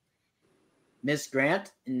 Ms.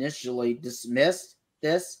 Grant initially dismissed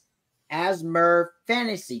this as mere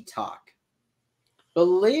fantasy talk,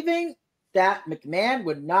 believing that McMahon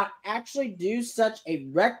would not actually do such a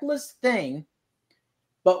reckless thing.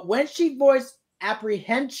 But when she voiced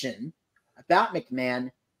apprehension about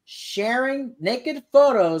McMahon sharing naked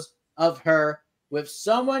photos of her with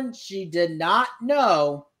someone she did not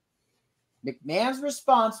know, McMahon's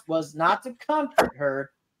response was not to comfort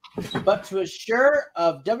her, but to assure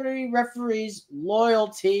of WWE referee's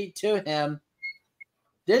loyalty to him.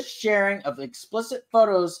 This sharing of explicit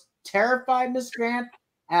photos terrified Ms. Grant,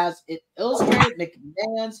 as it illustrated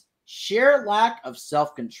McMahon's sheer lack of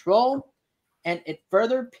self-control, and it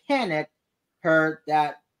further panicked her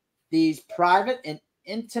that these private and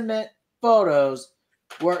intimate photos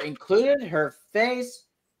were included her face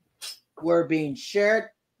were being shared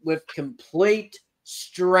with complete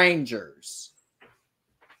strangers.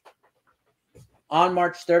 On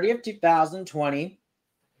March 30th, 2020,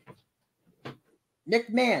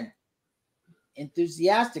 McMahon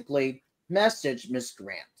enthusiastically messaged Miss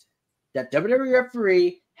Grant that WWE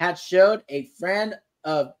referee had showed a friend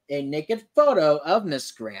of a naked photo of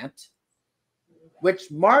Miss Grant,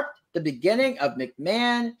 which marked the beginning of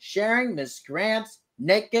McMahon sharing Miss Grant's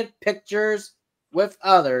naked pictures with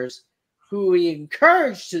others who he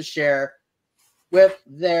encouraged to share with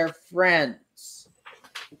their friends.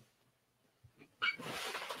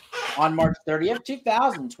 On March 30th,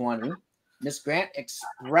 2020, Miss Grant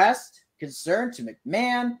expressed concern to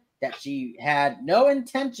McMahon that she had no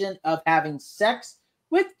intention of having sex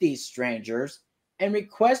with these strangers and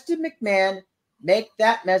requested McMahon make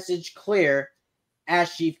that message clear, as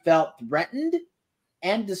she felt threatened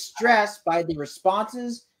and distressed by the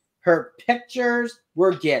responses her pictures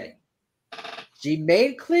were getting. She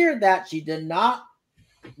made clear that she did not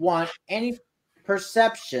want any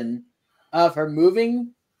perception of her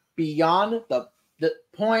moving beyond the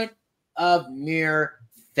point of mere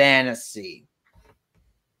fantasy.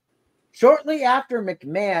 Shortly after,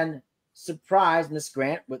 McMahon surprised Miss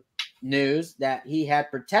Grant with news that he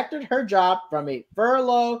had protected her job from a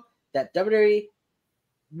furlough that WWE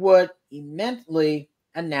would immediately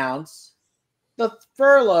announce. The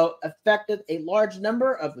furlough affected a large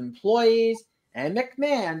number of employees, and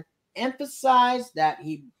McMahon emphasized that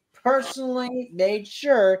he personally made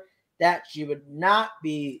sure that she would not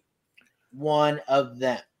be one of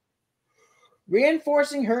them,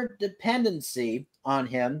 reinforcing her dependency on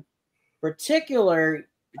him, particularly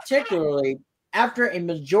after a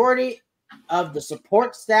majority of the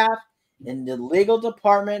support staff in the legal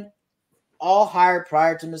department, all hired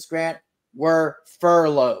prior to Miss Grant, were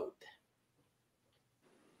furloughed.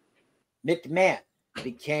 McMahon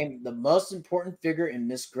became the most important figure in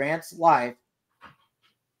Miss Grant's life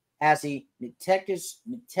as he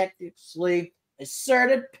meticulously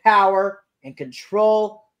asserted power and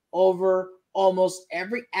control over almost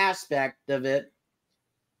every aspect of it.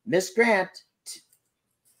 Miss Grant's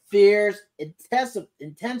fears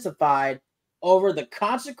intensified over the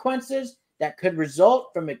consequences that could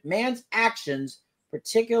result from McMahon's actions,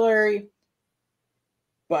 particularly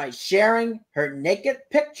by sharing her naked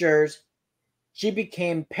pictures. She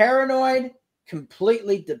became paranoid,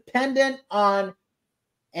 completely dependent on,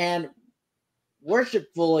 and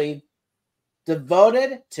worshipfully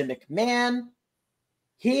devoted to McMahon.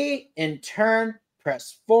 He, in turn,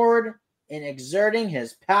 pressed forward in exerting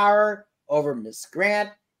his power over Miss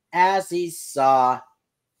Grant as he saw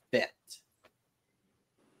fit.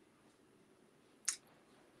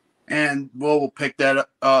 And we'll pick that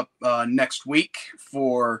up next week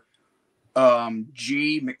for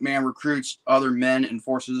G. McMahon recruits other men and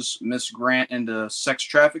forces Miss Grant into sex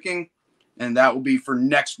trafficking. And that will be for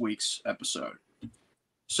next week's episode.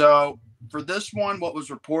 So for this one, what was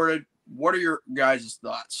reported, what are your guys'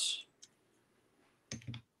 thoughts?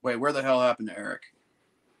 Wait, where the hell happened to Eric?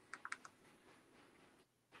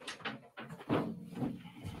 I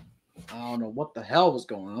don't know what the hell was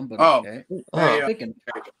going on, but okay. Hey,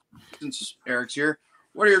 since Eric's here,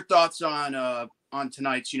 what are your thoughts on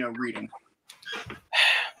tonight's reading?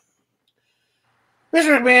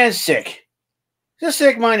 Mr. McMahon's sick. He's a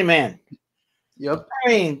sick-minded man. Yep. I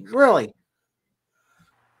mean, really.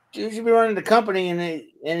 He should be running the company, and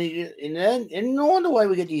no wonder why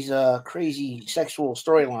we get these crazy sexual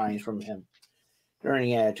storylines from him during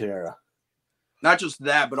the Attitude Era. Not just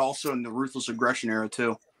that, but also in the Ruthless Aggression Era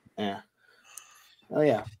too. Yeah. Oh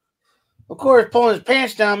yeah. Of course, pulling his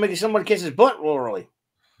pants down, making someone kiss his butt early.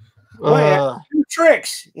 Two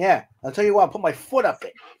tricks. Yeah, I'll tell you what. I'll put my foot up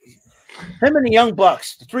it. Him and the Young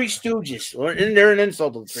Bucks, the Three Stooges, they're an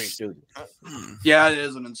insult to the Three Stooges. Yeah, it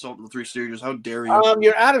is an insult to the Three Stooges. How dare you?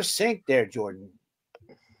 You're out of sync there, Jordan.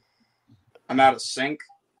 I'm out of sync?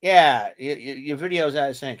 Yeah, your video's out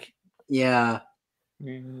of sync. Yeah.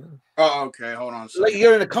 Oh, okay. Hold on a second. Like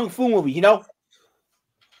you're in a kung fu movie, you know?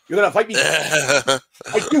 You're gonna fight me. I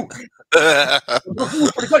do.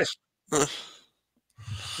 Pretty good.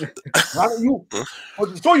 Not you. I'll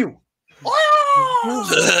destroy you.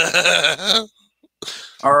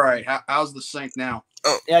 All right. How's the sync now?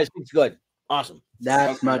 Oh. Yeah, it's good. Awesome.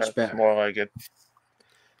 That's much better. More like it.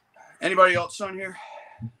 Anybody else on here?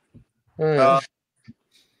 How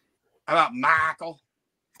about Michael?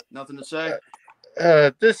 Nothing to say?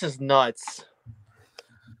 This is nuts.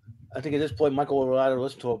 I think at this point, Michael will rather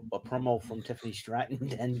listen to a promo from Tiffany Stratton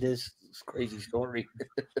than this crazy story.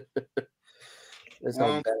 That's how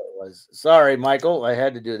bad it was. Sorry, Michael. I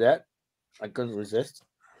had to do that. I couldn't resist.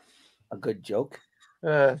 A good joke.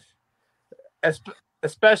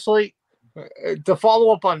 Especially to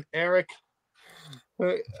follow up on Eric,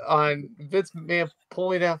 on Vince McMahon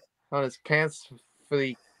pulling down on his pants for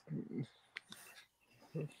the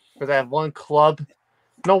for that one club.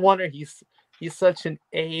 No wonder he's such an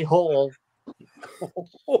a-hole.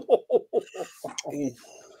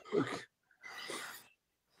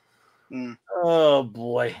 Oh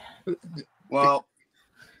boy. Well,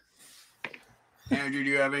 Andrew,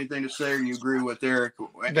 do you have anything to say, or do you agree with Eric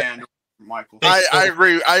and Michael? I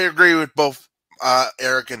agree. I agree with both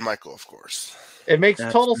Eric and Michael, of course. It makes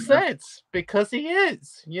total sense because he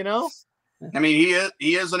is, I mean,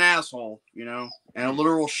 he is an asshole, and a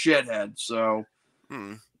literal shithead. So,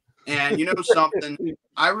 and something,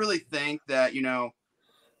 I really think that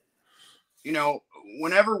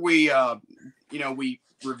whenever we we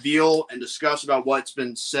reveal and discuss about what's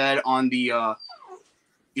been said on the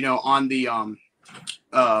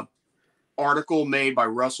article made by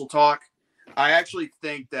Russell Talk, I actually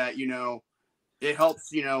think that it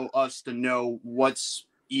helps us to know what's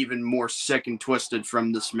even more sick and twisted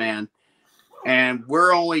from this man. And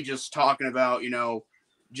we're only just talking about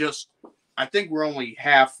I think we're only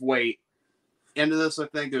halfway into this. I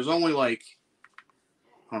think there's only hold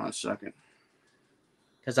on a second,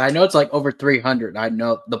 because I know it's like over 300. I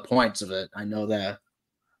know the points of it. I know that.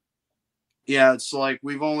 Yeah, it's like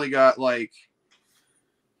we've only got 300.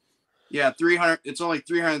 It's only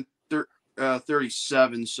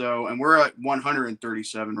 337. So, and we're at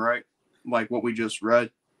 137, right? Like what we just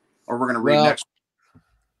read, or we're gonna read next.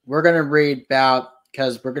 We're gonna read about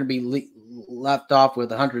because we're gonna be left off with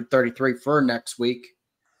 133 for next week.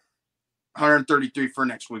 133 for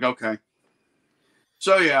next week. Okay.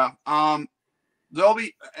 So yeah, there'll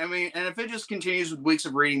be. I mean, and if it just continues with weeks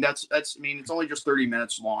of reading, that's. I mean, it's only just 30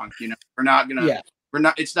 minutes long. We're not gonna. Yeah.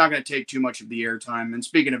 It's not gonna take too much of the airtime. And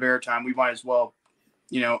speaking of airtime, we might as well,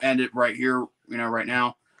 end it right here. Right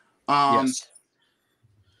now. Yes.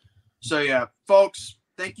 So yeah, folks,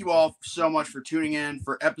 thank you all so much for tuning in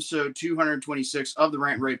for episode 226 of the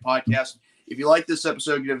Rant Rave podcast. If you like this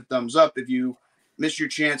episode, give it a thumbs up. If you missed your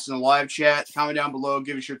chance in the live chat, comment down below,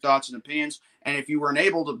 give us your thoughts and opinions. And if you weren't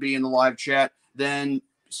able to be in the live chat, then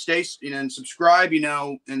stay and subscribe,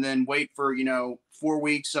 and then wait for 4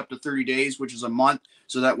 weeks up to 30 days, which is a month,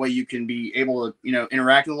 so that way you can be able to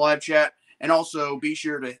interact in the live chat. And also be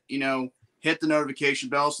sure to hit the notification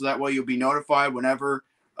bell, so that way you'll be notified whenever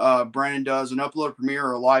Brandon does an upload, premiere,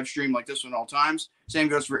 or a live stream like this one all times. Same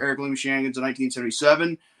goes for Eric Loomis Shenanigans in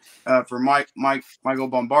 1977, for Michael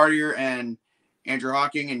Bombardier and Andrew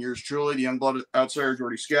Hawking, and yours truly, the young-blooded outsider,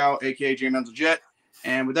 Jordy Scow, a.k.a. J. Menzel Jet.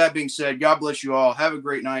 And with that being said, God bless you all. Have a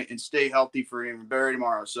great night, and stay healthy for even better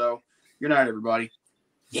tomorrow. So, good night, everybody.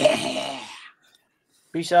 Yeah.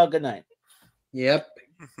 Peace out. Good night. Yep.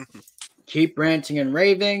 Keep ranting and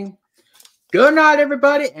raving. Good night,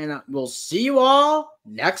 everybody, and we'll see you all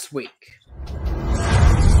next week.